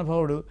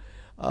మహానుభావుడు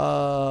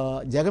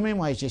జగమే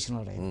మాయ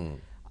చేసినాడు.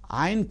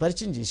 ఆయన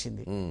పరిచయం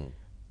చేసింది.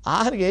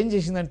 ఆఖరికి ఏం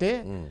చేసిందంటే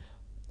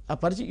ఆ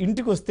పరిచయం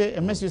ఇంటికి వస్తే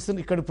ఎంఎస్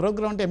విశ్వనాథ్ ఇక్కడ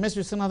ప్రోగ్రామ్ అంటే ఎంఎస్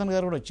విశ్వనాథన్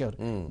గారు కూడా వచ్చేవారు,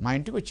 మా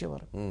ఇంటికి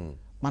వచ్చేవారు.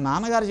 మా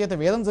నాన్నగారి చేత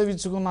వేదం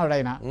చదివించుకున్నాడు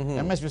ఆయన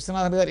ఎంఎస్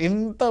విశ్వనాథన్ గారు.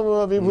 ఇంత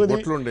విభూతి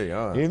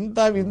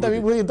ఇంత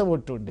విభూతి ఇంత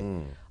ఒట్టు ఉండే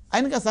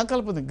ఆయనకి ఆ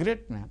సంకల్పం.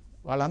 గ్రేట్ మ్యాన్,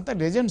 వాళ్ళంతా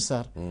లెజెండ్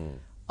సార్.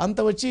 అంత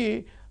వచ్చి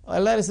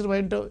ఎల్ఆర్ఎస్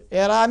ఇంటో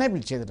ఎరానే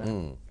పిలిచేది,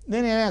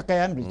 నేను ఏమే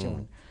అక్కయ్య అని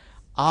పిలిచేవాడిని.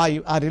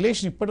 ఆ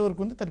రిలేషన్ ఇప్పటి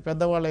వరకు ఉంది. తన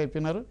పెద్దవాళ్ళు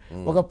అయిపోయినారు.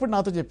 ఒకప్పుడు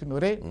నాతో చెప్పింది,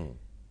 ఒరే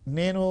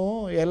నేను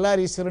ఎల్ఆర్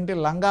ఈశ్వర్ అంటే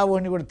లంగా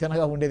ఓణి కూడా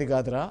తినగా ఉండేది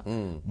కాదురా,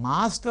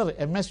 మాస్టర్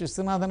ఎంఎస్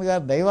విశ్వనాథన్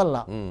గారి దయవల్ల.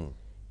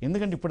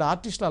 ఎందుకంటే ఇప్పుడు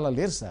ఆర్టిస్టులు అలా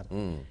లేరు సార్.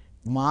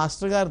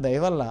 మాస్టర్ గారి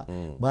దయవల్ల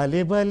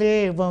భలే భలే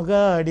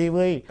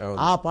మొగాడివై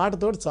ఆ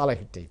పాటతో చాలా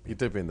హిట్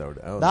అయిపోయింది ఆవిడ.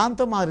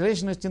 దాంతో మా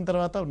రిలేషన్ వచ్చిన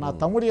తర్వాత నా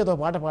తమ్ముడి ఏదో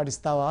పాట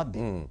పాడిస్తావా అని.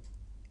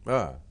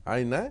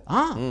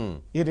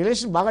 ఈ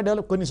రిలేషన్ బాగా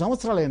డెవలప్ కొన్ని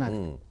సంవత్సరాలు అయినా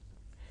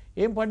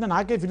ఏం పాడినా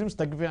నాకే ఫిలిమ్స్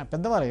తగ్గిపోయినా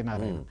పెద్దవారు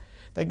అయినారు.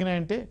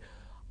 తగ్గినాయంటే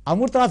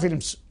అమృత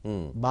films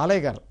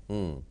Balayya garu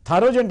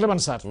thorough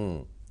gentleman sir,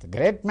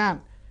 great man,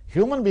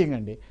 human being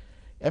అండి.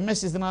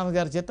 ఎంఎస్ విశ్వనాథన్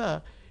గారి చేత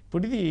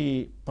ఇప్పుడు ఇది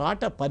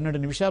పాట 12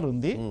 నిమిషాలు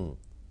ఉంది,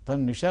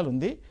 12 నిమిషాలు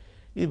ఉంది.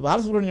 ఇది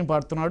బాలసుబ్రహ్మణ్యం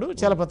పాడుతున్నాడు,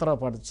 చలపతిరావు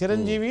పాడుతుంది,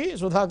 చిరంజీవి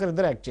సుధాకర్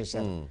ఇద్దరు యాక్ట్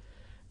చేశారు.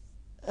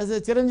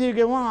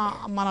 చిరంజీవికి ఏమో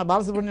మన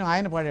బాలసుబ్రహ్మణ్యం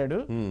ఆయన పాడాడు,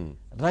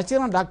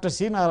 రచన డాక్టర్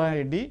సి నారాయణ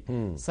రెడ్డి,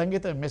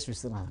 సంగీతం ఎంఎస్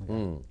విశ్వనాథన్.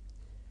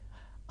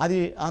 అది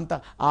అంత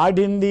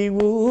ఆడింది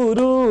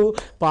ఊరు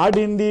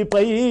పాడింది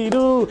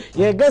పైరు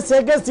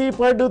ఎగసెగసి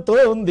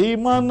పడుతోంది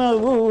మన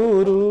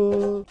ఊరు.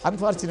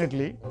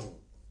 అన్ఫార్చునేట్లీ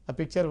ఆ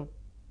పిక్చర్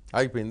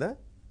ఆగిపోయిందా?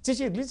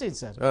 చేసి రిలీజ్ అయింది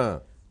సార్,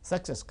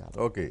 సక్సెస్ కాదు.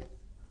 ఓకే,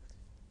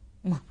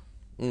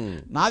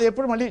 నాది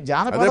ఎప్పుడు మళ్ళీ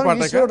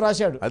జానపదం ఈశ్వరుడు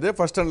రాశాడు. అదే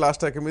ఫస్ట్ అండ్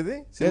లాస్ట్ ఇది.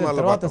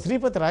 తర్వాత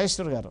శ్రీపతి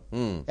రాజేశ్వర్ గారు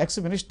ఎక్స్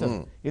మినిస్టర్,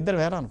 ఇద్దరు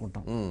వేరే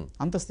అనుకుంటాం,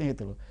 అంత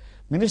స్నేహితులు.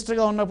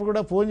 మినిస్టర్గా ఉన్నప్పుడు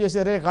కూడా ఫోన్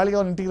చేశారే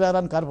ఖాళీగా ఇంటికి రారా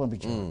అని కారు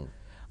పంపించారు.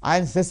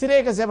 ఆయన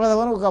శశిరేఖ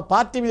శపథం ఒక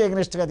పార్టీ మీద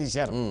ఎగ్నెస్ట్గా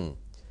తీశారు.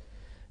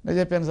 నేను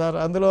చెప్పాను సార్,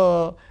 అందులో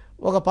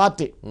ఒక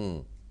పార్టీ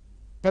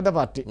పెద్ద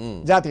పార్టీ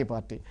జాతీయ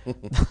పార్టీ,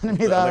 దాని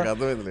మీద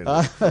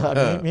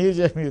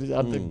మీరు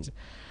అర్థం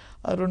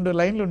 2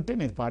 లైన్లు ఉంటే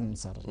నేను పాడను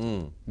సార్.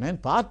 నేను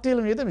పార్టీల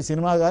మీద మీ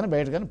సినిమా కానీ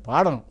బయట కానీ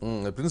పాడను,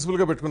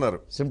 ప్రిన్సిపల్గా పెట్టుకున్నారు,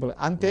 సింపుల్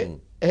అంతే.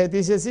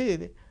 తీసేసి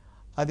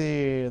అది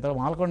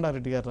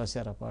మాలకొండారెడ్డి గారు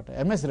రాశారు ఆ పాట,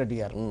 ఎంఎస్ రెడ్డి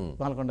గారు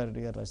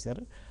మాలకొండారెడ్డి గారు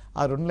రాశారు.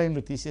 ఆ 2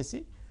 లైన్లు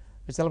తీసేసి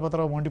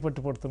చలపతిరావు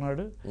మొండిపట్టు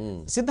పడుతున్నాడు.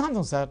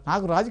 సిద్ధాంతం సార్,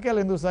 నాకు రాజకీయాలు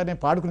ఎందుకు సార్,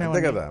 నేను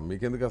పాడుకునేవాడిని కదా.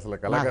 మీకెందుకు అసలు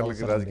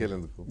కళాకారులకి రాజకీయాలు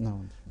ఎందుకు?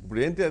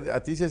 ఇప్పుడు ఏంటి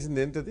అది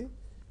తీసేసింది ఏంటది?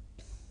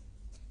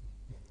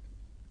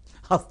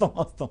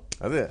 హస్తం.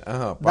 అదే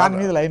దాని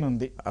మీద లైన్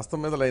ఉంది, హస్తం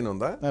మీద లైన్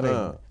ఉందా?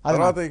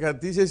 తర్వాత ఇక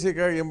తీసేసి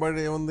ఏం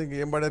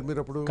పాడారు మీరు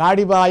అప్పుడు?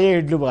 కాడిబాయే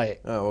ఎడ్లు బాయే,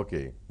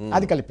 ఓకే,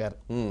 అది కలిపారు.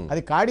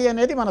 అది కాడి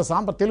అనేది మన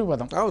తెలుగు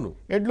పదం, అవును.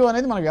 ఎడ్లు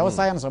అనేది మన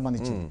వ్యవసాయానికి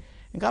సంబంధించింది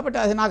కాబట్టి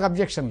అది నాకు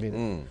అబ్జెక్షన్ లేదు.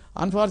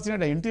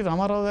 అన్ఫార్చునేట్ ఎన్టీ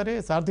రామారావు గారే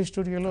సారథి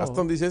స్టూడియోలో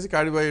హస్తం తీసేసి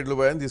కాడిబాయ్ ఎడ్లు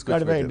బాయ్ అని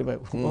తీసుకొచ్చి,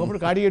 ఒకప్పుడు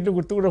కాడి ఎడ్లు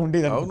గుర్తు కూడా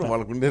ఉండేది,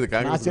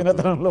 నా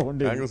చిన్నతనంలో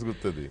ఉండేది,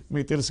 గుర్తుంది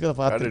మీకు తెలుసు కదా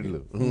పాత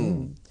ఎడ్లు.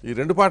 ఈ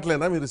 2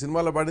 పాటలేనా మీరు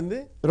సినిమాలో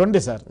పాడింది?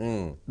 2 సార్,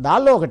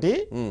 దానిలో ఒకటి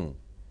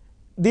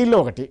దీనిలో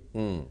ఒకటి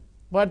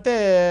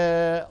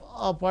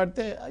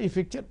పాడితే ఈ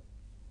పిక్చర్.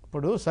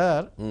 ఇప్పుడు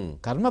సార్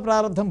కర్మ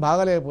ప్రారంభం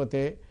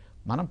బాగాలేకపోతే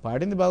మనం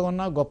పాడింది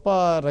బాగున్నా, గొప్ప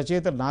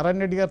రచయిత నారాయణ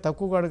రెడ్డి గారు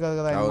తక్కువ కాడు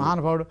కదా, ఆయన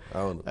మహానుభావుడు,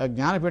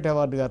 జ్ఞానపీఠ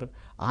అవార్డు గారు,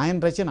 ఆయన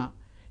రచన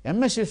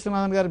ఎంఎస్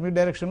విశ్వనాథన్ గారు మీ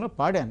డైరెక్షన్లో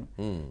పాడాను.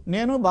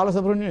 నేను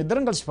బాలసుబ్రహ్మణ్యం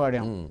ఇద్దరం కలిసి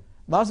పాడాము.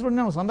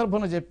 బాలసుబ్రహ్మణ్యం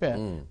సందర్భంలో చెప్పా,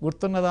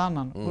 గుర్తున్నదా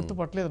అన్నాను,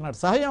 గుర్తుపట్టలేదు అన్నాడు.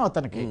 సహజం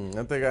అతనికి,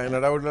 ఆయన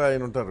అడవుడులో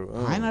ఆయన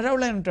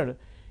ఉంటాడు.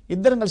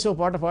 ఇద్దరం కలిసి ఒక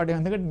పాట పాడాము,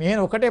 ఎందుకంటే నేను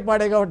ఒకటే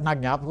పాడే కాబట్టి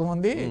నాకు జ్ఞాపకం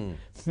ఉంది,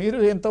 మీరు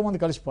ఎంతోమంది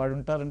కలిసి పాడి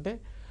ఉంటారంటే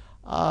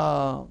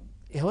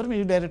ఎవరు మీ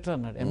డైరెక్టర్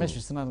అన్నాడు. ఎంఎస్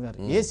విశ్వనాథన్ గారు.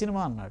 ఏ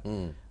సినిమా అన్నాడు.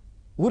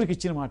 ఊరికి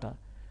ఇచ్చిన మాట.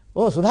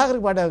 ఓ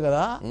సుధాకర్కి పాడావు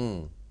కదా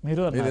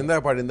మీరు, ఎందా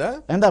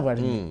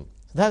పాడింది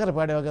సుధాకర్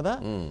పాడావు కదా,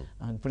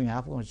 ఇప్పుడు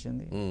జ్ఞాపకం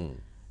వచ్చింది.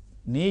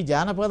 నీ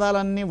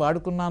జానపదాలన్నీ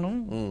వాడుకున్నాను.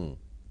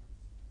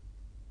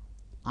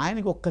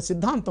 ఆయనకి ఒక్క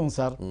సిద్ధాంతం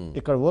సార్,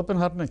 ఇక్కడ ఓపెన్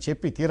హార్ట్ నేను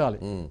చెప్పి తీరాలి.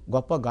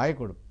 గొప్ప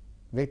గాయకుడు,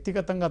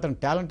 వ్యక్తిగతంగా అతని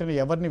టాలెంట్ని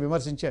ఎవరిని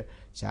విమర్శించే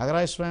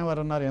త్యాగరాజ స్వామి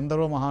వారు ఉన్నారు,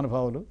 ఎందరో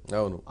మహానుభావులు,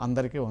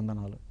 అందరికీ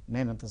వందనాలు.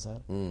 నేనెంత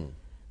సార్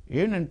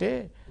ఏంటంటే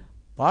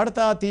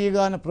పాడతా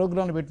తీయగా అనే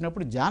ప్రోగ్రాంలు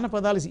పెట్టినప్పుడు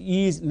జానపదాలు, ఈ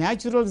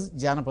న్యాచురల్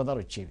జానపదాలు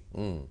వచ్చేవి.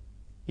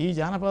 ఈ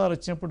జానపదాలు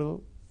వచ్చినప్పుడు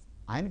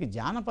ఆయనకి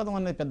జానపదం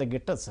అనేది పెద్ద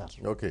గిట్టదు సార్.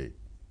 ఓకే,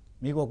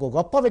 మీకు ఒక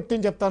గొప్ప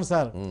వ్యక్తిని చెప్తాను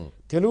సార్,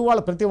 తెలుగు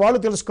వాళ్ళు ప్రతి వాళ్ళు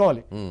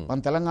తెలుసుకోవాలి, మన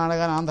తెలంగాణ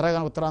కానీ ఆంధ్ర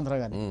కానీ ఉత్తరాంధ్ర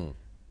కానీ.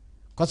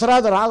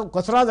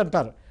 కొసరాజు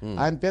అంటారు,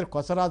 ఆయన పేరు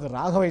కొసరాజు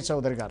రాఘవయ్య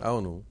చౌదరి గారు.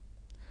 అవును,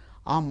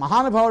 ఆ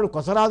మహానుభావుడు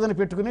కొసరాజుని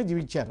పెట్టుకునే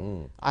జీవించారు.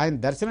 ఆయన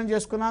దర్శనం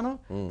చేసుకున్నాను,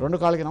 2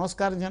 కాళ్ళకి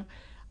నమస్కారం చేశాను.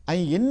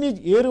 ఆయన ఎన్ని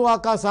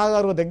ఏరువాకా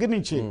సాగరు దగ్గర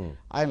నుంచి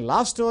ఆయన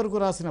లాస్ట్ వరకు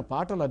రాసిన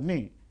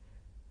పాటలన్నీ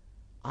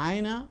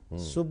ఆయన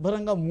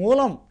శుభ్రంగా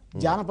మూలం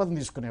జానపదం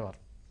తీసుకునేవారు,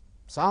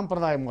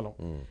 సాంప్రదాయ మూలం.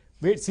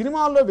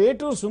 సినిమాల్లో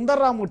వేటూరు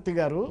సుందర్రామూర్తి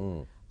గారు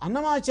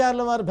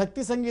అన్నమాచార్యుల వారి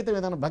భక్తి సంగీతం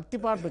ఏదైనా భక్తి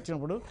పాటలు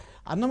వచ్చినప్పుడు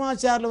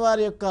అన్నమాచార్యుల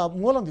వారి యొక్క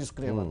మూలం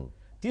తీసుకునేవారు,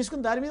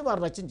 తీసుకుని దాని మీద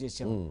వారు రచన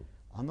చేశారు.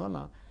 అందువల్ల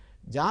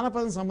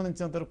జానపదం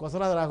సంబంధించినంత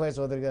కొసరాజు రాఘవయ్య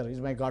చౌదరి గారు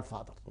is my God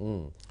father.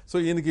 So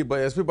ఈయనకి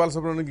ఎస్పి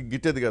బాలసుబ్రహ్మణ్యానికి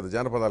గిట్టేది కాదు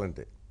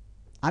జానపదాలంటే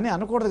అని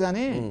అనకూడదు,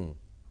 కానీ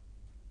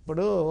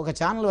ఇప్పుడు ఒక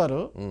ఛానల్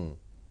వారు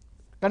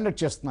కండక్ట్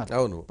చేస్తున్నారు,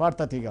 అవును,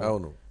 పాడతా తీగ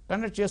అవును,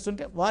 కండక్ట్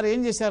చేస్తుంటే వారు ఏం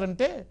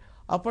చేశారంటే,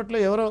 అప్పట్లో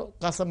ఎవరో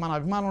కాస్త మన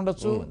అభిమానం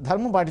ఉండొచ్చు,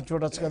 ధర్మం పాటించి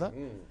చూడొచ్చు కదా,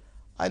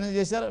 ఆయన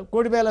చేశారు.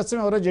 కోడిబేలస్యం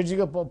ఎవరో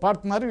జడ్జిగా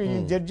పాడుతున్నారు, ఈ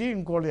జడ్జి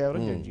ఇంకోటి ఎవరో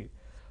జడ్జి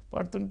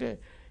పాడుతుంటే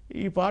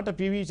ఈ పాట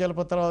పివి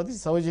చలపతిరావుది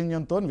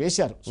సౌజన్యంతో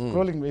వేశారు,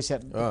 స్క్రోలింగ్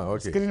వేశారు,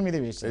 స్క్రీన్ మీద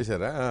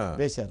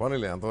వేశారు.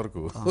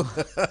 అంతవరకు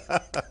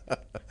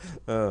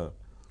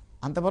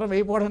అంతవరకు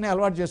వేయపోవడాన్ని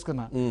అలవాటు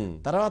చేసుకున్నా.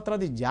 తర్వాత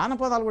అది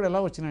జానపదాలు కూడా ఎలా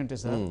వచ్చినాయంటే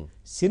సార్,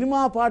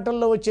 సినిమా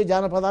పాటల్లో వచ్చే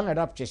జానపదాలను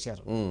అడాప్ట్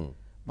చేశారు.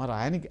 మరి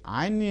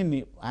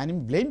ఆయన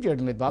బ్లేమ్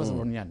చేయడం లేదు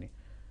బాలసుబ్రహ్మణ్యాన్ని,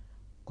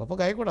 గొప్ప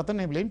గాయకుడు అతను,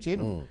 నేను బ్లేమ్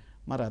చేయను.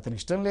 మరి అతనికి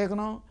ఇష్టం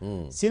లేకనో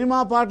సినిమా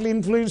పాటల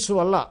ఇన్ఫ్లుయెన్స్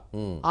వల్ల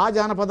ఆ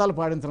జానపదాలు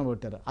పాడించడం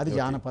పెట్టారు, అది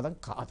జానపదం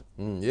కాదు.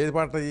 ఏది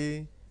పాట?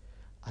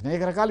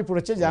 అనేక రకాలు ఇప్పుడు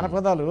వచ్చే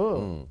జానపదాలు,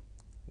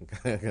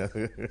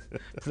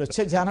 ఇప్పుడు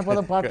వచ్చే జానపద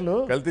పాటలు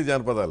కల్తీ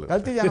జానపదాలు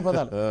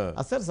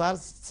అసలు సార్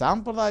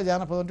సాంప్రదాయ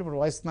జానపదం అంటే ఇప్పుడు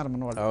వాయిస్తున్నారు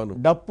మన వాళ్ళు,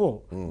 డప్పు,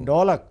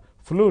 డోలక్,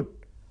 ఫ్లూట్,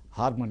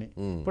 హార్మోని.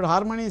 ఇప్పుడు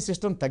హార్మోని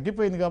సిస్టమ్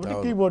తగ్గిపోయింది కాబట్టి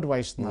కీబోర్డ్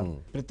వాయిస్తున్నారు.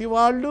 ప్రతి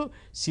వాళ్ళు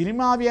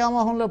సినిమా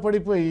వ్యామోహంలో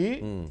పడిపోయి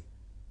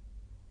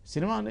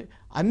సినిమా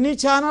అన్ని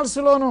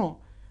ఛానల్స్లోనూ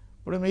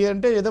ఇప్పుడు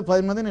మీరంటే ఏదో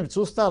 10 మంది నేను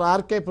చూస్తారు,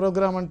 ఆర్కే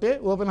ప్రోగ్రామ్ అంటే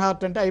ఓపెన్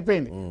హార్ట్ అంటే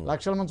అయిపోయింది,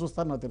 లక్షల మంది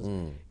చూస్తారు నాకు తెలుసు.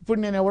 ఇప్పుడు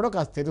నేను ఎవడో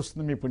కాస్త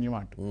తెలుస్తుంది మీ పుణ్యం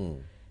అంటూ,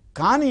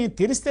 కానీ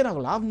తెలిస్తే నాకు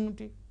లాభం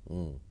ఏంటి?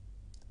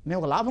 నేను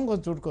ఒక లాభం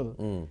కోసం చూడుకోదు,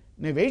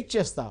 నేను వెయిట్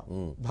చేస్తా,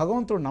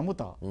 భగవంతుడు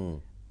నమ్ముతా,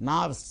 నా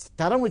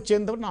తరం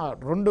వచ్చేందుకు నా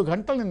 2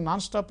 గంటలు నేను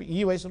నాన్ స్టాప్ ఈ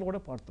వయసులో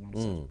కూడా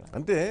పాడుతున్నాను.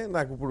 అంటే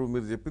నాకు ఇప్పుడు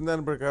మీరు చెప్పిన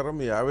దాని ప్రకారం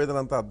మీ ఆవేదన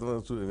అంతా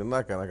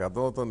విన్నాక నాకు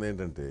అర్థమవుతుంది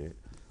ఏంటంటే,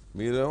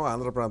 మీరేమో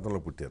ఆంధ్ర ప్రాంతంలో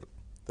పుట్టారు,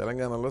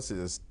 తెలంగాణలో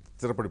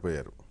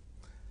స్థిరపడిపోయారు.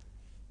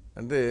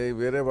 అంటే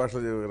వేరే భాషలో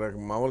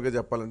మామూలుగా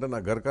చెప్పాలంటే నా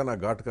గర్కా నా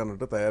ఘాటుకా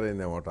అన్నట్టు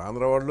తయారైంది అన్నమాట.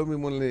 ఆంధ్ర వాళ్ళు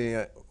మిమ్మల్ని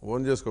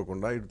ఓన్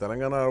చేసుకోకుండా ఇటు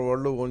తెలంగాణ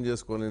వాళ్ళు ఓన్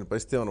చేసుకోని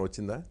పరిస్థితి ఏమైనా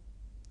వచ్చిందా?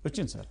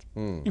 వచ్చింది సార్.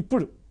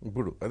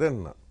 ఇప్పుడు అదే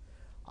అన్నా,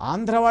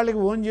 ఆంధ్ర వాళ్ళకి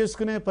ఓన్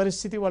చేసుకునే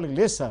పరిస్థితి వాళ్ళకి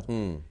లేదు సార్.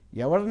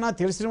 ఎవరన్నా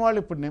తెలిసిన వాళ్ళు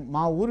ఇప్పుడు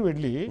మా ఊరు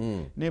వెళ్ళి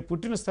నేను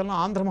పుట్టిన స్థలం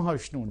ఆంధ్ర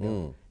మహావిష్ణువు ఉండే,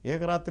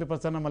 ఏకరాత్రి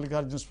ప్రసన్న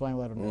మల్లికార్జున స్వామి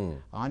వారు,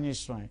 ఆంజనేయ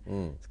స్వామి,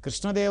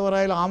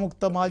 కృష్ణదేవరాయల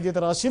ఆముక్త మాల్యత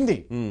రాసింది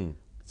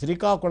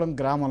శ్రీకాకుళం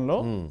గ్రామంలో.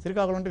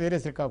 శ్రీకాకుళం అంటే వేరే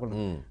శ్రీకాకుళం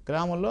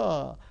గ్రామంలో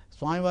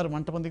స్వామివారి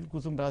మంటపం దగ్గర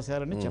కూర్చుని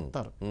రాశారని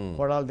చెప్తారు.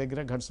 కోడాల దగ్గర,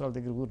 ఘంటసాల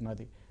దగ్గర ఊరు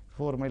నాది,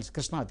 4 మైల్స్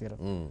కృష్ణా తీరం.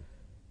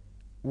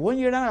 ఓన్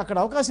చేయడానికి అక్కడ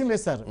అవకాశం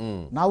లేదు సార్.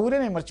 నా ఊరే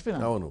నేను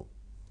మర్చిపోయినాను.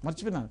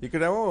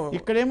 ఇక్కడేమో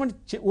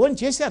ఓన్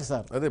చేశారు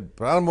సార్. అదే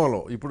ప్రారంభంలో.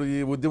 ఇప్పుడు ఈ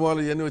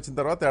ఉద్యమాలు ఇవన్నీ వచ్చిన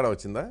తర్వాత తేడా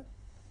వచ్చిందా?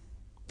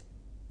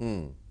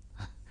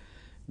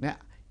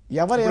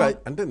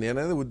 అంటే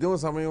నేనైతే ఉద్యమ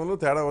సమయంలో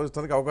తేడా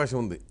వచ్చడానికి అవకాశం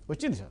ఉంది.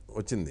 వచ్చింది సార్,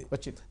 వచ్చింది.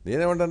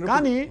 నేనేమంటాను,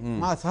 కానీ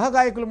మా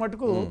సహగాయకులు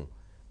మటుకు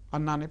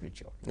అన్నానే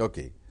పిలిచేవాడు.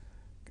 ఓకే,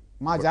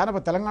 మా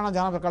తెలంగాణ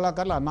జానపద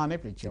కళాకారులు అన్నానే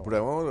పిలిచేవాడు.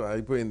 ఇప్పుడేమో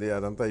అయిపోయింది,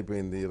 అదంతా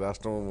అయిపోయింది,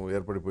 రాష్ట్రం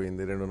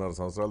ఏర్పడిపోయింది, 2.5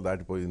 సంవత్సరాలు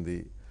దాటిపోయింది.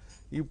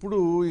 ఇప్పుడు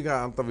ఇక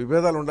అంత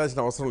విభేదాలు ఉండాల్సిన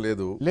అవసరం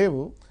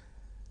లేవు.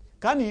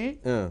 కానీ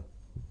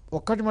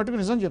ఒక్కటి మటుకు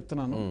నిజం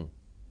చెప్తున్నాను,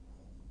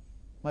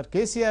 మరి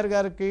కేసీఆర్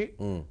గారికి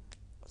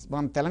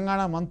మన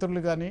తెలంగాణ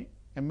మంత్రులు కానీ,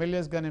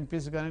 ఎమ్మెల్యేస్ కానీ,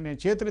 ఎంపీస్ కానీ నేను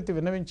చేతులెత్తి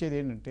విన్నవించేది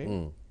ఏంటంటే,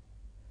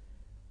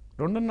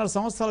 2.5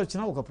 సంవత్సరాలు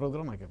వచ్చినా ఒక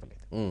ప్రోగ్రాం నాకు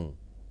ఇవ్వలేదు.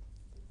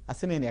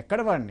 అసలు నేను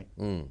ఎక్కడ వాడిని,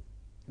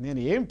 నేను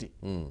ఏమిటి,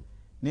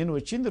 నేను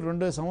వచ్చింది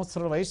 2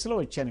 సంవత్సరాల వయసులో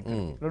వచ్చాను,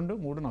 2,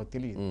 3 నాకు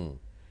తెలియదు.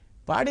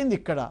 పాడింది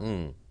ఇక్కడ,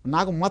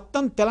 నాకు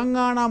మొత్తం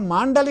తెలంగాణ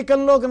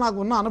మాండలికంలోకి నాకు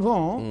ఉన్న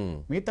అనుభవం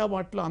మిగతా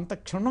వాటిలో అంత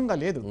క్షుణ్ణంగా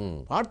లేదు.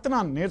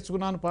 పాడుతున్నాను,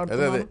 నేర్చుకున్నాను,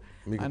 పాడుతున్నాను.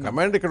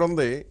 కమాండ్ ఇక్కడ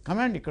ఉంది,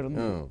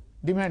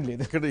 డిమాండ్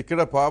లేదు.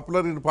 ఇక్కడ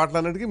పాపులర్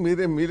పాటలన్నిటికీ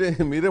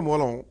మీరే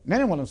మూలం.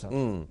 నేనే మూలం సార్,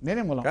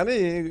 నేనే మూలం. కానీ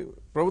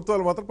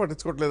ప్రభుత్వాలు మాత్రం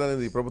పట్టించుకోవట్లేదు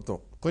అనేది ప్రభుత్వం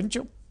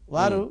కొంచెం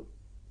వారు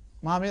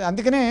మా మీద.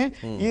 అందుకనే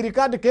ఈ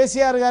రికార్డు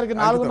కేసీఆర్ గారికి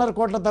 4.5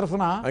 కోట్ల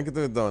తరఫున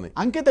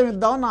అంకితం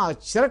ఇద్దామని నా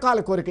చిరకాల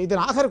కోరిక, ఇది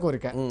నా ఆఖరి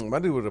కోరిక.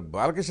 మరి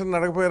బాలకృష్ణ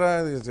అడగపోయారా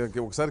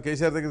ఒకసారి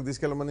కేసీఆర్ దగ్గర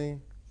తీసుకెళ్ళమని?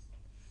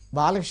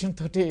 బాలకృష్ణ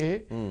తోటి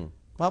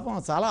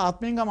పాపం చాలా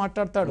ఆత్మీయంగా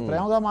మాట్లాడతాడు,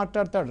 ప్రేమగా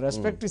మాట్లాడతాడు,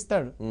 రెస్పెక్ట్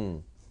ఇస్తాడు.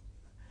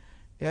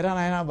 ఏరా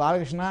నాయన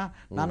బాలకృష్ణ,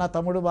 నాన్న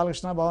తమ్ముడు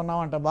బాలకృష్ణ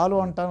బాగున్నావు అంట. బాలు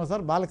అంటాను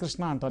సార్,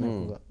 బాలకృష్ణ అంటాను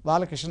ఎక్కువగా.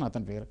 బాలకృష్ణ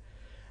అతని పేరు.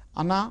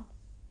 అన్నా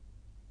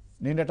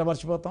నేను ఎట్ట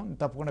మర్చిపోతాం,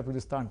 తప్పకుండా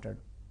పిలుస్తా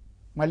అంటాడు.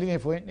 మళ్ళీ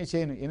నేను ఫోన్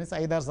చేయను,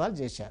 5-6 సార్లు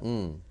చేశాను.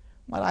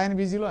 మరి ఆయన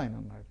బిజీలో ఆయన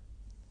ఉన్నాడు.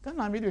 కానీ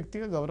నా మీద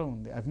వ్యక్తిగత గౌరవం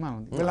ఉంది, అభిమానం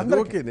ఉంది.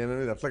 ఓకే, నేను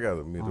అనేది అట్లా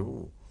కాదు, మీరు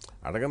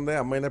అడగందే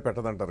అమ్మాయినా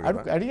పెట్టదంటారు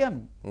కదా.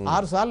 అడిగాను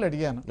 6 సార్లు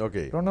అడిగాను.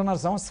 ఓకే,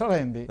 2.5 సంవత్సరాలు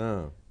అయింది,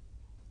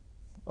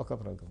 ఒక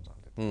ప్రోగ్రాం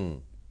రాలేదు.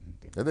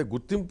 అదే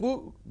గుర్తింపు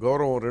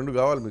గౌరవం 2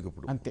 కావాలి మీకు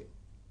ఇప్పుడు. అంతే.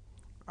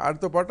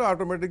 వాటితో పాటు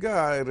ఆటోమేటిక్గా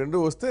 2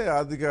 వస్తే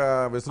ఆర్థిక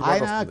వెసులుబాటు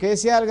ఆయన వస్తుంది.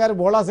 కేసీఆర్ గారు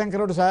బోళా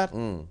శంకరుడు సార్.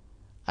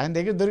 ఆయన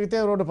దగ్గర దొరికితే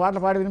 2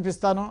 పాటలు పాడి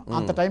వినిపిస్తాను,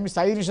 అంత టైం ఇస్తే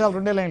 5 నిమిషాలు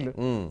 2 లైన్లు.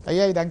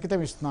 అయ్యా ఇది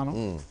అంకితం ఇస్తున్నాను.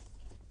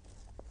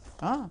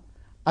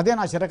 అదే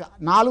నా చిరక.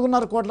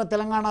 4.5 కోట్ల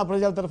తెలంగాణ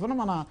ప్రజల తరఫున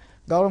మన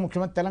గౌరవ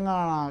ముఖ్యమంత్రి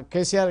తెలంగాణ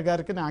కేసీఆర్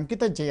గారికి నేను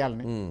అంకితం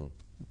చేయాలని,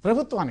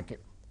 ప్రభుత్వానికి.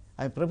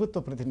 ఆయన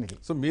ప్రభుత్వ ప్రతినిధి.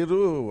 సో మీరు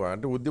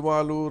అంటే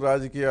ఉద్యమాలు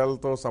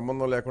రాజకీయాలతో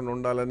సంబంధం లేకుండా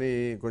ఉండాలని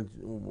కొంచెం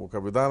ఒక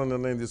విధాన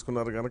నిర్ణయం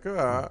తీసుకున్నారు కనుక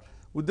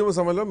ఉద్యమ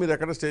సమయంలో మీరు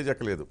ఎక్కడ స్టేజ్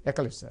ఎక్కలేదు.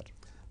 ఎక్కలేదు సార్.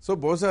 సో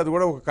బహుశా అది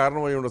కూడా ఒక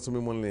కారణం అయి ఉండొచ్చు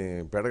మిమ్మల్ని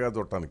పెడగా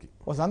చూడటానికి.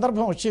 ఒక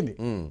సందర్భం వచ్చింది,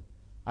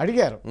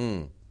 అడిగారు,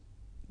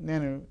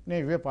 నేను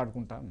ఇవే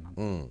పాడుకుంటా అన్నాను.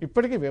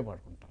 ఇప్పటికీ ఇవే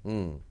పాడుకుంటాను.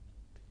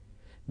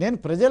 నేను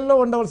ప్రజల్లో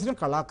ఉండవలసిన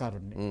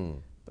కళాకారుణ్ణి.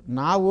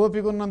 నా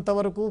ఓపిక ఉన్నంత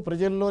వరకు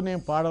ప్రజల్లో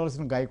నేను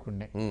పాడవలసిన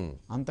గాయకుడిని.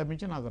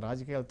 అంతమించి నాకు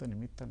రాజకీయాలతో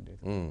నిమిత్తం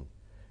లేదు.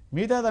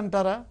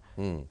 మిగతాదంటారా,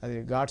 అది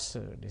గాడ్స్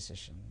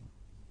డెసిషన్.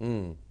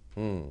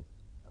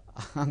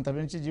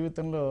 అంతమించి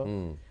జీవితంలో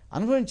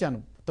అనుభవించాను.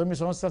 9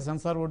 సంవత్సరాలు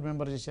సెన్సార్ బోర్డు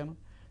మెంబర్ చేశాను.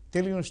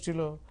 తెలుగు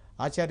యూనివర్సిటీలో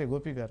ఆచార్య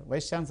గోపి గారు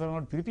వైస్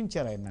ఛాన్సలర్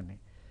పిలిపించారు ఆయన నన్ను.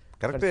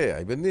 కరెక్టే,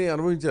 అవన్నీ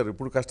అనుభవించారు.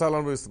 ఇప్పుడు కష్టాలు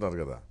అనుభవిస్తున్నారు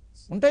కదా.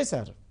 ఉంటాయి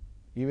సార్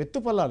ఈ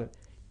వెత్తు పొలాలు.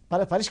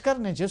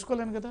 పరిష్కారం నేను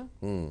చేసుకోలేను కదా,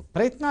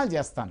 ప్రయత్నాలు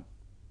చేస్తాను.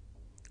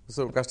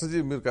 సో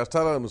కష్టజీవి, మీరు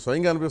కష్టాలు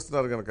స్వయంగా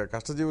అనిపిస్తున్నారు కనుక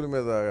కష్టజీవుల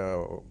మీద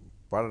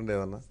పాడండి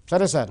ఏదన్నా.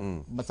 సరే సార్,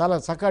 చాలా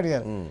చక్కగా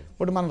అడిగారు.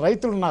 ఇప్పుడు మన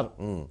రైతులు ఉన్నారు,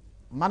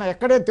 మన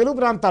ఎక్కడే తెలుగు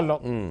ప్రాంతాల్లో,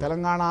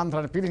 తెలంగాణ ఆంధ్ర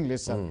అనే ఫీలింగ్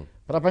లేదు సార్.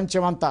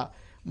 ప్రపంచం అంతా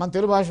మన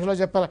తెలుగు భాషలో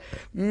చెప్పారు.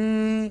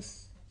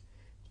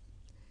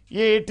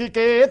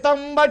 ఏటికే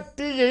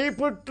తంబట్టి ఏ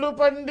పుట్లు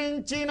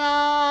పండించినా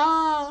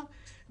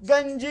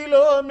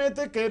గంజిలో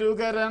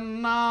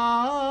మెతుకెరుగరన్నా,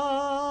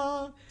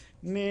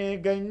 నే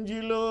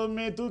గంజిలో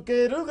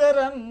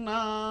మెతుకెరుగరన్నా.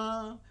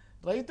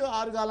 రైతు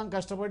 6 కాలం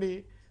కష్టపడి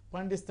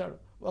పండిస్తాడు.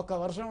 ఒక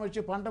వర్షం వచ్చి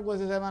పంట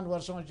కోసేసామని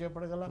వర్షం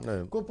వచ్చేప్పటికల్లా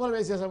కుప్పలు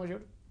వేసేసామని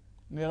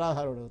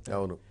నిరాధారుడు అవుతాడు.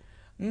 అవును.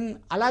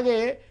 అలాగే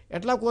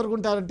ఎట్లా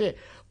కోరుకుంటారంటే,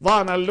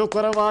 వానల్లు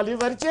కురవాలి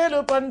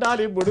వరిచేలు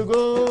పండాలి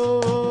బుడుగో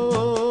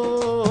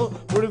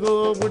బుడుగో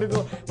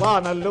బుడుగో,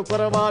 వానల్లు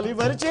కురవాలి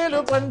వరిచేలు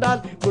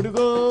పండాలి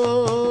బుడుగో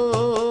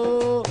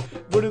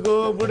బుడుగో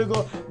బుడుగో,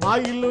 మా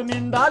ఇల్లు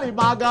నిండాలి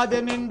మా గాదె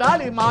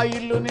నిండాలి, మా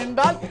ఇల్లు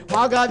నిండాలి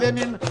మా గాదె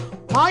నిండాలి,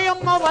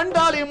 మాయమ్మ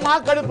వండాలి మా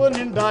కడుపు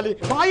నిండాలి,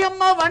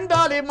 మాయమ్మ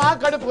వండాలి మా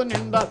కడుపు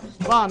నిండాలి,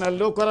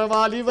 వానల్లు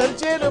కురవాలి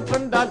వరిచేలు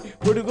పండాలి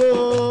బుడుగో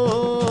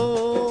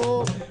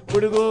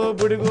బుడుగో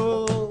బుడుగో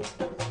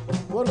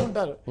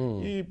కోరుకుంటారు.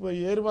 ఈ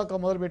ఏరువాక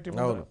మొదలుపెట్టి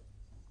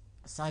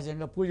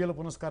సహజంగా పూజలు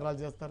పునస్కారాలు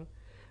చేస్తారు.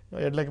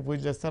 ఎడ్లకి పూజ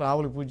చేస్తారు,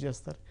 ఆవులకి పూజ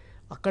చేస్తారు.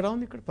 అక్కడ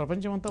ఉంది, ఇక్కడ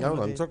ప్రపంచం అంతా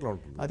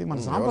అది మన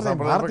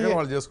సాంప్రదాయం,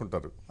 వాళ్ళు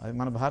చేసుకుంటారు. అది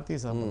మన భారతీయ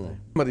సాంప్రదాయం.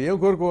 మరి ఏం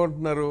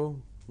కోరుకుంటున్నారు?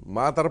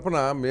 మా తరపున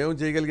మేము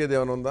చేయగలిగేది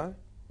ఏమైనా ఉందా?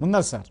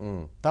 ఉందా సార్?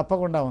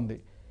 తప్పకుండా ఉంది.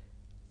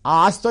 ఆ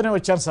ఆశతోనే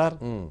వచ్చాను సార్.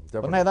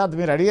 ఉన్న యథార్థం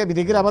మీరు అడిగే, మీ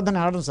దగ్గర అబద్ధం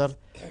ఆడను సార్.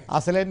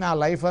 అసలే నా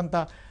లైఫ్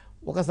అంతా.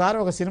 ఒకసారి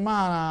ఒక సినిమా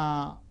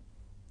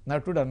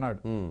నటుడు అన్నాడు,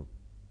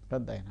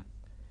 పెద్ద ఆయన,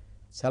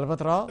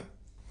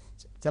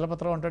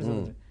 చలపతిరావు అంటాడు,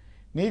 చూడండి,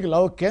 నీకు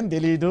లౌక్యం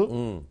తెలీదు,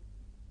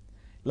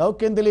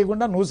 లౌక్యం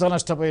తెలియకుండా నువ్వు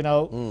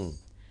నష్టపోయినావు,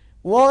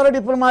 ఓవర్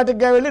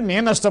డిప్లొమాటిక్గా వెళ్ళి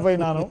నేను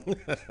నష్టపోయినాను,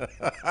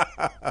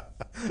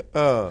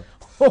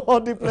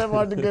 ఓవర్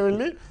డిప్లొమాటిక్గా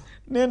వెళ్ళి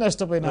నేను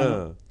నష్టపోయినాను.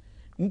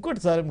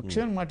 ఇంకోటి సార్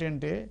ముఖ్యమైన మాట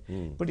ఏంటంటే,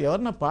 ఇప్పుడు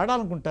ఎవరన్నా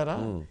పాడాలనుకుంటారా,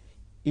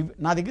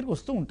 నా దగ్గరికి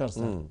వస్తూ ఉంటారు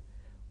సార్.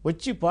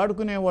 వచ్చి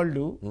పాడుకునే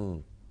వాళ్ళు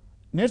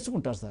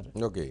నేర్చుకుంటారు సార్,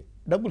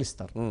 డబ్బులు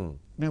ఇస్తారు.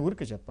 నేను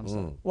ఊరికే చెప్పాను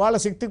సార్, వాళ్ళ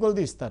శక్తి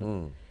కొలది ఇస్తారు.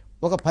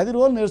 ఒక 10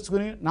 రోజులు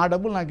నేర్చుకుని నా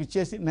డబ్బులు నాకు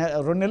ఇచ్చేసి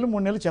 2 నెలలు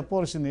 3 నెలలు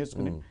చెప్పవలసింది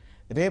నేర్చుకుని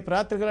రేపు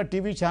రాత్రి గల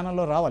టీవీ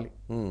ఛానల్లో రావాలి.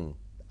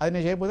 అది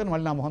నేను చేయకపోతే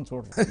మళ్ళీ నా మొహం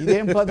చూడరు.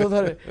 ఇదేం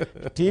పద్ధతి?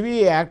 టీవీ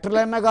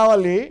యాక్టర్లైనా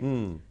కావాలి,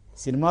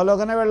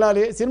 సినిమాలోగానే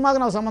వెళ్ళాలి. సినిమాకి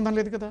నాకు సంబంధం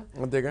లేదు కదా.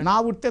 నా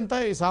వృత్తి అంతా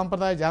ఈ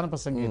సాంప్రదాయ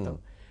జానపద సంగీతం.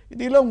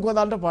 దీనిలో ఇంకో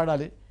దాంట్లో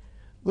పాడాలి.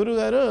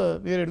 గురువుగారు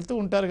మీరు వెళ్తూ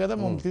ఉంటారు కదా,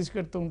 మమ్మల్ని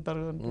తీసుకెడుతూ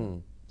ఉంటారు,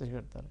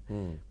 తీసుకెడతారు.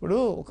 ఇప్పుడు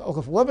ఒక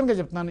ఓపెన్గా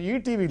చెప్తున్నాను, ఈ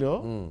టీవీలో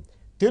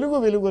తెలుగు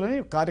వెలుగులని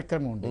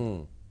కార్యక్రమం ఉంది,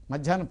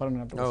 మధ్యాహ్నం 12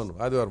 గంటలకు,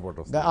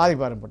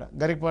 ఆదివారం పూట.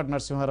 గరికపాటి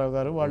నరసింహారావు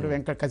గారు వాళ్ళు,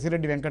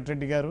 కసిరెడ్డి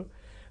వెంకటరెడ్డి గారు,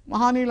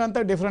 మహానీయులంతా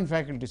డిఫరెంట్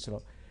ఫ్యాకల్టీస్లో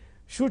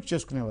షూట్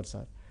చేసుకునేవారు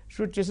సార్.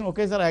 షూట్ చేసిన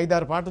ఒకేసారి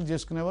 5-6 పాటలు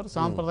చేసుకునేవారు.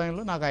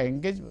 సాంప్రదాయంలో నాకు ఆ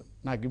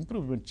నాకు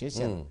ఇంప్రూవ్మెంట్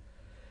చేశారు.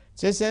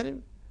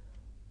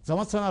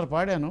 సంవత్సరాలు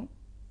పాడాను,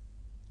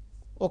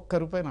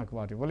 ₹1 నాకు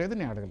వాటి ఇవ్వలేదు,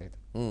 నేను అడగలేదు.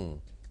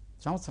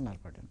 సంవత్సరాలు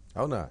పాడాను.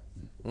 అవునా?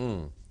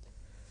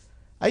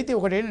 అయితే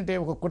ఒకటి ఏంటంటే,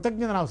 ఒక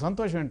కృతజ్ఞత, నాకు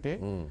సంతోషం అంటే,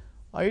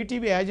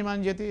 ఐటీవీ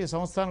యాజమాన్య చేతి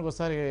సంవత్సరానికి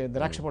ఒకసారి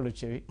ద్రాక్ష పళ్ళు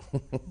వచ్చేవి.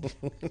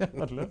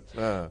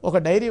 ఒక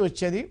డైరీ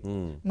వచ్చేది,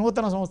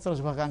 నూతన సంవత్సర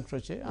శుభాకాంక్షలు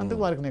వచ్చేవి. అందుకు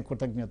వారికి నేను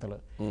కృతజ్ఞతలు.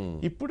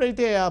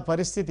 ఇప్పుడైతే ఆ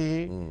పరిస్థితి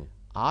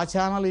ఆ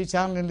ఛానల్ ఈ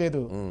ఛానల్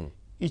లేదు.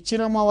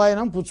 ఇచ్చినమ్మ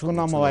వాయనం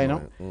పుచ్చుకున్నమ్మ వాయనం.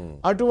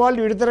 అటు వాళ్ళు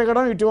ఇటు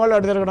తిరగడం, ఇటు వాళ్ళు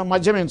అటు తిరగడం,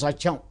 మధ్య మేము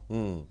సత్యం.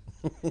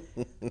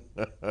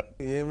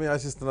 ఏమి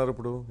ఆశిస్తున్నారు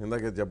ఇప్పుడు?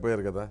 ఇందాక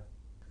చెప్పారు కదా,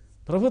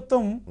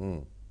 ప్రభుత్వం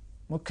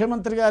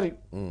ముఖ్యమంత్రి గారి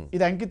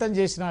ఇది అంకితం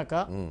చేసినాక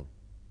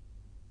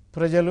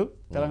ప్రజలు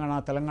నా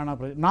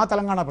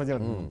తెలంగాణ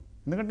ప్రజలు,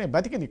 ఎందుకంటే నేను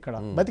బతికేది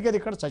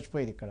ఇక్కడ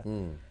చచ్చిపోయేది ఇక్కడ,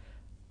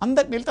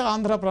 అందరికి వెళ్తే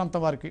ఆంధ్ర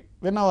ప్రాంతం వారికి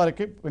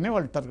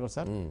వినేవాళ్ళు ఉంటారు కదా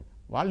సార్,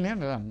 వాళ్ళు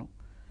నేను అన్ను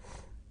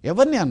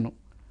ఎవరిని అన్ను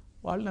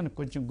వాళ్ళు నన్ను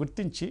కొంచెం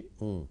గుర్తించి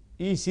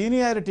ఈ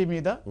సీనియారిటీ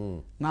మీద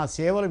నా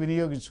సేవలు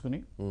వినియోగించుకుని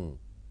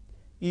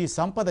ఈ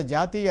సంపద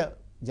జాతీయ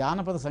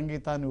జానపద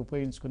సంగీతాన్ని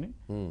ఉపయోగించుకుని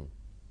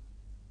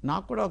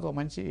నాకు కూడా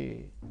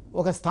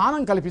ఒక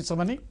స్థానం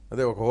కల్పించమని,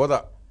 అదే ఒక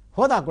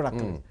హోదా కూడా,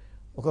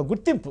 ఒక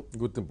గుర్తింపు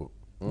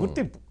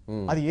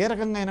అది ఏ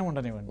రకంగా అయినా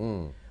ఉండనివ్వండి,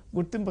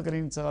 గుర్తింపు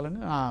కలిగించాలని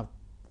నా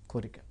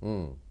కోరిక.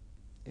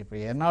 ఇప్పుడు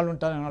ఎన్నాళ్ళు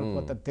ఉంటాను ఎన్నాళ్ళు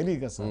కొత్త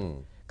తెలియదు కదా సార్,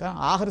 కానీ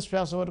ఆఖరి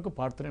శ్వాస వరకు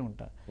పాడుతూనే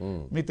ఉంటా.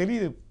 మీకు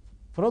తెలియదు,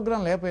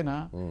 ప్రోగ్రాం లేకపోయినా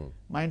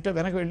మా ఇంట్లో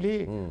వెనక వెళ్ళి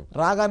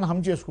రాగాన్ని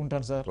హమ్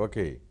చేసుకుంటాను సార్.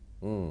 ఓకే,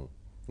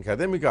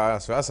 అదే మీకు ఆ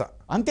శ్వాస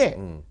అంతే,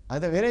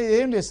 అదే వేరే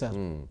ఏం లేదు సార్.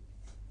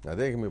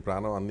 అదే మీ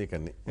ప్రాణం అన్ని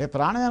కన్ని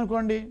ప్రాణం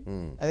అనుకోండి,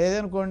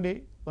 అదేదనుకోండి,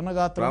 ఉన్న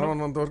గాత్రం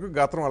ఉన్నంత వరకు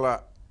గాత్రం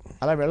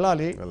అలా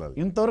వెళ్ళాలి.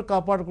 ఇంతవరకు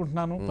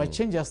కాపాడుకుంటున్నాను,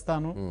 పచ్చం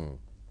చేస్తాను.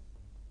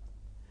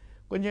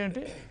 కొంచెం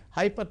అంటే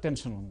హైపర్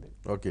టెన్షన్ ఉంది.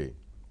 ఓకే,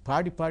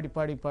 పాడి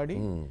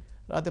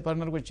రాత్రి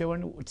 12కి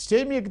వచ్చేవాడిని,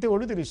 స్టేజ్ ఎక్కితే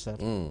ఒళ్ళు తెలియదు సార్.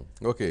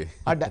 ఓకే,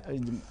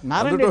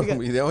 నారాయణ రెడ్డి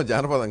గారు, ఇదేమో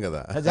జానపదం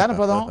కదా,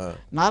 జానపదం.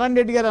 నారాయణ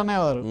రెడ్డి గారు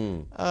అనేవారు,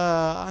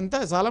 అంతా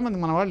చాలా మంది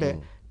మన వాళ్ళే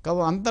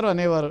అందరూ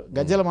అనేవారు.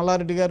 గజ్జల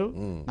మల్లారెడ్డి గారు,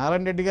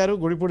 నారాయణ రెడ్డి గారు,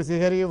 గుడిపూడి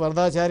శ్రీహరి,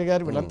 వరదాచారి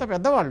గారు, వీళ్ళంతా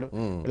పెద్దవాళ్ళు.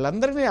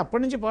 వీళ్ళందరినీ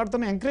అప్పటి నుంచి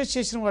పాడుతున్న ఎంకరేజ్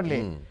చేసిన వాళ్ళే.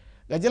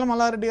 గజ్జల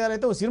మల్లారెడ్డి గారు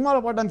అయితే ఓ సినిమాలో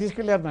పాడడానికి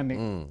తీసుకెళ్లారు నన్ను.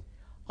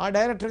 ఆ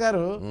డైరెక్టర్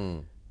గారు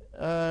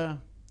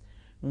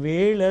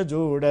వేళ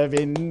జోడ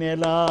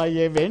వెన్నెలాయ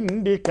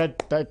వెండి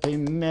కట్ట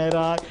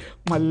కిన్నెరా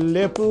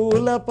మల్లె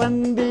పూల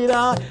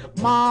పందిరా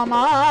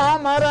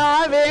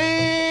మామామరావే,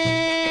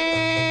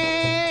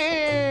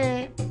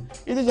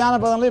 ఇది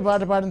జానపదంలో ఈ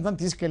పాట పాడిందని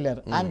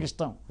తీసుకెళ్లారు. ఆయనకి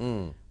ఇష్టం.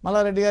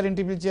 మల్లారెడ్డి గారు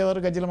ఇంటికి పిలిచేవారు,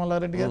 గజ్జల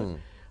మల్లారెడ్డి గారు.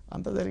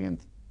 అంతా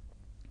జరిగింది.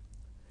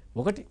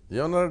 ఒకటి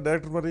ఏమన్నారు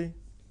డైరెక్టర్, మరి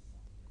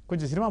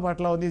కొంచెం సినిమా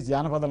పాటలా ఉంది,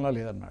 జానపదంలో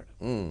లేదన్నాడు.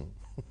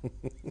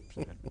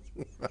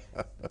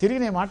 తిరిగి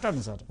నేను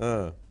మాట్లాడను సార్,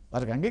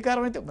 వారికి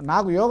అంగీకారం అయితే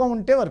నాకు యోగం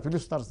ఉంటే వారు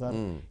పిలుస్తారు సార్.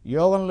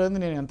 యోగం లేదు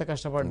నేను ఎంత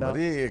కష్టపడ్డా.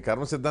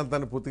 కర్మ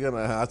సిద్ధాంతాన్ని పూర్తిగా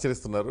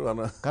ఆచరిస్తున్నారు,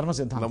 కర్మ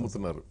సిద్ధాంతం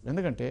నమ్ముతున్నారు.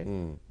 ఎందుకంటే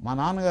మా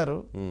నాన్నగారు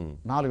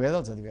 4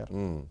 వేదాలు చదివారు.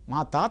 మా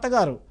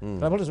తాతగారు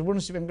ప్రభ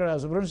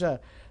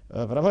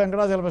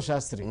వెంకటాచలపతి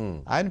శాస్త్రి,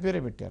 ఆయన పేరే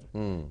పెట్టారు.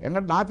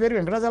 నా పేరు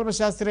వెంకటాచలపతి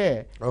శాస్త్రే.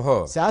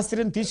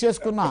 శాస్త్రిని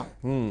తీసేసుకున్నా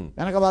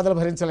వెనక బాధలు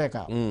భరించలేక.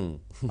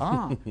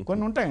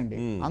 కొన్ని ఉంటాయండి,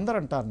 అందరు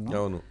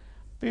అంటారు.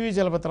 పివి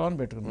చలపతిరావు అని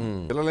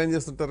పెట్టుకున్నాను. పిల్లలు ఏం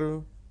చేస్తుంటారు?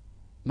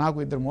 నాకు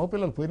 2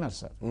 మగపిల్లలు పోయినారు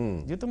సార్.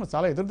 జీవితంలో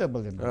చాలా ఎదురు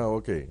దెబ్బలు తిన్నారు.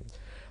 ఓకే,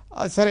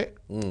 సరే,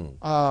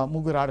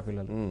 3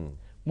 ఆడపిల్లలు.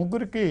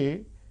 ముగ్గురికి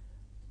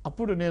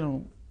అప్పుడు నేను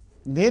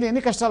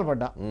ఎన్ని కష్టాలు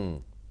పడ్డా.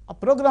 ఆ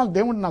ప్రోగ్రాం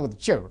దేవుడు నాకు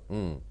ఇచ్చాడు,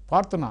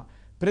 పాడుతున్నా.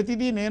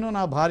 ప్రతిదీ నేను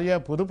నా భార్య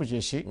పొదుపు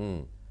చేసి,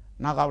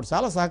 నాకు ఆవిడ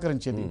చాలా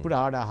సహకరించింది. ఇప్పుడు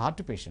ఆవిడ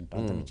హార్ట్ పేషెంట్,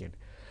 అంతమించేది.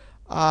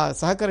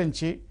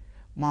 సహకరించి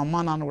మా అమ్మా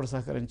నాన్న కూడా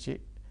సహకరించి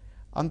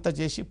అంతా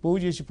చేసి పోగు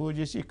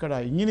చేసి ఇక్కడ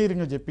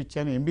ఇంజనీరింగ్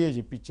చెప్పించాను, MBA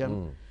చెప్పించాను.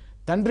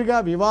 తండ్రిగా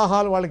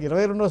వివాహాలు వాళ్ళకి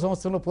 22వ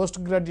సంవత్సరంలో పోస్ట్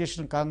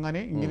గ్రాడ్యుయేషన్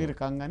కాగానే, ఇంజనీర్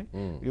కాగానే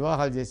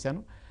వివాహాలు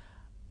చేశాను.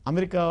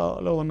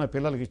 అమెరికాలో ఉన్న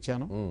పిల్లలకి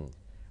ఇచ్చాను.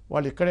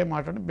 వాళ్ళు ఇక్కడే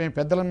మాట్లాడి మేము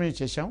పెద్దల మీద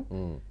చేసాం.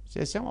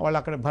 వాళ్ళు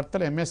అక్కడ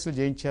భర్తలు MSలు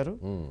చేయించారు.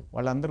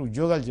 వాళ్ళందరూ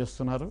ఉద్యోగాలు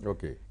చేస్తున్నారు.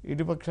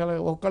 ఇటు పక్షాలు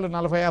ఒక్కళ్ళు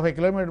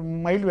 40-50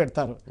 మైళ్ళు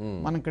పెడతారు,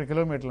 మనం ఇక్కడ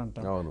కిలోమీటర్లు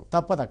అంటాం.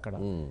 తప్పదు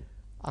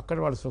అక్కడ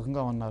వాళ్ళు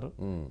సుఖంగా ఉన్నారు.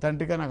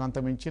 తండ్రిగా నాకు అంత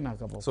మించి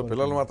నాకు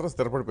పిల్లలు మాత్రం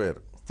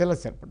స్థిరపడిపోయారు.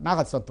 నాకు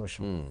అది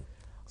సంతోషం.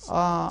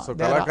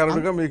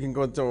 కళాకారుడిగా మీకు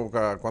ఇంకొంచెం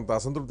కొంత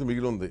అసంతృప్తి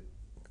మిగిలి ఉంది.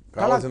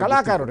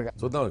 కళాకారుడిగా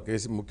చూద్దాం,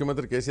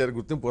 ముఖ్యమంత్రి కేసీఆర్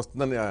గుర్తింపు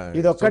వస్తుందని.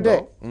 ఇది ఒక్కటే,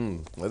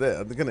 అదే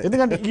అందుకనే.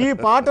 ఎందుకంటే ఈ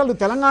పాటలు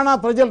తెలంగాణ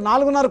ప్రజలు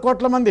 4.5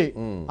 కోట్ల మంది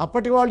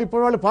అప్పటి వాళ్ళు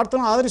ఇప్పుడు వాళ్ళు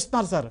పాడుతున్న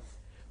ఆదరిస్తున్నారు సార్.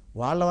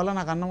 వాళ్ళ వల్ల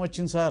నాకు అన్నం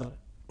వచ్చింది సార్.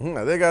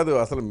 అదే కాదు,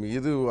 అసలు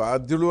మీరు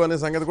ఆద్యులు అనే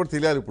సంగతి కూడా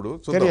తెలియాలి. ఇప్పుడు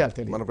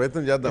మన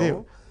ప్రయత్నం చేద్దాం.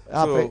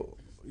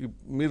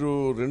 మీరు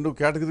 2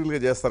 కేటగిరీలుగా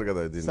చేస్తారు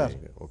కదా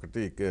దీన్ని.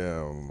 ఒకటి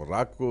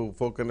రాక్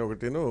ఫోక్ అని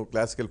ఒకటిను,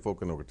 క్లాసికల్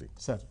ఫోక్ అని ఒకటి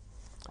సార్.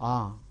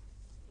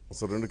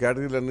 సో 2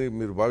 కేటగిరీలన్నీ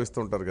మీరు భావిస్తూ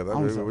ఉంటారు కదా,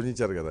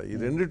 విభజించారు కదా. ఈ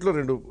రెండిట్లో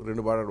రెండు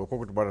పాడండి,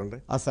 ఒక్కొక్కటి పాడండి.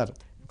 సార్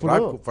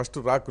ఫస్ట్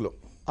రాక్లో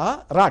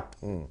రాట్.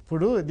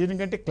 ఇప్పుడు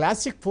దీనికంటే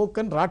క్లాసిక్ ఫోక్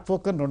అని రాట్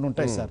ఫోక్ అని రెండు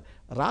ఉంటాయి సార్.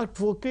 రాట్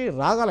ఫోక్కి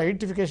రాగాల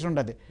ఐడెంటిఫికేషన్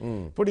ఉండదు.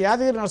 ఇప్పుడు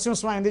యాదగిరి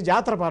నరసింహస్వామి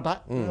జాతర పాట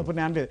ఇప్పుడు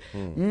నేను అనలేదు,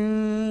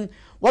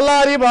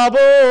 వల్లారి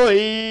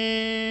బాబోయ్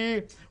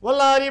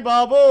వల్లారి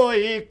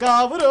బాబోయ్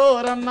కావురో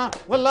రన్న,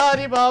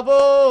 వల్లారి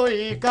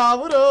బాబోయ్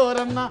కావురో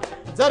రన్న,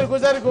 జరుగు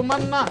జరుగు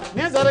మన్న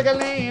నే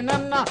జరగలే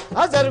నన్న,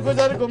 ఆ జరుగు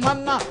జరుగు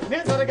మన్న నే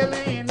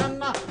జరగలే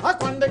నన్న, ఆ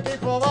కొండకి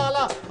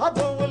పోవాలా ఆ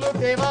పువ్వులు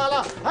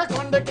తేవాలా, ఆ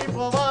కొండకి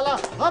పోవాలా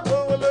ఆ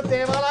పువ్వులు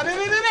తేవాలా,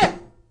 రే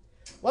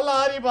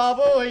వల్లారి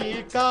బాబోయ్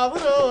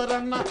కావురో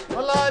రన్న,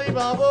 వల్లారి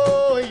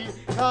బాబోయ్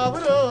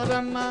కావురో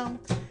రన్న.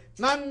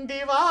 నంది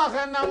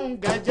వాహనం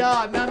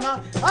గజానన,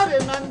 అరే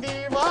నంది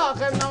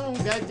వాహనం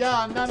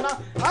గజానన,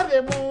 అరే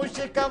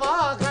మూషిక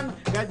వాహన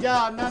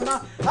గజానన,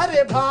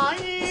 అరే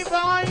భాయి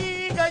భాయి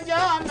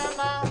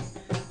గజానన,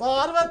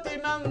 పార్వతి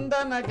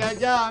నందన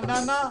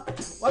గజానన,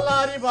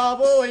 వల్లారి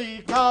బాబోయ్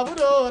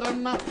కావురో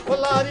రన్న,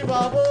 వల్లారి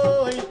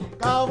బాబోయ్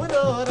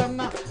కావురో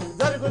రన్న,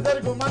 జరుగు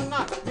జరుగు మన్న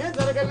నే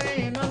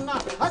జరగలేనన్న,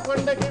 ఆ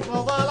కొండకి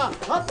పోవాలా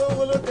ఆ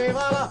పువ్వులు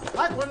తేవాలా,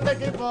 ఆ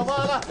కొండకి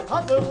పోవాలా ఆ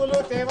పువ్వులు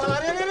తేవాలా,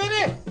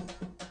 రే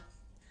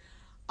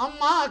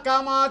అమ్మా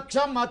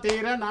కామాక్షమ్మ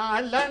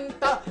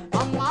తీరనాళ్ళంట,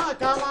 అమ్మా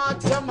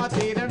కామాక్షమ్మ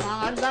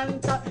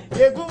తీరనాళ్ళంట,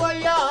 ఎగువ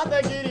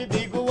యాదగిరి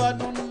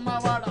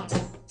దిగువనున్నవాడ,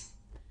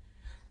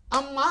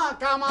 అమ్మా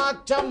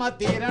కామాక్షమ్మ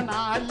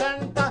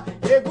తీరనాళ్ళంట,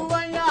 ఎగువ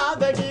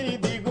యాదగిరి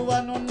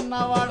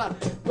దిగువనున్నవాడ,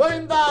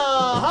 గోవిందా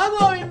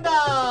గోవిందా.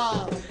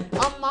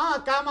 అమ్మా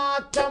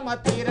కామాక్షమ్మ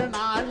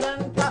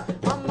తీరనాళ్ళంట,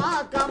 అమ్మా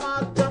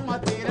కామాక్షమ్మ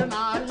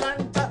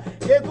తీరనాళ్ళంట,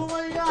 ఎగువ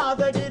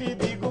యాదగిరి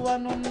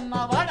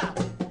దిగువనున్నవాడ,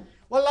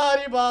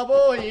 వల్లారి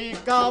బాబోయ్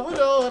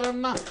కావురో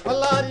రన్న,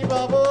 వల్లారి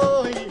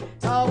బాబోయ్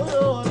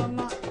కావురో రన్న.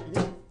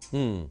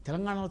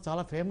 తెలంగాణలో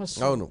చాలా ఫేమస్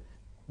అవును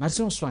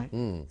నరసింహస్వామి,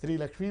 శ్రీ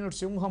లక్ష్మీ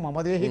నరసింహ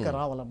మమదేహిక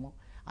రావలమ్మ.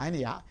 ఆయన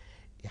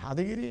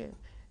యాదగిరి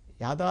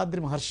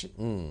యాదాద్రి మహర్షి,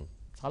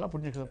 చాలా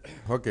పుణ్యక్షేత్రం.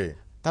 ఓకే.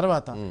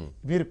 తర్వాత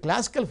మీరు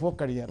క్లాసికల్ ఫోక్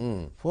అడిగారు.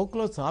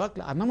 ఫోక్లో చాలా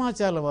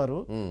అన్నమాచార్యుల వారు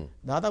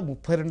దాదాపు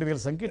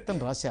 32,000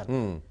 సంకీర్తనలు రాశారు.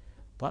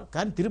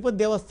 కానీ తిరుపతి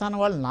దేవస్థానం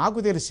వాళ్ళు నాకు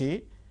తెలిసి,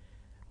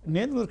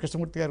 నేదునూరి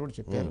కృష్ణమూర్తి గారు కూడా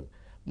చెప్పారు,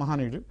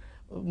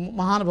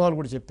 మహానుభావులు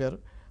కూడా చెప్పారు,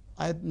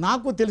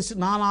 నాకు తెలిసి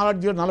నా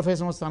నాలెడ్జ్ 40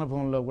 సంవత్సరాల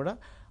అనుభవంలో కూడా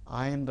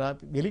ఆయన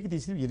వెలికి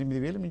తీసిన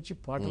 8,000 మించి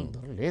పాటలు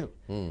దొరకలేదు.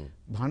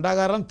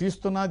 భాండాగారం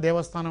తీస్తున్న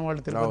దేవస్థానం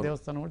వాళ్ళు, తిరుపతి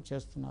దేవస్థానం వాళ్ళు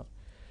చేస్తున్నారు.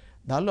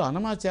 దానిలో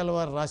అన్నమాచార్యుల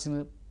వారు రాసిన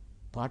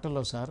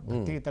పాటల్లో సార్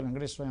భక్తిగీత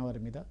వెంకటేశ్వర వారి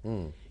మీద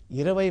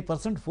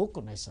 20% ఫోక్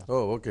ఉన్నాయి సార్.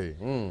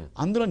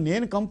 అందులో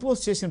నేను కంపోజ్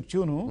చేసిన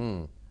ట్యూను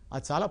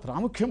అది చాలా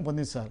ప్రాముఖ్యం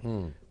పొందింది సార్.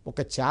 ఒక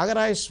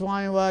త్యాగరాయ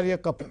స్వామి వారి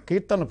యొక్క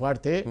కీర్తనలు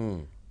పాడితే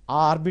ఆ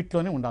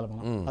ఆర్బిట్లోనే ఉండాలి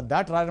మనం. అది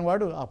దాటి రాని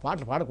వాడు ఆ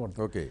పాటలు పాడకూడదు.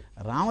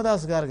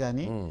 రామదాస్ గారు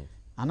కానీ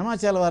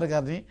అన్నమాచార్యుల వారు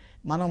కానీ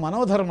మనం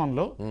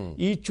మనోధర్మంలో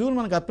ఈ ట్యూన్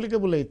మనకు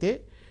అప్లికబుల్ అయితే,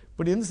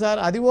 ఇప్పుడు ఎందుకు సార్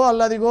అదిగో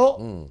అల్లదిగో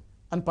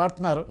అని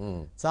పాడుతున్నారు,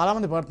 చాలా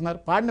మంది పాడుతున్నారు,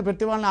 పాడిన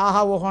ప్రతి వాళ్ళని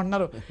ఆహా ఓహో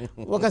అంటున్నారు,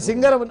 ఒక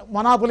సింగర్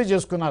మొనాపులి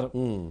చేసుకున్నారు.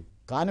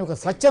 కానీ ఒక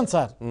సత్యం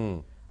సార్,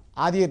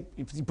 అది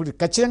ఇప్పుడు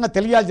ఖచ్చితంగా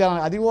తెలియాలి.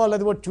 అదిగో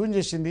అల్లదిగో ట్యూన్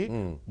చేసింది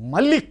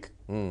మల్లిక్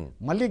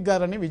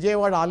గారని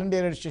విజయవాడ ఆల్ ఇండియా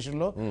రేడియో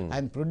స్టేషన్లో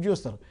ఆయన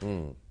ప్రొడ్యూసర్.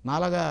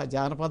 నాలాగా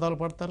జానపదాలు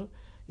పాడతారు,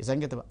 ఈ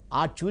సంగీతం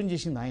ఆ ట్యూన్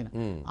చేసింది ఆయన.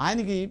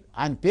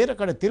 ఆయన పేరు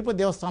అక్కడ తిరుపతి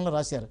దేవస్థానంలో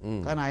రాశారు,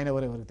 కానీ ఆయన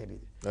ఎవరెవరికి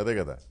తెలియదు. అదే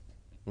కదా,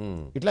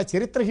 ఇట్లా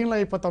చరిత్రహీనులు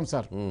అయిపోతాం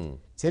సార్.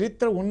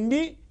 చరిత్ర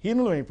ఉండి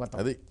హీనులు అయిపోతాం.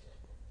 అది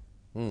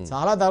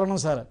చాలా దారుణం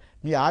సార్.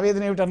 మీ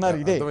ఆవేదన ఏమిటన్నారు?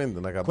 ఇదే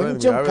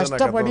కొంచెం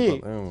కష్టపడి.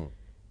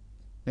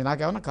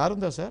 నాకేమన్నా కారు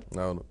ఉందా సార్?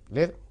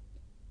 లేదు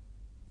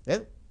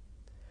లేదు.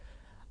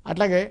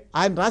 అట్లాగే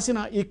ఆయన రాసిన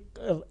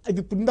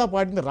ఇది పిందా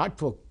పాడింది రాట్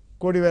ఫోక్,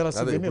 కోడివేల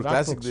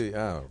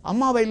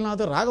అమ్మ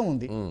వైలినాథ రాగం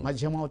ఉంది,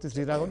 మధ్యమావతి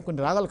శ్రీరాగం, కొన్ని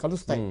రాగాలు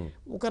కలుస్తాయి.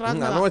 ఒక రాగం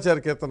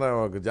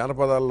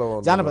జానపదాల్లో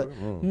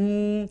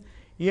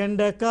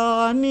ఎండ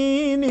కాని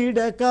నిడ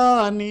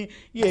కాని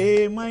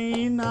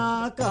ఏమైనా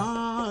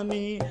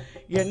కాని,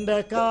 ఎండ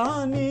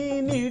కాని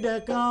నిడ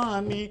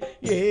కాని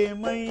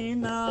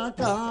ఏమైనా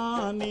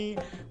కాని,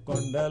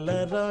 కొండల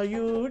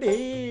రాయుడే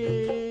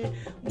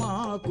మా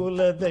కుల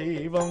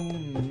దైవం,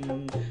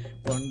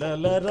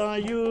 కొండల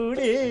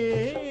రాయుడే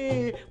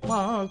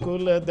మా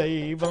కుల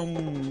దైవం.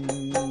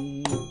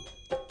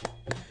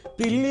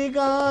 పిల్లి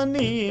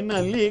గాని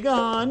నల్లి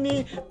గాని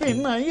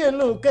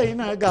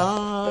పిన్నయ్యలుకైన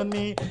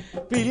గాని,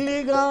 పిల్లి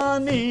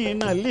గాని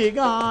నల్లి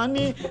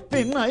గాని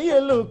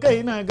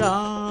పిన్నయ్యలుకైన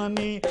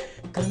గాని,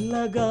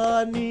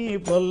 కళ్ళగాని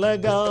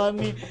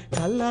పొల్లగాని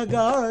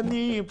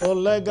కళ్ళగాని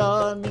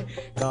పొల్లగాని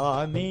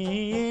కానీ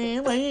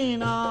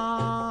ఏమైనా,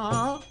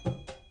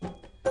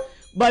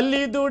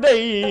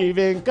 బల్లిదుడై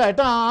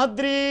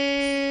వెంకటాద్రి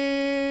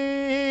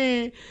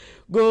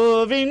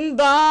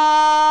గోవిందా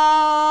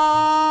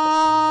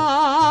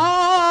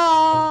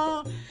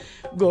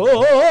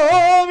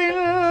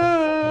గోవిందా,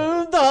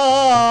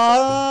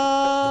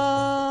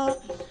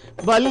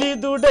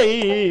 బల్లిదుడై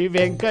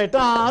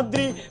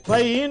వెంకటాద్రి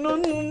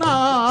పైనున్నాతడే,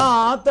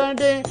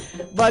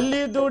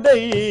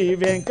 బల్లిదుడై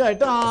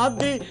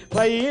వెంకటాద్రి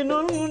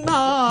పైనున్నాతడే,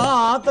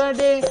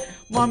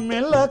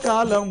 మమ్మెల్ల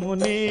కాలము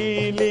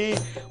నీలే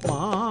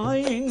మా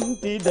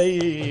ఇంటి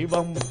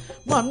దైవం,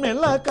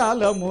 మమ్మెల్ల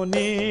కాలము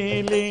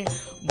నీలే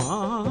మా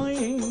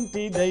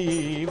ఇంటి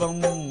దైవం.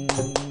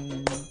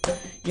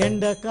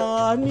 ఎండ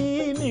కాని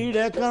నీడ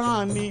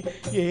కాని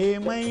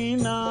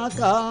ఏమైనా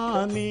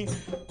కాని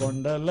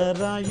కొండల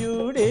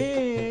రాయుడే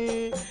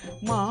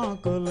మా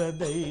కుల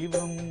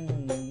దైవం.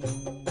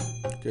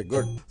 Okay,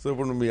 good. సో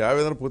ఇప్పుడు మీ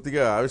ఆవేదన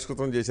పూర్తిగా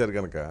ఆవిష్కృతం చేశారు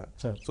కనుక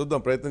చూద్దాం,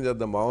 ప్రయత్నం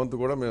చేద్దాం. మా వంతు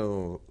కూడా మేము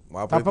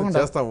మా ప్రయత్నం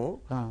చేస్తాము.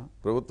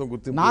 ప్రభుత్వం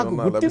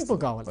గుర్తింపు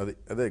కావాలి,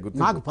 అదే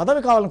గుర్తింపు, నాకు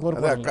పదవి కావాలని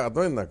కోరుకుంటున్నాను.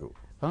 అర్థమైంది నాకు,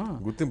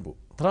 గుర్తింపు.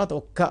 తర్వాత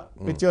ఒక్క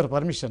విత్ యువర్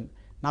పర్మిషన్,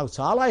 నాకు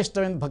చాలా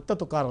ఇష్టమైన భక్త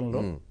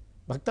తుకారంలో,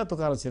 భక్త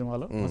తుకారం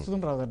సినిమాలో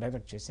మధుసూదన్ రావు గారు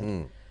డైరెక్ట్ చేశారు.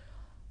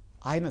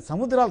 ఆయన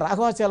సముద్రాల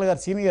రాఘవాచార్య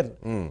గారు సీనియర్.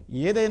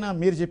 ఏదైనా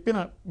మీరు చెప్పిన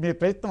మీ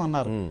ప్రయత్నం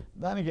అన్నారు,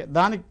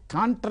 దానికి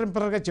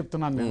కాంటెంపరీగా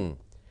చెప్తున్నాను నేను.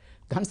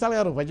 ఘంటసాల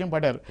గారు పద్యం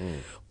పాడారు,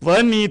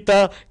 వనిత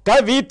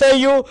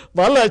కవితయు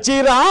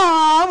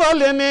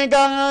వలచిరావలనే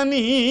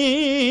గాని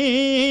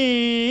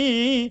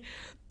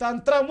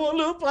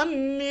తంత్రములు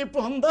పన్ని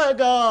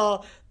పొందగా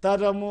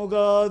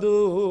తరముగాదు.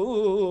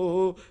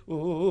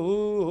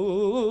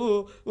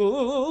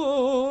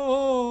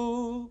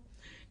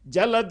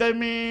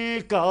 జలదమే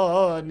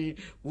కాని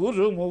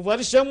ఉరుము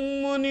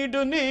వర్షము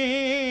నిడునే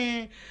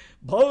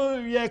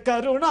భవ్య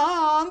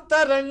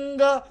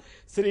కరుణాంతరంగ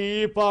శ్రీ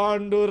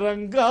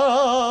పాండురంగా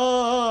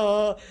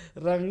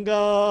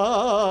రంగా.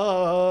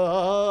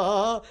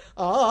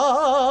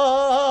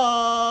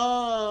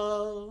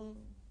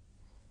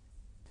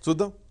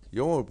 చూద్దాం,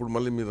 ఏమో ఇప్పుడు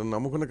మళ్ళీ మీరు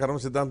నమ్ముకున్న కర్మ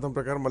సిద్ధాంతం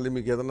ప్రకారం మళ్ళీ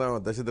మీకు ఏదైనా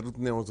దశ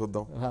జరుగుతుందేమో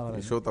చూద్దాం.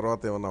 ఈ షో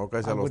తర్వాత ఏమన్నా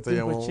అవకాశాలు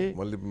వస్తాయేమో,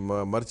 మళ్ళీ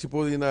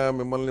మర్చిపోయిన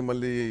మిమ్మల్ని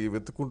మళ్ళీ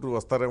వెతుక్కుంటూ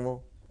వస్తారేమో,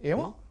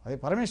 ఏమో అది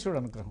పరమేశ్వరుడు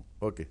అనుగ్రహం.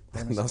 ఓకే,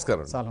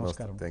 నమస్కారం. చాలా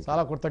నమస్కారం,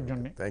 చాలా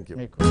కృతజ్ఞుడిని. Thank you.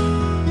 మీకు